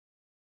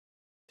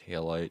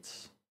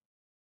 taillights.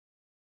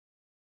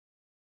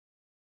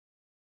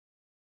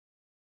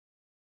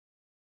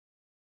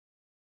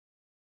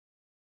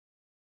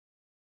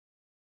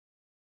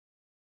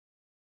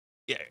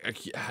 Yeah, I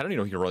don't even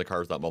know if you can run the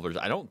cars without mufflers.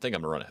 I don't think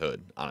I'm gonna run a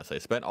hood, honestly. I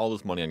spent all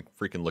this money on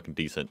freaking looking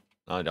decent.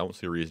 I don't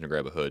see a reason to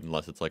grab a hood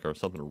unless it's like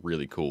something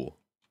really cool.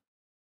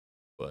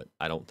 But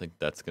I don't think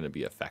that's gonna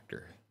be a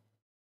factor.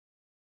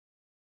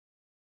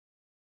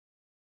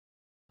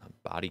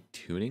 Body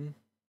tuning?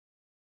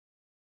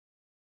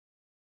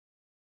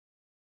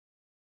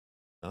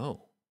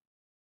 Oh.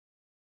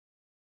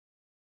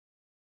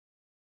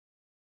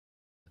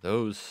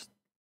 Those,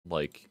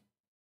 like,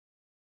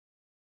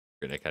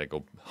 I gotta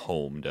go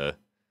home to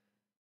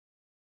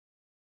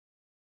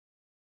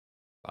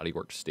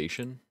bodywork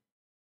station.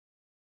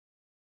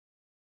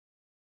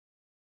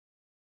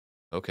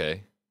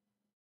 Okay.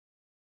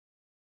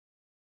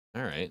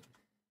 All right.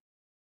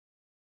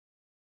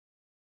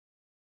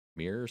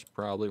 Mirrors,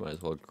 probably. Might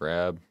as well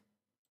grab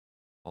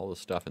all the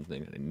stuff and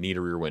things. I need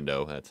a rear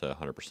window. That's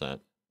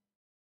 100%.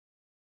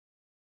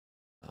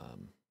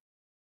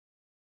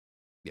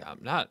 Yeah,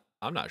 I'm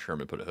not sure I'm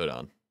gonna put a hood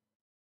on.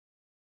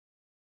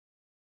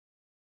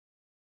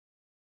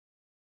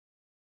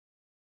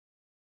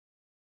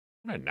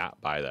 Why did I not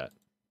buy that?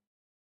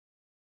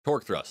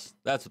 Torque thrusts.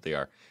 That's what they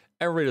are.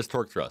 Everybody does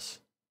torque thrusts.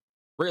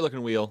 Great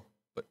looking wheel,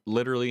 but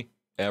literally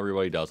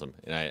everybody does them,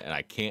 and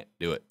I can't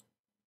do it.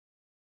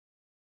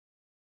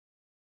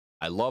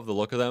 I love the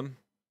look of them.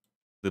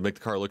 They make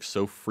the car look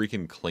so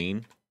freaking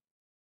clean.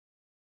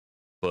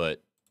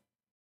 But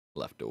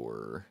left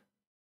door.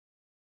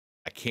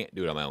 I can't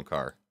do it on my own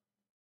car.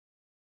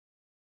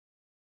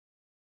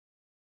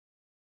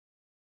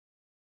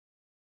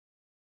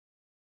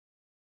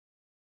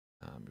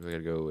 Do I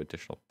gotta go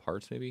additional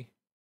parts maybe?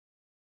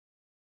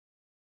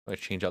 I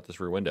change out this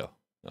rear window.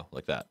 No,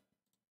 like that.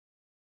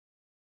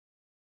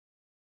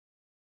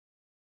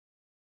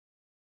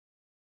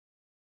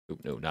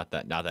 Oop, no, not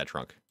that. Not that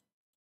trunk.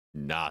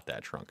 Not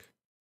that trunk.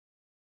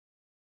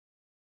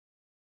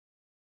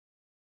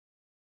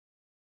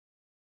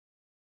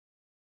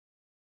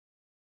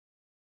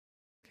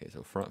 Okay,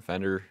 so front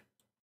fender,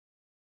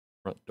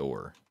 front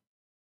door.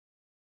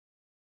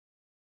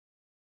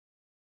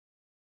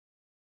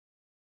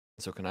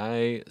 So can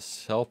I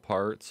sell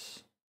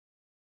parts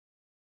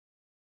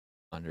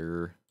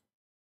under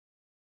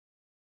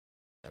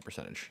that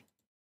percentage?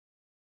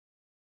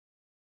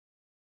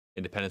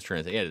 Independence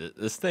Transit. Yeah,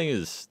 this thing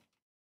is...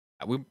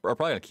 We are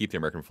probably going to keep the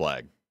American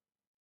flag.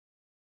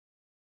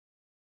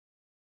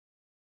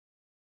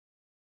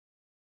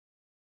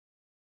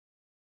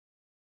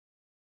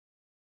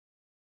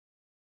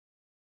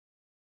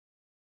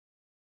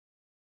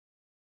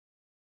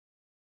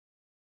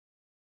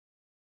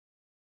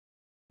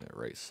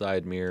 Right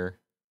side mirror.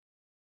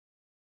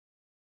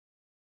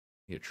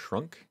 Need a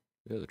trunk?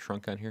 We have a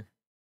trunk on here?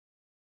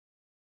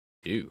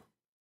 Do.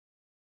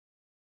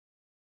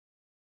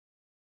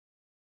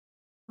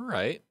 All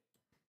right.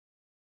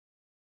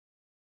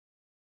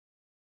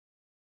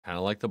 Kind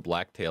of like the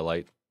black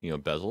taillight,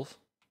 bezels.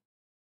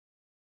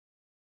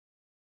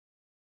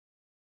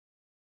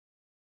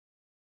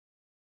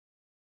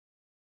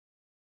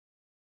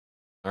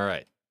 All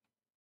right.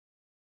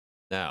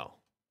 Now,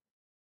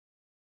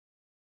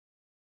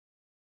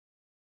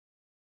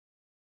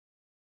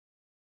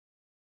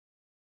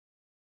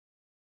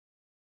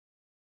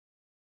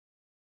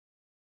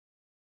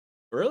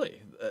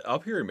 Really?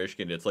 Up here in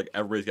Michigan, it's like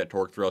everybody's got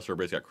torque thruster,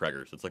 everybody's got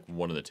Kreger's. It's like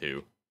one of the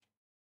two.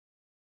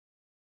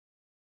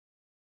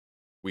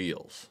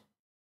 Wheels.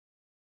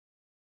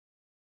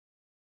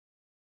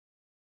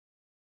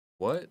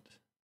 What?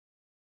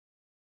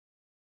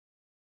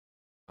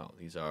 Oh,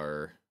 these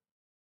are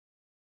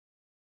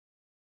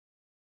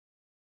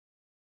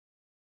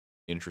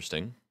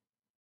interesting.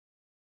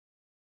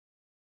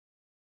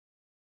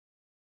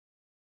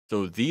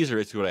 So these are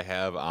basically what I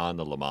have on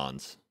the Le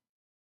Mans.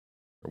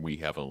 Or we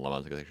have on the Le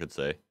Mans, I guess I should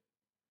say.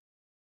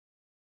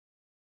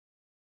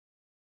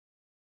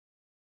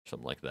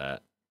 Something like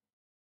that.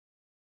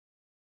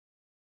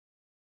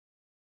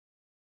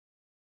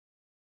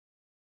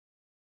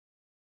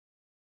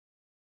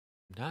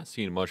 I'm not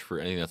seeing much for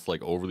anything that's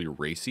like overly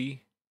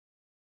racy.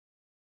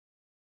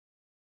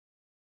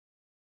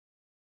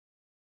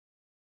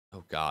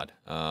 Oh God.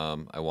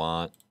 I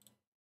want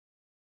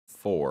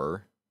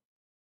 4.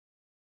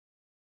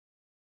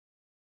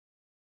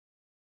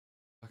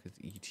 What is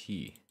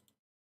ET?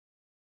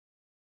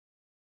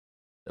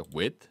 The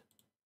width?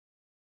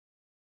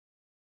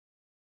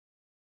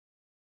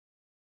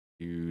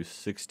 Do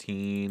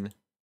 16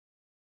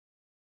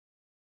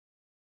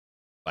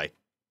 by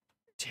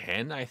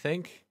 10, I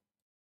think.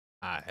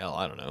 Ah, hell,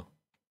 I don't know.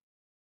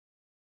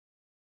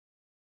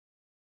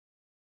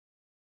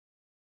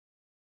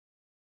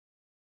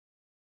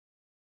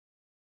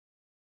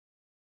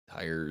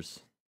 Tires.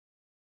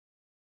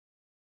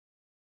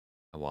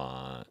 I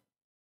want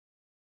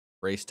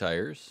race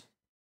tires.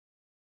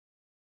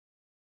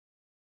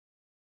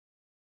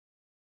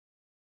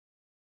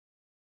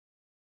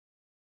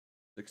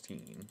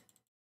 $16.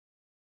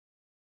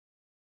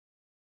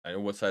 I know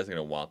what size I'm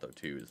gonna want though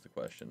too is the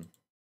question.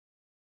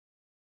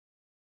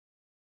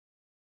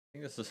 I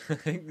think this is I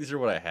think these are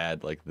what I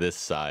had, like this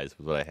size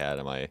was what I had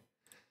on my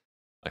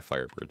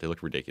Firebird. They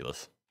look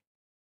ridiculous.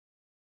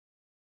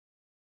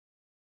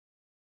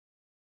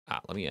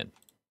 Ah, let me in.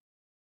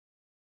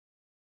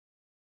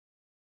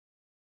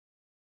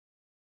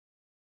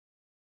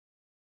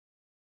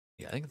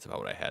 Yeah, I think that's about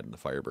what I had in the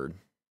Firebird.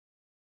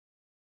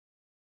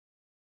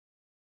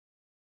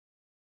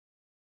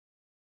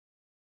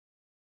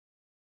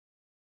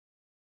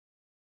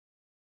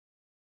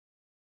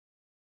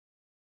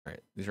 All right,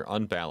 these are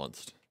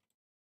unbalanced.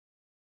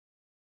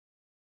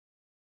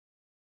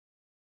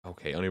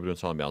 Okay, only doing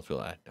solid balance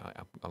wheel.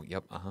 Oh,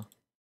 yep, uh-huh.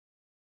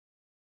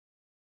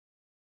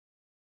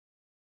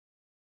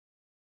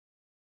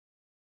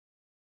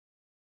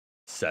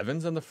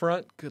 7s on the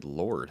front? Good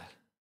lord.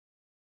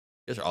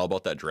 You guys are all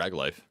about that drag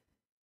life.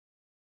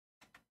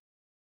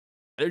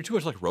 I do too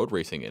much like road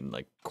racing and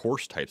like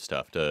course type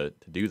stuff to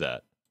do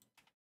that.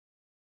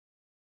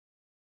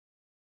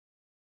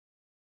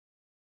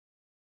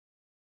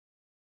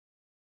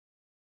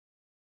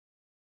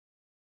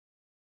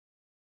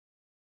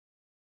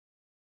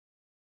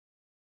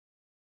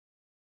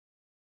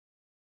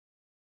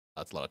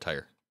 That's a lot of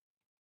tire.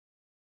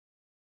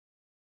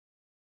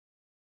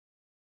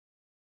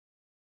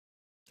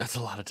 That's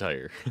a lot of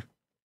tire.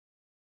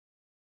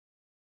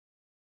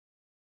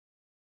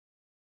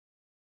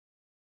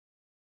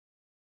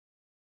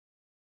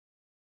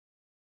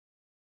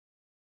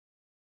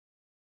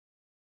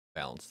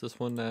 Balance this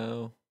one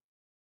now.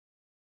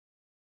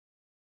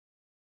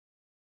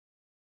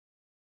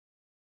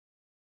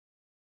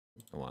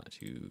 I want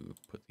to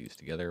put these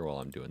together while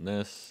I'm doing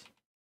this.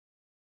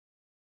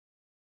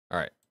 All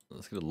right,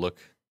 let's get a look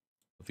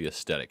of the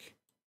aesthetic.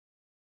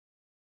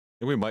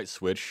 And we might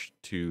switch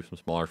to some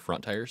smaller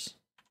front tires.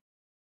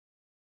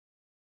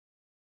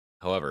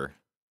 However,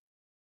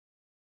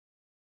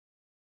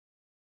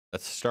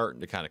 that's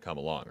starting to kind of come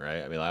along,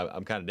 right? I mean,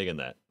 I'm kind of digging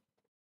that.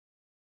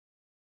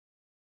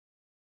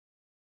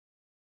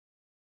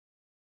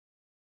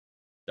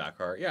 Stock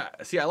car. Yeah,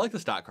 see, I like the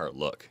stock car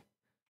look.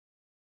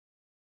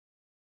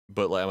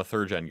 But like, I'm a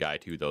third gen guy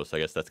too, though, so I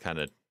guess that's kind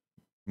of,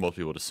 most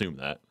people would assume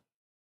that.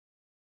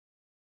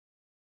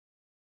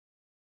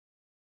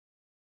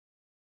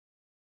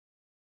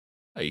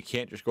 Oh, you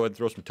can't just go ahead and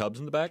throw some tubs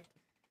in the back?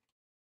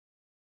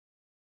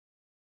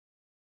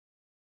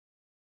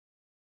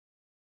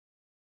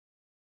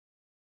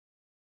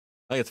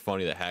 I think it's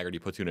funny that Haggerty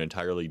puts you in an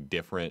entirely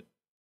different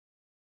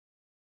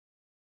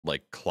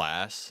like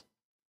class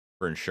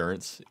for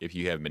insurance if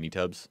you have mini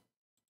tubs.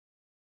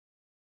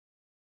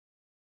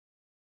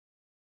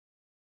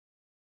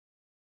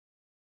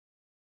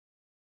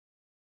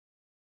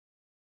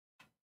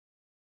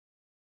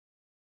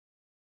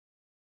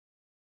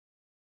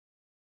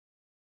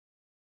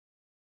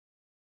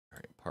 All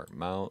right, part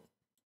mount.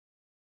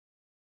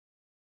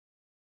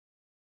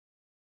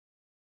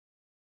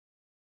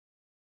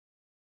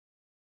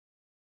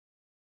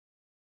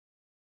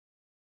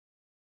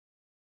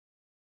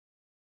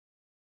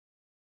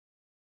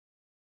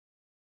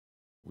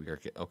 We are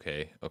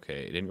okay.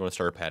 Okay, it didn't go to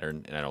starter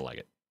pattern, and I don't like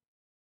it.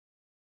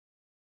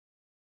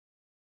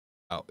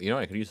 Oh, you know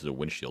what I could use as a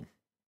windshield. Is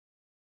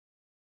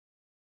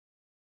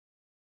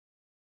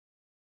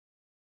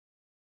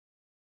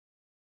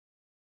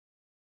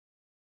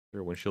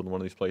there a windshield in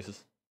one of these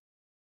places?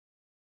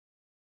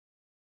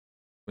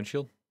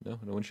 Windshield? No,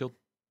 no windshield.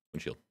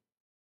 Windshield.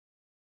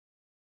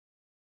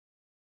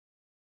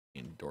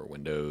 Indoor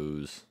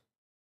windows.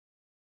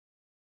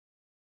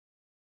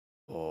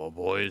 Oh,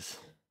 boys.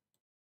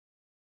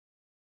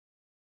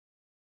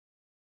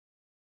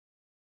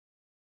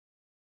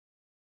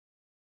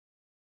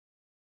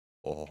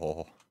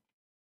 Oh.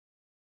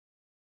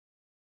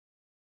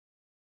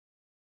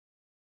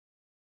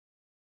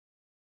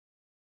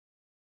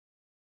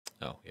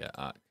 Oh, yeah.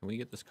 Can we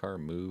get this car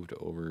moved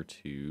over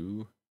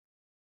to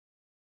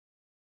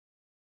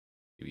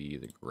maybe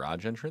the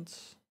garage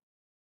entrance?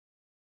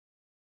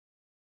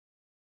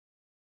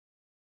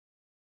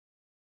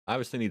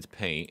 Obviously needs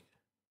paint.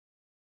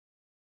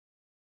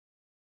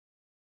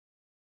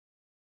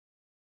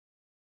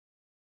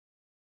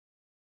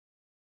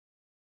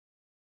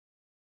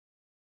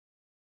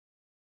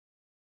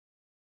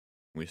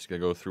 We just gotta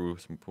go through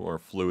some more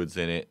fluids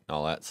in it and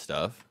all that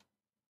stuff.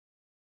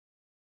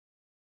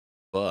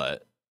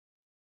 But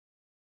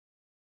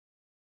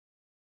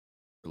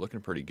we're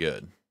looking pretty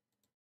good.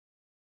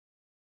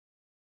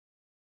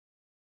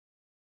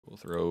 We'll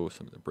throw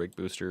some of the brake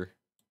booster.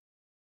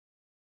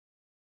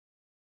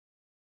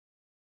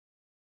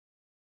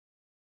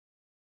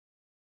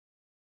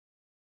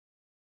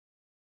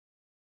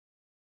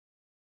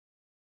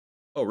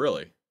 Oh,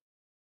 really?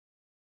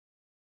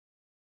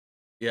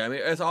 Yeah, I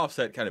mean, as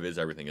offset kind of is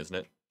everything, isn't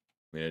it?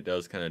 I mean, it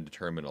does kind of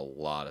determine a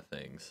lot of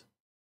things.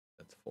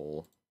 That's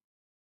full.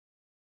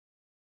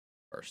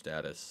 Our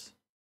status.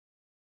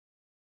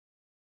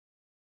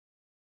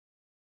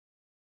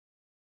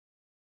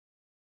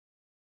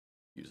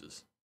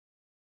 Uses.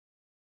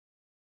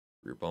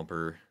 Rear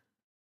bumper.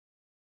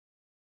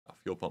 A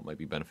fuel pump might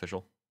be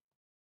beneficial.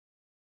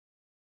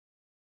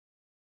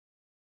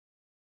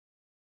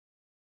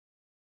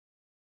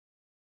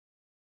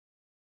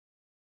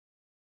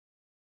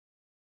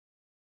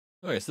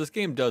 Okay, so this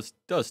game does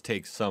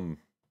take some.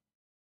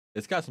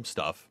 It's got some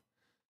stuff.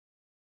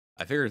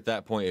 I figured at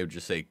that point it would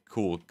just say,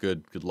 "Cool,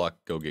 good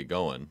luck, go get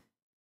going."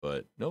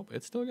 But nope,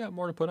 it's still got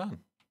more to put on.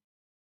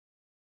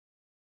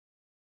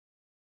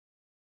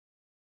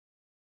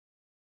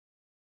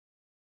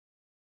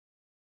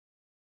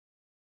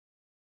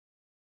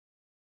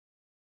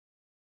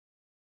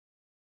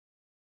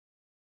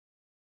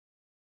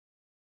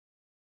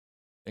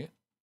 Dang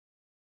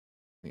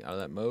it. Out of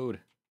that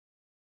mode.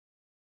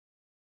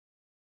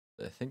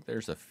 I think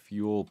there's a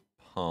fuel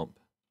pump.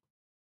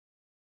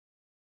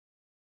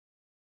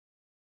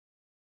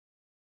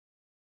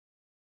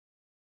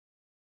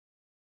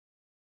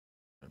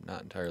 I'm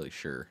not entirely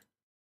sure.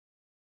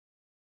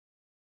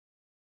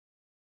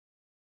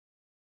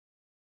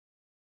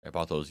 I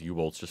bought those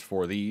U-bolts just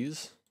for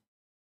these.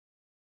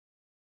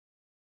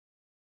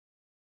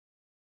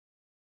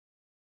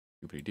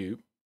 Doopity doop.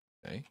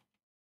 Okay.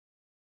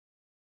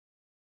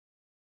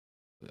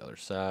 The other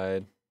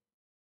side.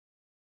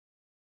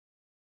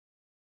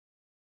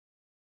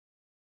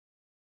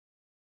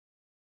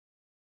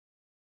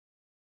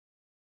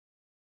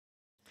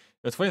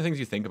 It's funny things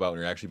you think about when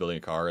you're actually building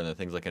a car, and then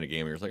things like in a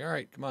game, you're just like, all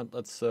right, come on,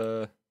 let's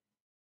get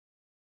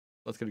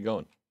it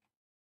going.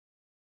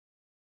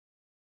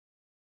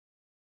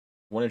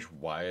 1 inch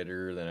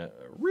wider than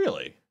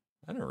really?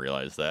 I didn't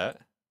realize that.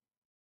 I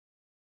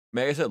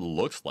mean, I guess it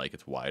looks like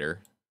it's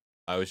wider.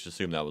 I always just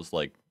assumed that was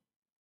like,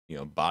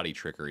 body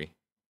trickery.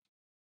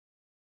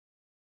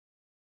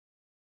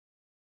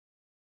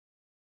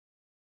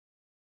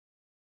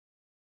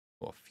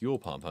 Well, fuel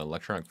pump, an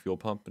electronic fuel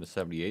pump in a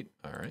 78.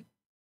 All right.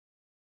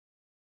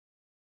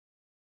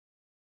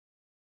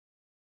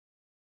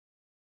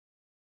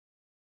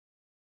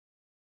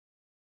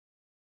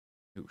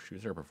 Ooh, shoot,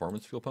 is there a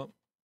performance fuel pump?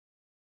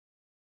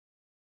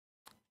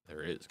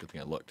 There is. Good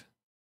thing I looked.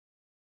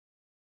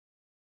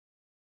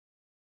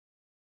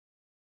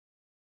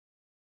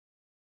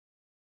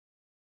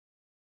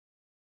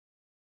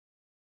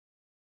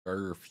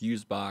 Starter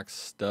fuse box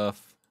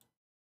stuff.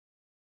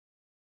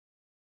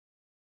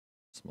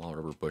 Small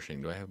rubber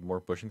bushing. Do I have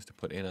more bushings to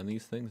put in on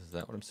these things? Is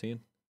that what I'm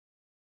seeing?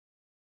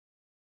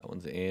 That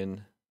one's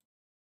in.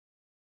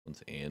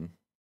 One's in.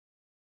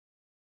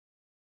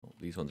 Oh,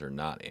 these ones are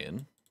not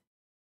in.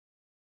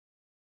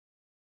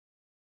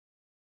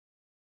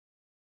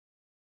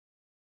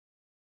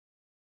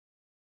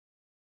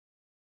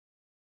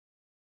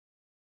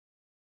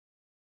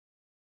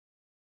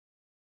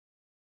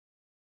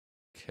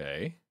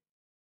 Okay.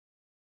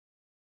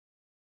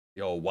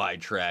 Yo, wide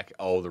track.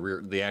 Oh,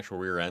 the actual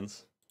rear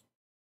ends.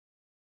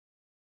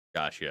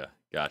 Gotcha.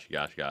 Gotcha.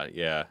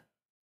 Yeah.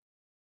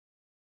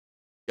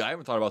 Yeah, I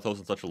haven't thought about those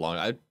in such a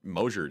long.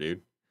 Mosher,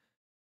 dude.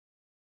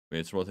 I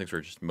mean, it's one of the things where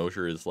just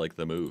Mosher is like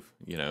the move,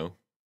 So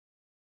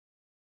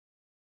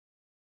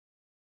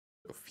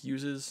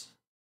fuses,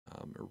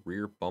 a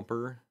rear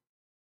bumper.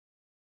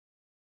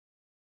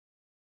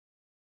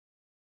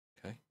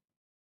 Okay.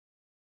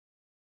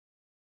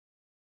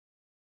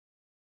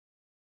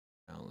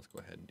 Now let's go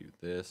ahead and do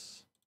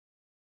this.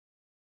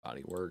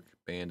 Body work,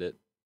 bandit,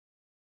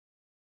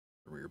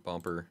 rear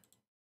bumper.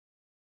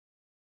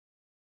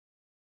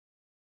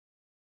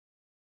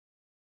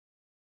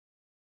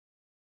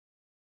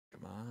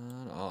 Come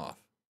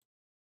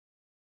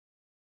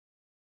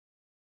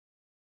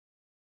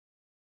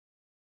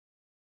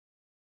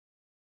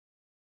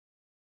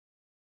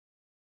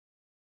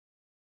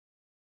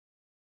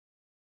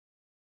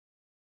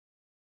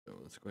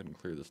let's go ahead and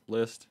clear this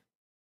list.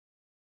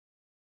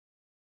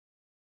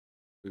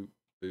 Boop,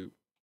 boop.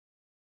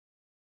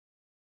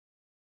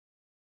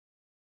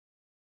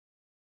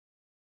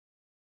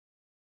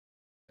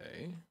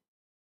 Okay.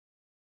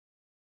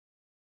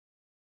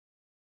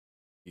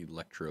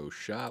 Electro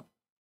shop.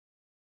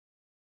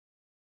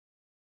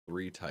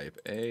 3 type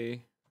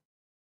A.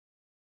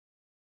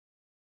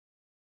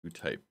 2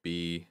 type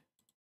B.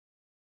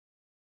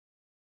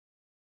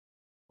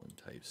 1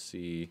 type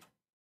C.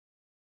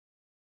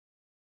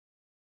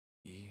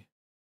 E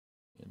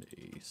and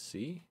a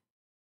C.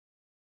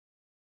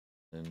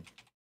 And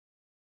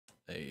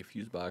a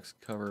fuse box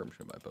cover. I'm just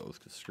gonna buy both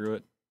because screw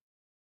it.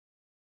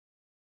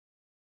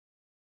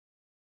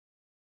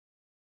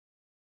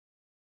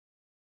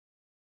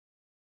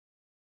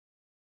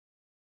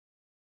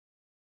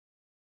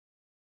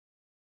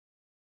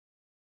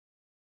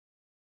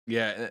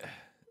 Yeah,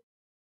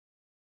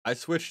 I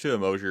switched to a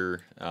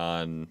Moser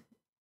on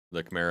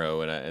the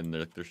Camaro, and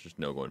there's just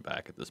no going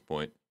back at this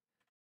point.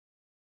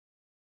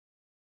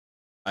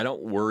 I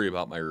don't worry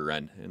about my rear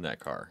end in that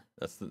car.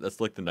 That's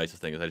like the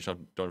nicest thing is I just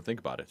don't think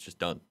about it. It's just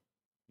done.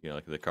 You know,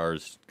 like the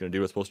car's gonna do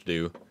what it's supposed to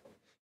do.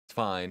 It's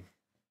fine.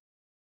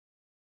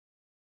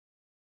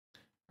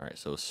 All right,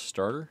 so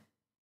starter.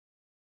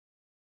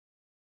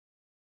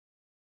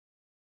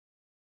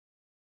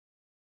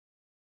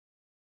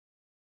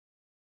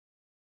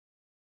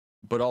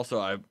 But also,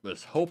 I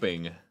was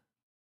hoping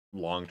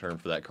long term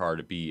for that car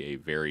to be a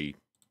very,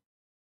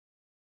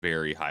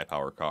 very high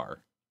power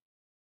car.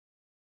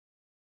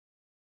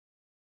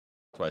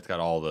 That's why it's got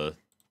all the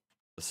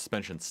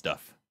suspension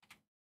stuff.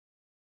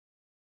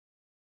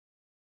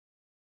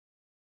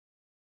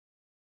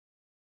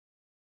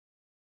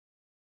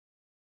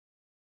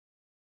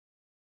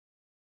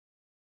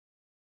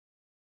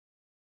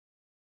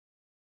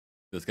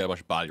 It's got a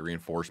bunch of body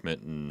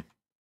reinforcement and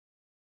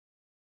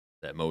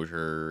that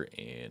Moser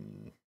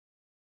and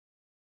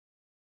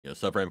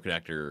subframe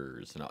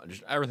connectors and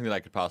just everything that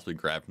I could possibly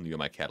grab from the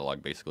UMI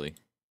catalog, basically.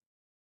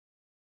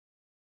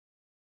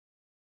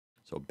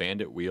 So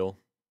Bandit wheel,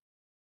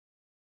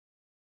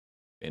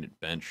 Bandit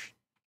bench,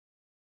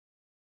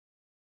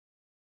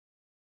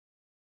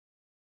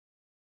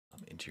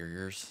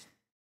 interiors,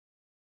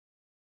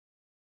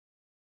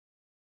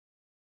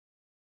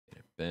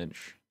 Bandit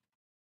bench,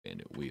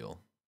 Bandit wheel.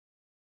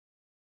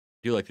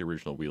 I do like the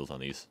original wheels on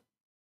these.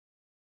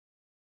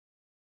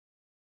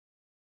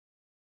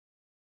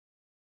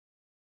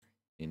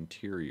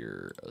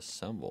 Interior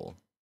assemble.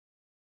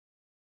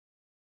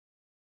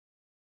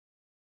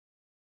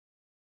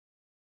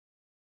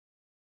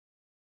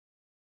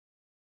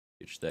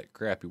 Ditch that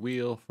crappy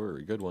wheel for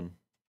a good one.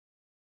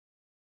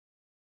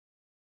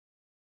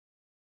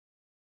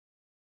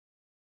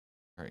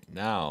 All right,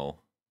 now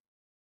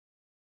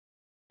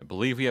I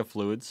believe we have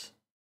fluids.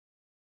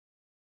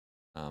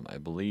 I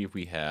believe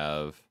we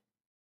have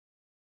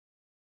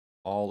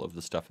all of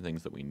the stuff and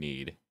things that we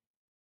need.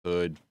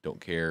 Hood,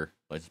 don't care.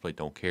 License plate,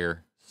 don't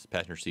care.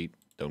 Passenger seat,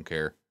 don't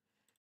care.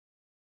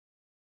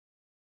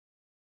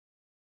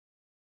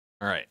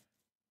 All right.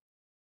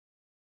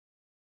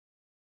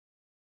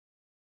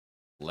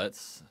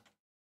 Let's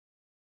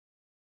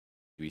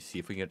see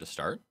if we can get to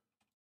start.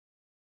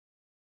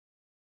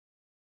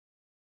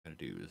 What I'm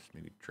gonna do is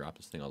maybe drop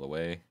this thing all the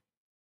way.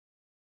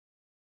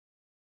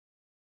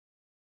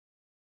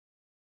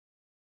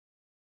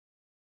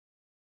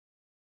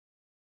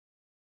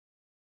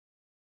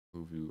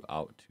 Move you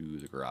out to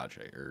the garage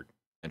or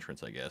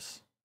entrance, I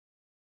guess.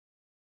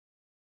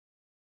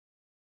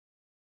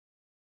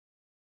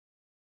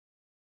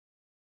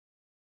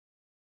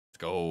 Let's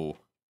go.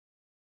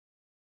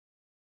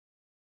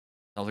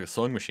 Sounds like a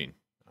sewing machine.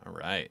 All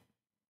right.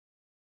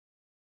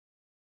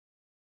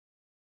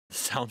 The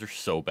sounds are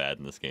so bad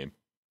in this game.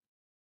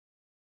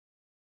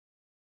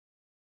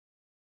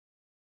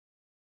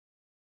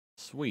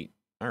 Sweet.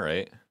 All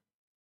right.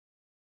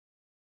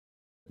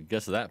 I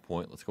guess at that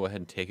point, let's go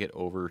ahead and take it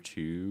over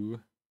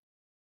to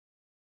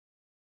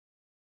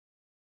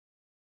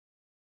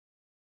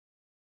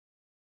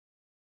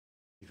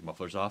take the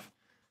mufflers off.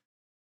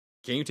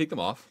 Can you take them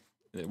off?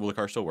 Will the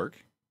car still work?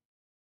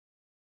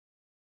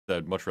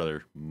 I'd much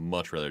rather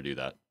do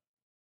that.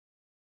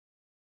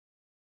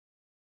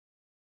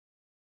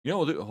 You know,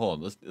 we'll do. Hold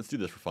on, let's do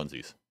this for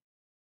funsies.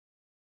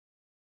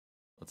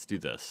 Let's do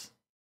this.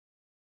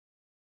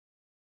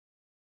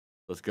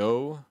 Let's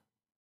go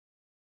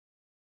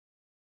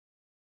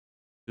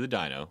to the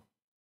dyno.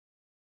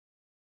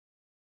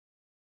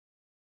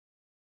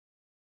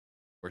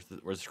 Where's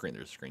the screen?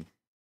 There's a screen.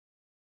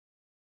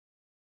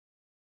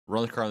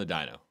 Run the car on the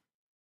dyno.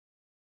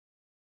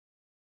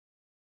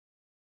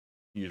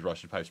 Use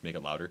Russian pipes to make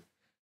it louder.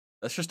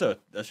 That's just a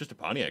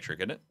Pontiac trick,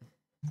 isn't it?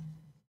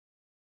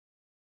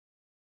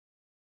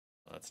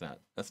 Oh, that's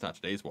not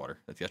today's water.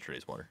 That's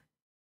yesterday's water.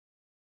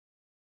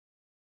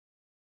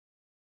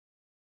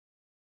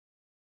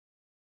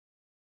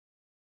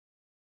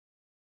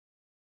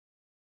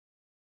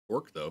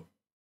 Work though.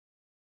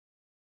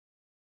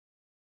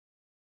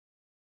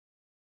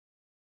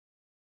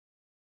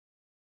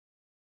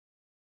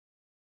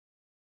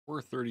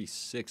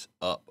 436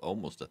 up,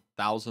 almost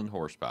 1,000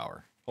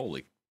 horsepower.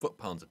 Holy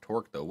foot-pounds of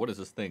torque, though. What is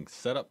this thing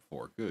set up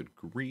for? Good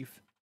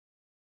grief.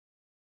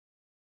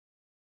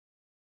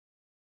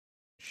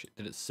 Shit,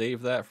 did it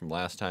save that from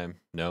last time?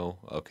 No?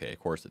 Okay, of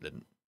course it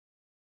didn't.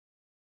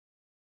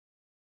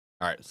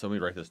 All right, so let me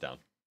write this down.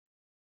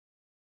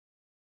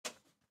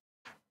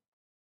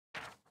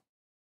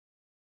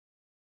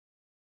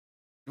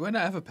 Do I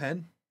not have a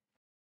pen?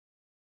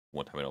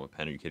 One time I don't have a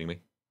pen, are you kidding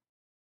me?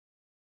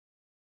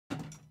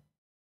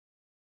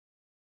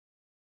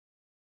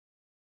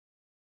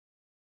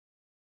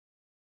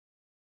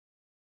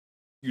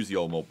 Use the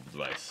old mobile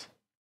device.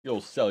 The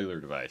old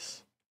cellular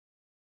device.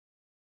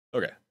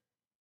 Okay.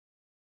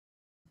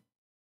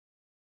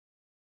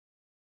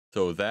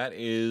 So that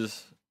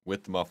is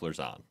with the mufflers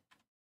on.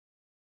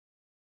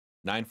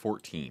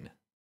 914.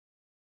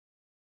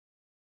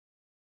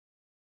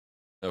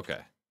 Okay.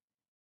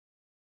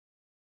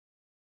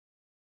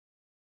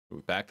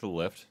 Move back to the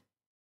lift.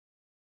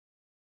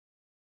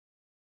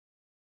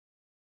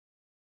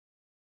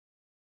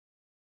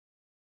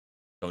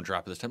 Don't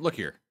drop it this time. Look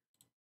here.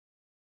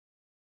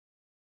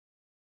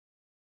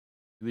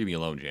 Leave me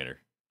alone, Janner.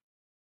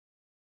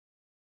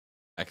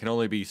 I can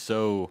only be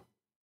so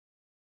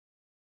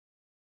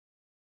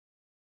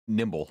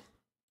nimble.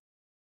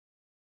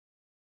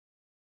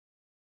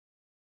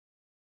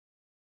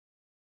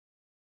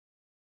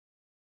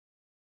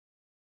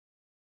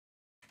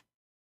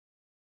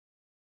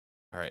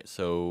 All right,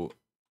 so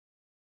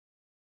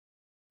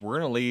we're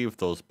going to leave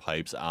those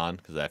pipes on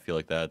because I feel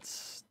like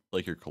that's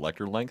like your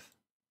collector length.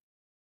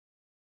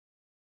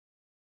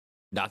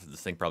 Not that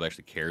this thing probably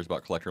actually cares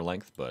about collector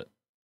length, but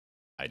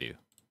I do.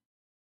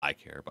 I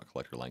care about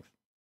collector length.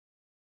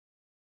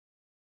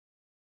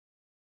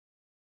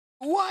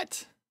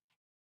 What?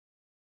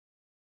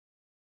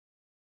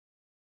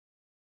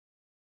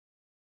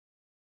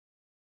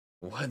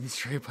 One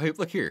straight pipe?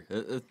 Look here.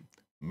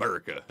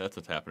 America. That's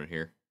what's happening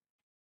here.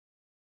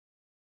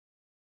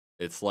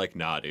 It's like,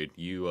 nah, dude.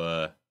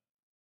 We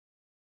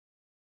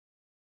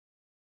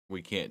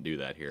can't do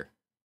that here.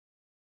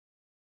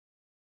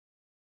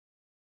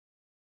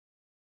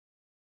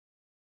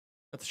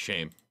 That's a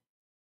shame.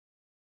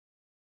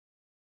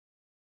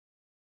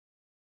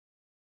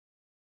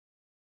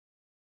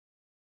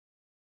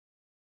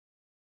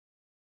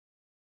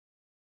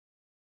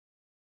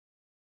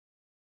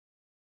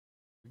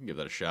 We can give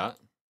that a shot.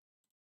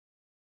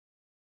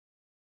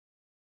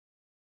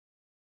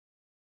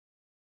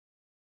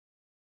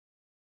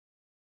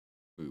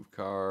 Move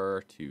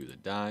car to the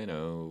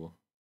dyno.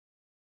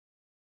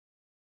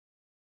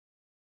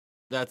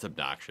 That's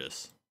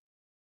obnoxious.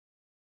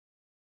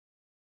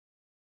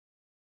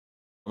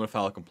 I'm going to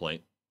file a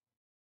complaint.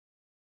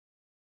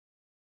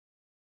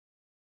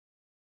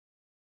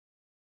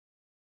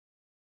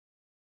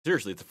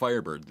 Seriously, it's a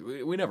Firebird.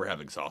 We never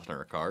have exhaust in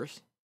our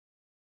cars.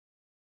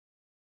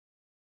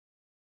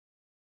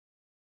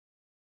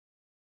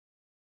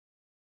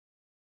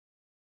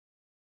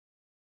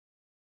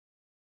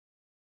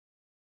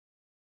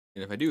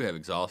 And if I do have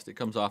exhaust, it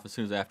comes off as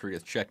soon as after it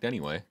gets checked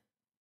anyway.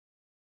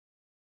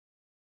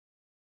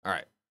 All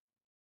right.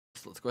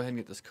 So let's go ahead and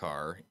get this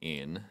car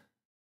in.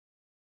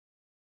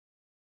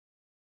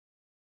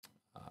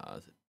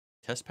 Is it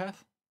test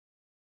path?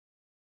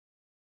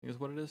 I think is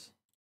what it is.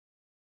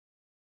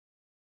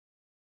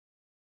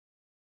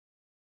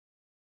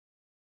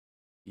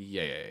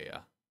 Yeah.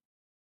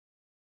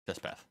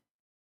 Test path.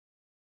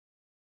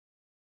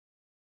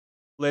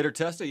 Later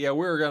test it. Yeah,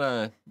 we're going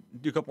to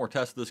do a couple more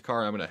tests of this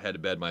car. I'm going to head to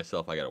bed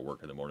myself. I got to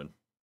work in the morning.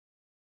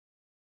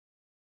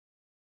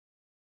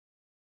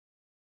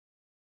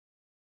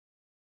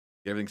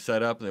 Get everything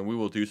set up, and then we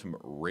will do some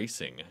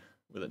racing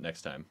with it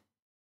next time.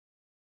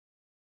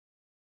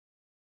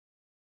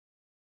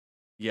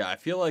 Yeah, I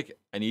feel like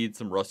I need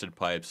some rusted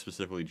pipes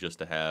specifically just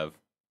to have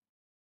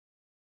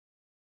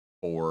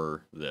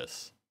for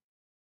this.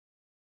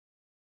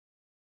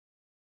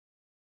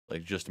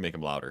 Like, just to make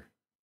them louder.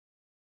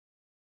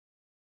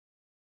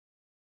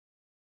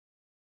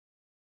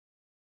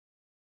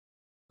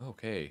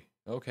 Okay.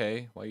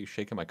 Why are you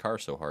shaking my car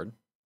so hard?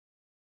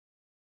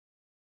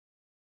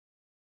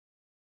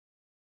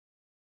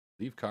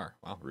 Leave car.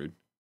 Wow, rude.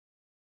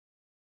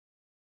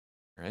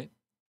 All right.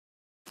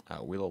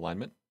 Wheel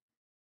alignment.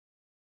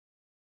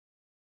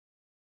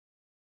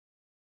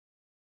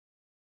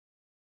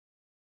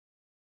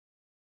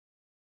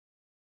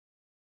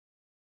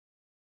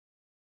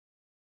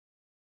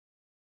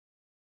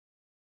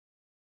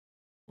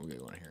 We'll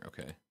get one here.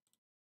 Okay.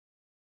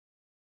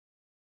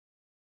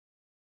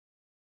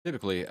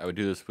 Typically, I would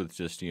do this with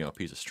just, a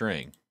piece of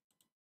string.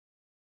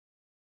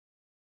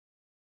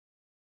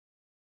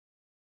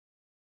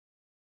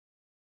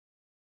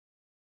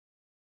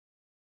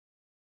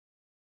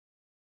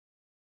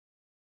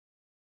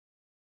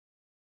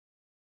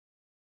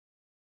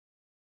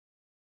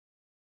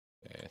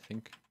 Okay, I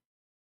think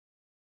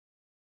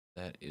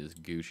that is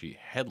Gucci.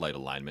 Headlight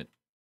alignment.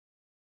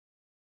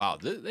 Wow,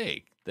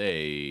 they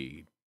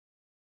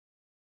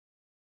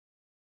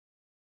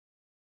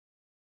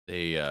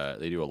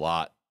do a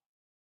lot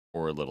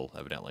Or a little,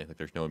 evidently. Like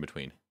there's no in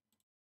between.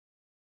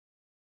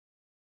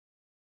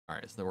 All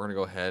right, so then we're going to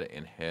go ahead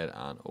and head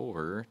on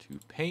over to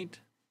paint.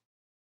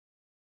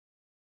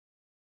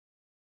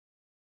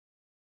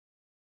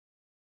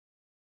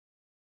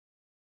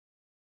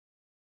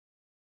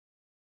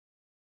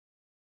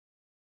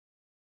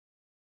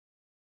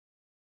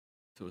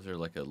 So is there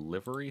like a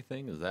livery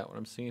thing? Is that what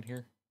I'm seeing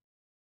here?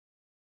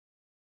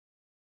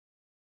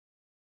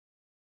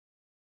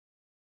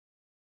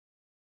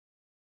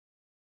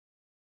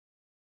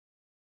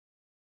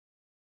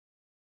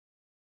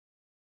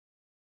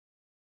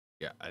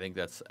 Yeah, I think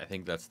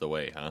that's the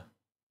way, huh?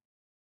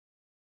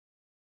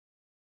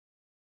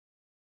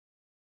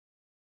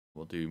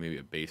 We'll do maybe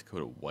a base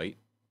coat of white.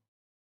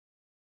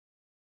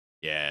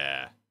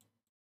 Yeah.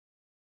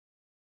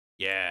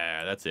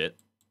 Yeah, that's it.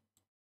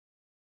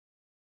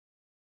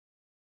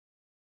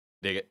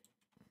 Dig it.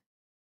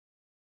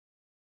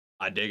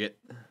 I dig it.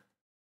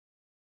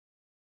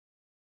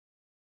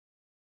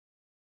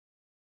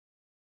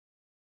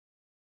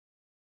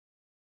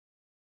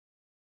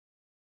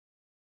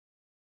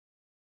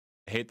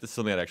 I hate this is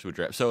something that actually would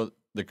draft. So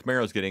the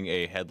Camaro's getting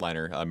a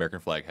headliner, American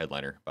flag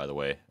headliner, by the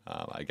way.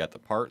 I got the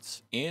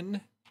parts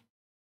in.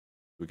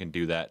 We can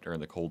do that during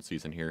the cold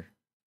season here.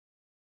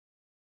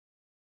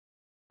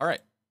 All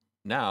right.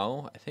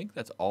 Now, I think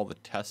that's all the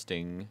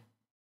testing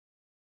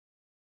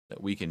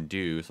that we can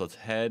do. So let's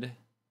head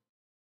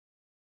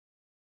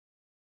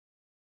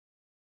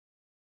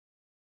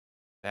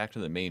back to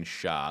the main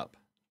shop.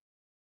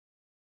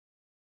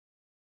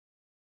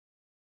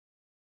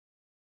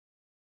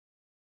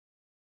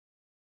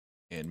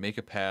 And make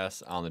a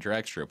pass on the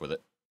drag strip with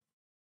it.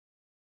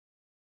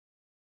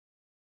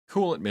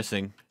 Coolant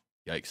missing.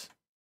 Yikes.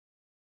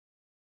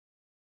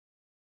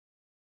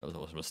 That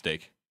was a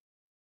mistake.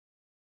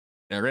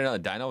 And I ran out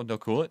of dyno with no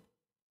coolant?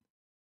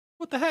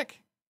 What the heck?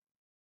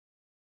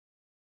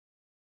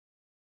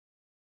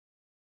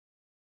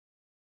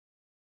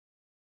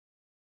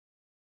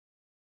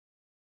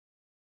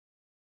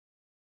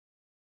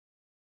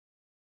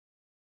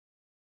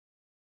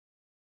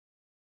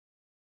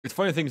 It's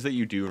funny things that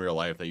you do in real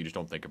life that you just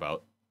don't think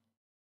about.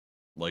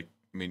 Like,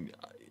 I mean,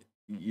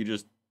 you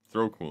just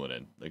throw coolant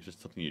in. Like, it's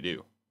just something you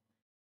do.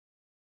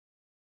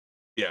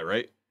 Yeah,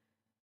 right?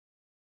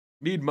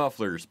 Need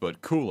mufflers,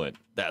 but coolant.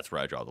 That's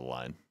where I draw the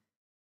line.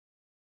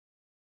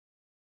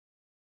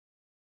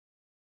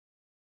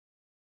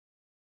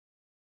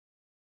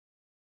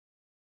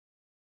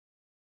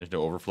 There's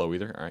no overflow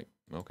either? All right,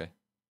 okay.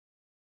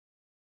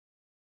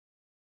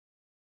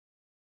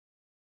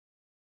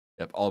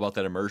 Yep, all about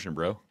that immersion,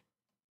 bro.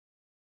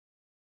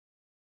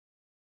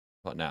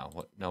 What now?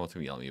 What now? What's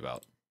gonna yell at me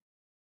about?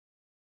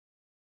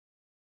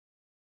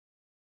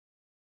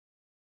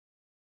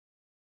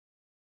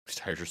 These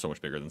tires are so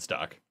much bigger than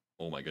stock.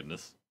 Oh my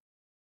goodness.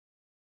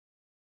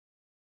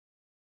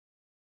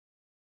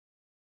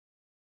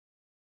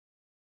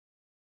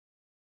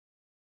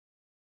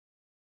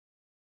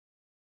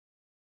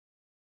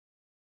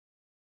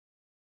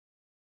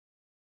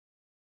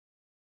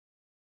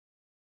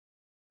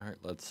 All right,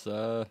 let's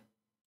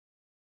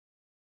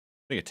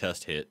make a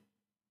test hit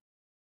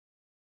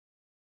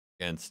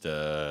against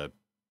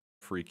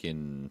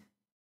freaking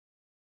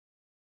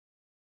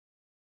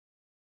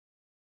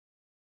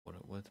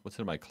what's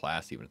in my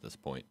class even at this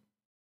point?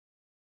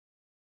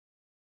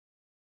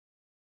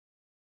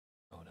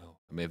 Oh no,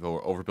 I may have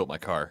overbuilt my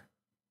car.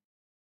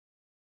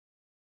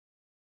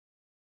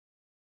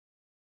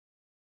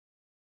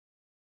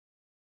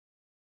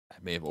 I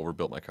may have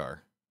overbuilt my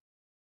car.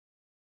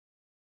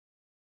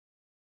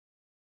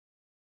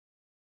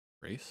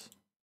 Race?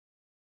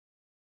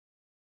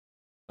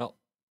 Well,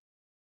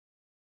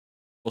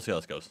 we'll see how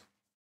this goes.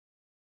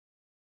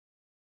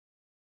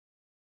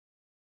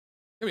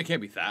 I mean, it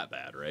can't be that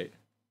bad, right?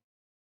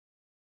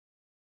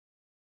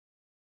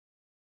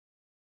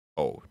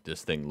 Oh,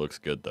 this thing looks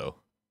good though.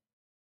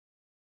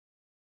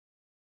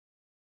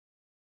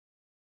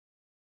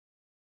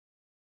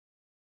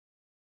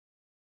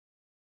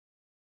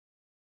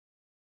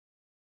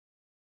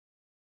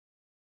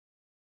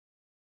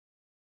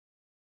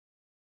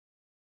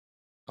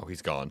 Oh,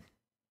 he's gone.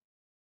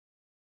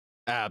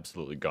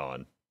 Absolutely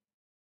gone.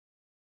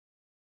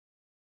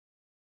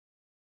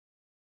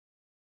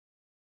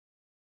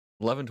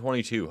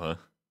 $11.22, huh?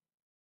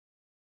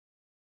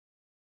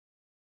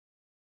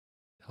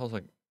 I was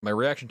like, my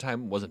reaction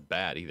time wasn't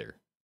bad either.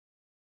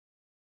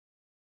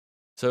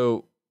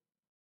 So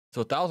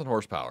 1,000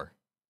 horsepower.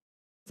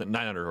 It's at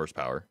 900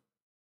 horsepower.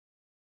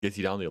 Gets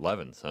you down to the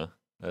 11s, huh?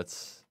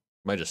 That's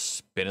am I just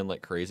spinning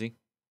like crazy?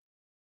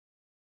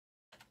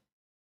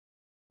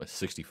 My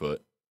 60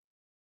 foot.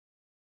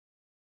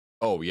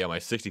 Oh yeah, my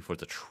 60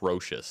 foot's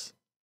atrocious.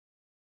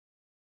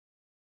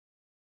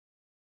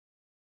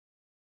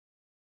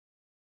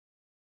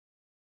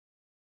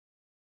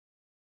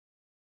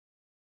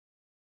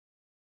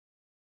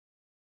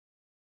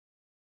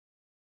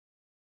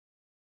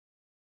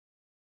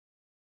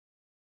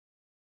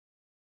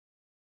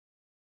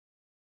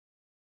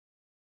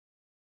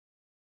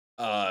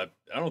 I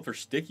don't know if they're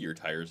stickier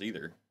tires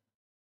either.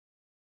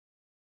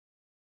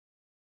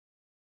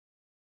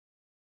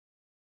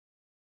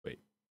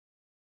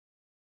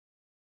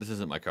 This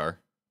isn't my car.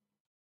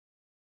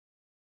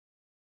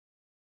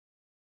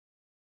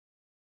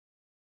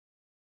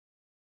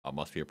 Oh,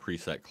 must be a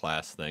preset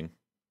class thing.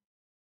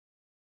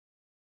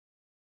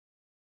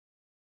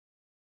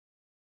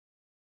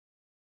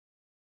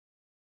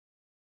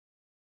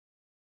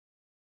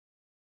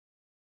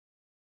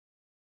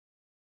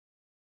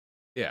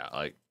 Yeah,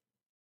 like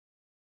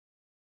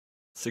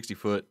 60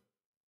 foot.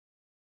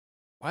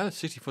 Why is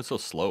 60 foot so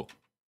slow?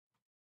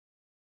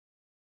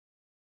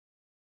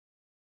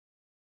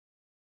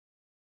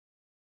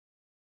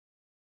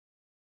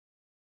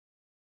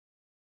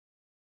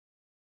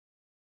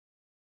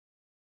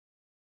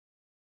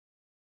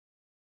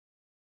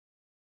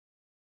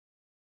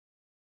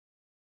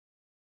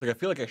 Like I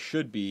feel like I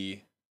should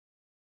be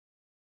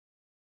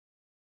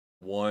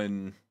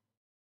 1-2,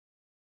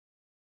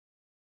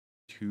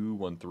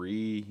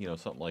 1-3, you know,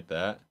 something like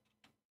that.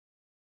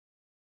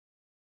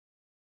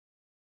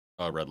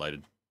 Red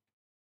lighted.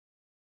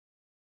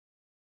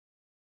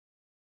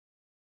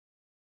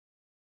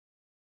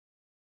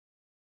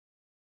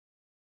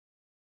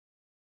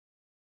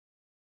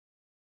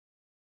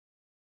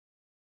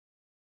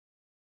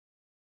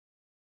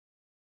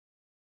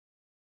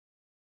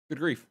 Good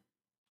grief.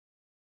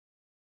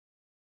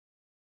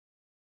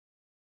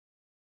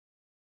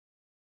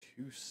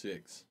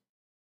 2.6.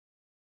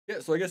 Yeah,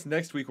 so I guess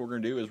next week what we're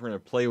gonna do is we're gonna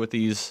play with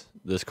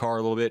this car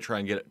a little bit, try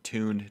and get it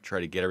tuned, try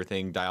to get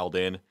everything dialed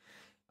in,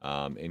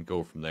 and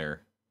go from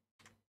there.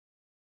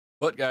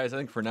 But guys, I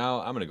think for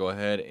now I'm gonna go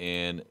ahead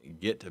and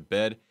get to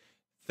bed.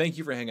 Thank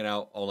you for hanging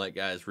out all night,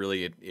 guys.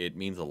 Really, it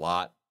means a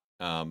lot.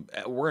 We're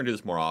gonna do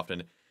this more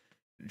often.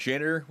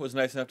 Janitor was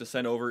nice enough to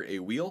send over a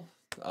wheel,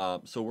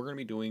 so we're gonna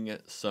be doing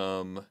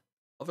some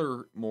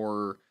other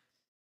more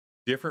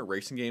different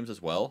racing games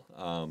as well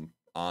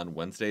on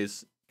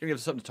Wednesdays. Gonna give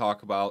us something to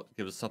talk about,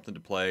 give us something to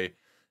play.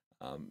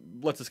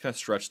 Lets us kind of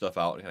stretch stuff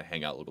out and kind of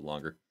hang out a little bit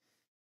longer.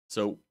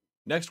 So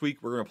next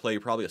week we're gonna play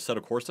probably Assetto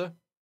Corsa,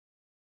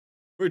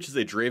 which is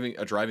a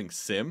driving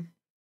sim.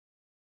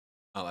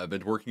 I've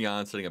been working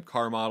on setting up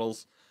car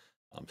models.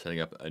 I'm setting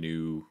up a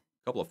new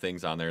couple of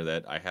things on there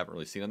that I haven't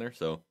really seen on there,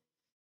 so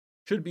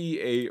should be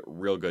a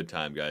real good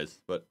time, guys.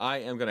 But I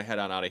am gonna head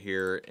on out of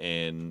here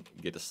and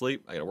get to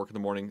sleep. I gotta work in the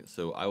morning,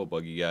 so I will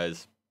bug you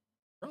guys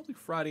probably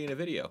Friday in a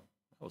video.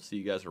 I will see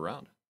you guys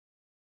around.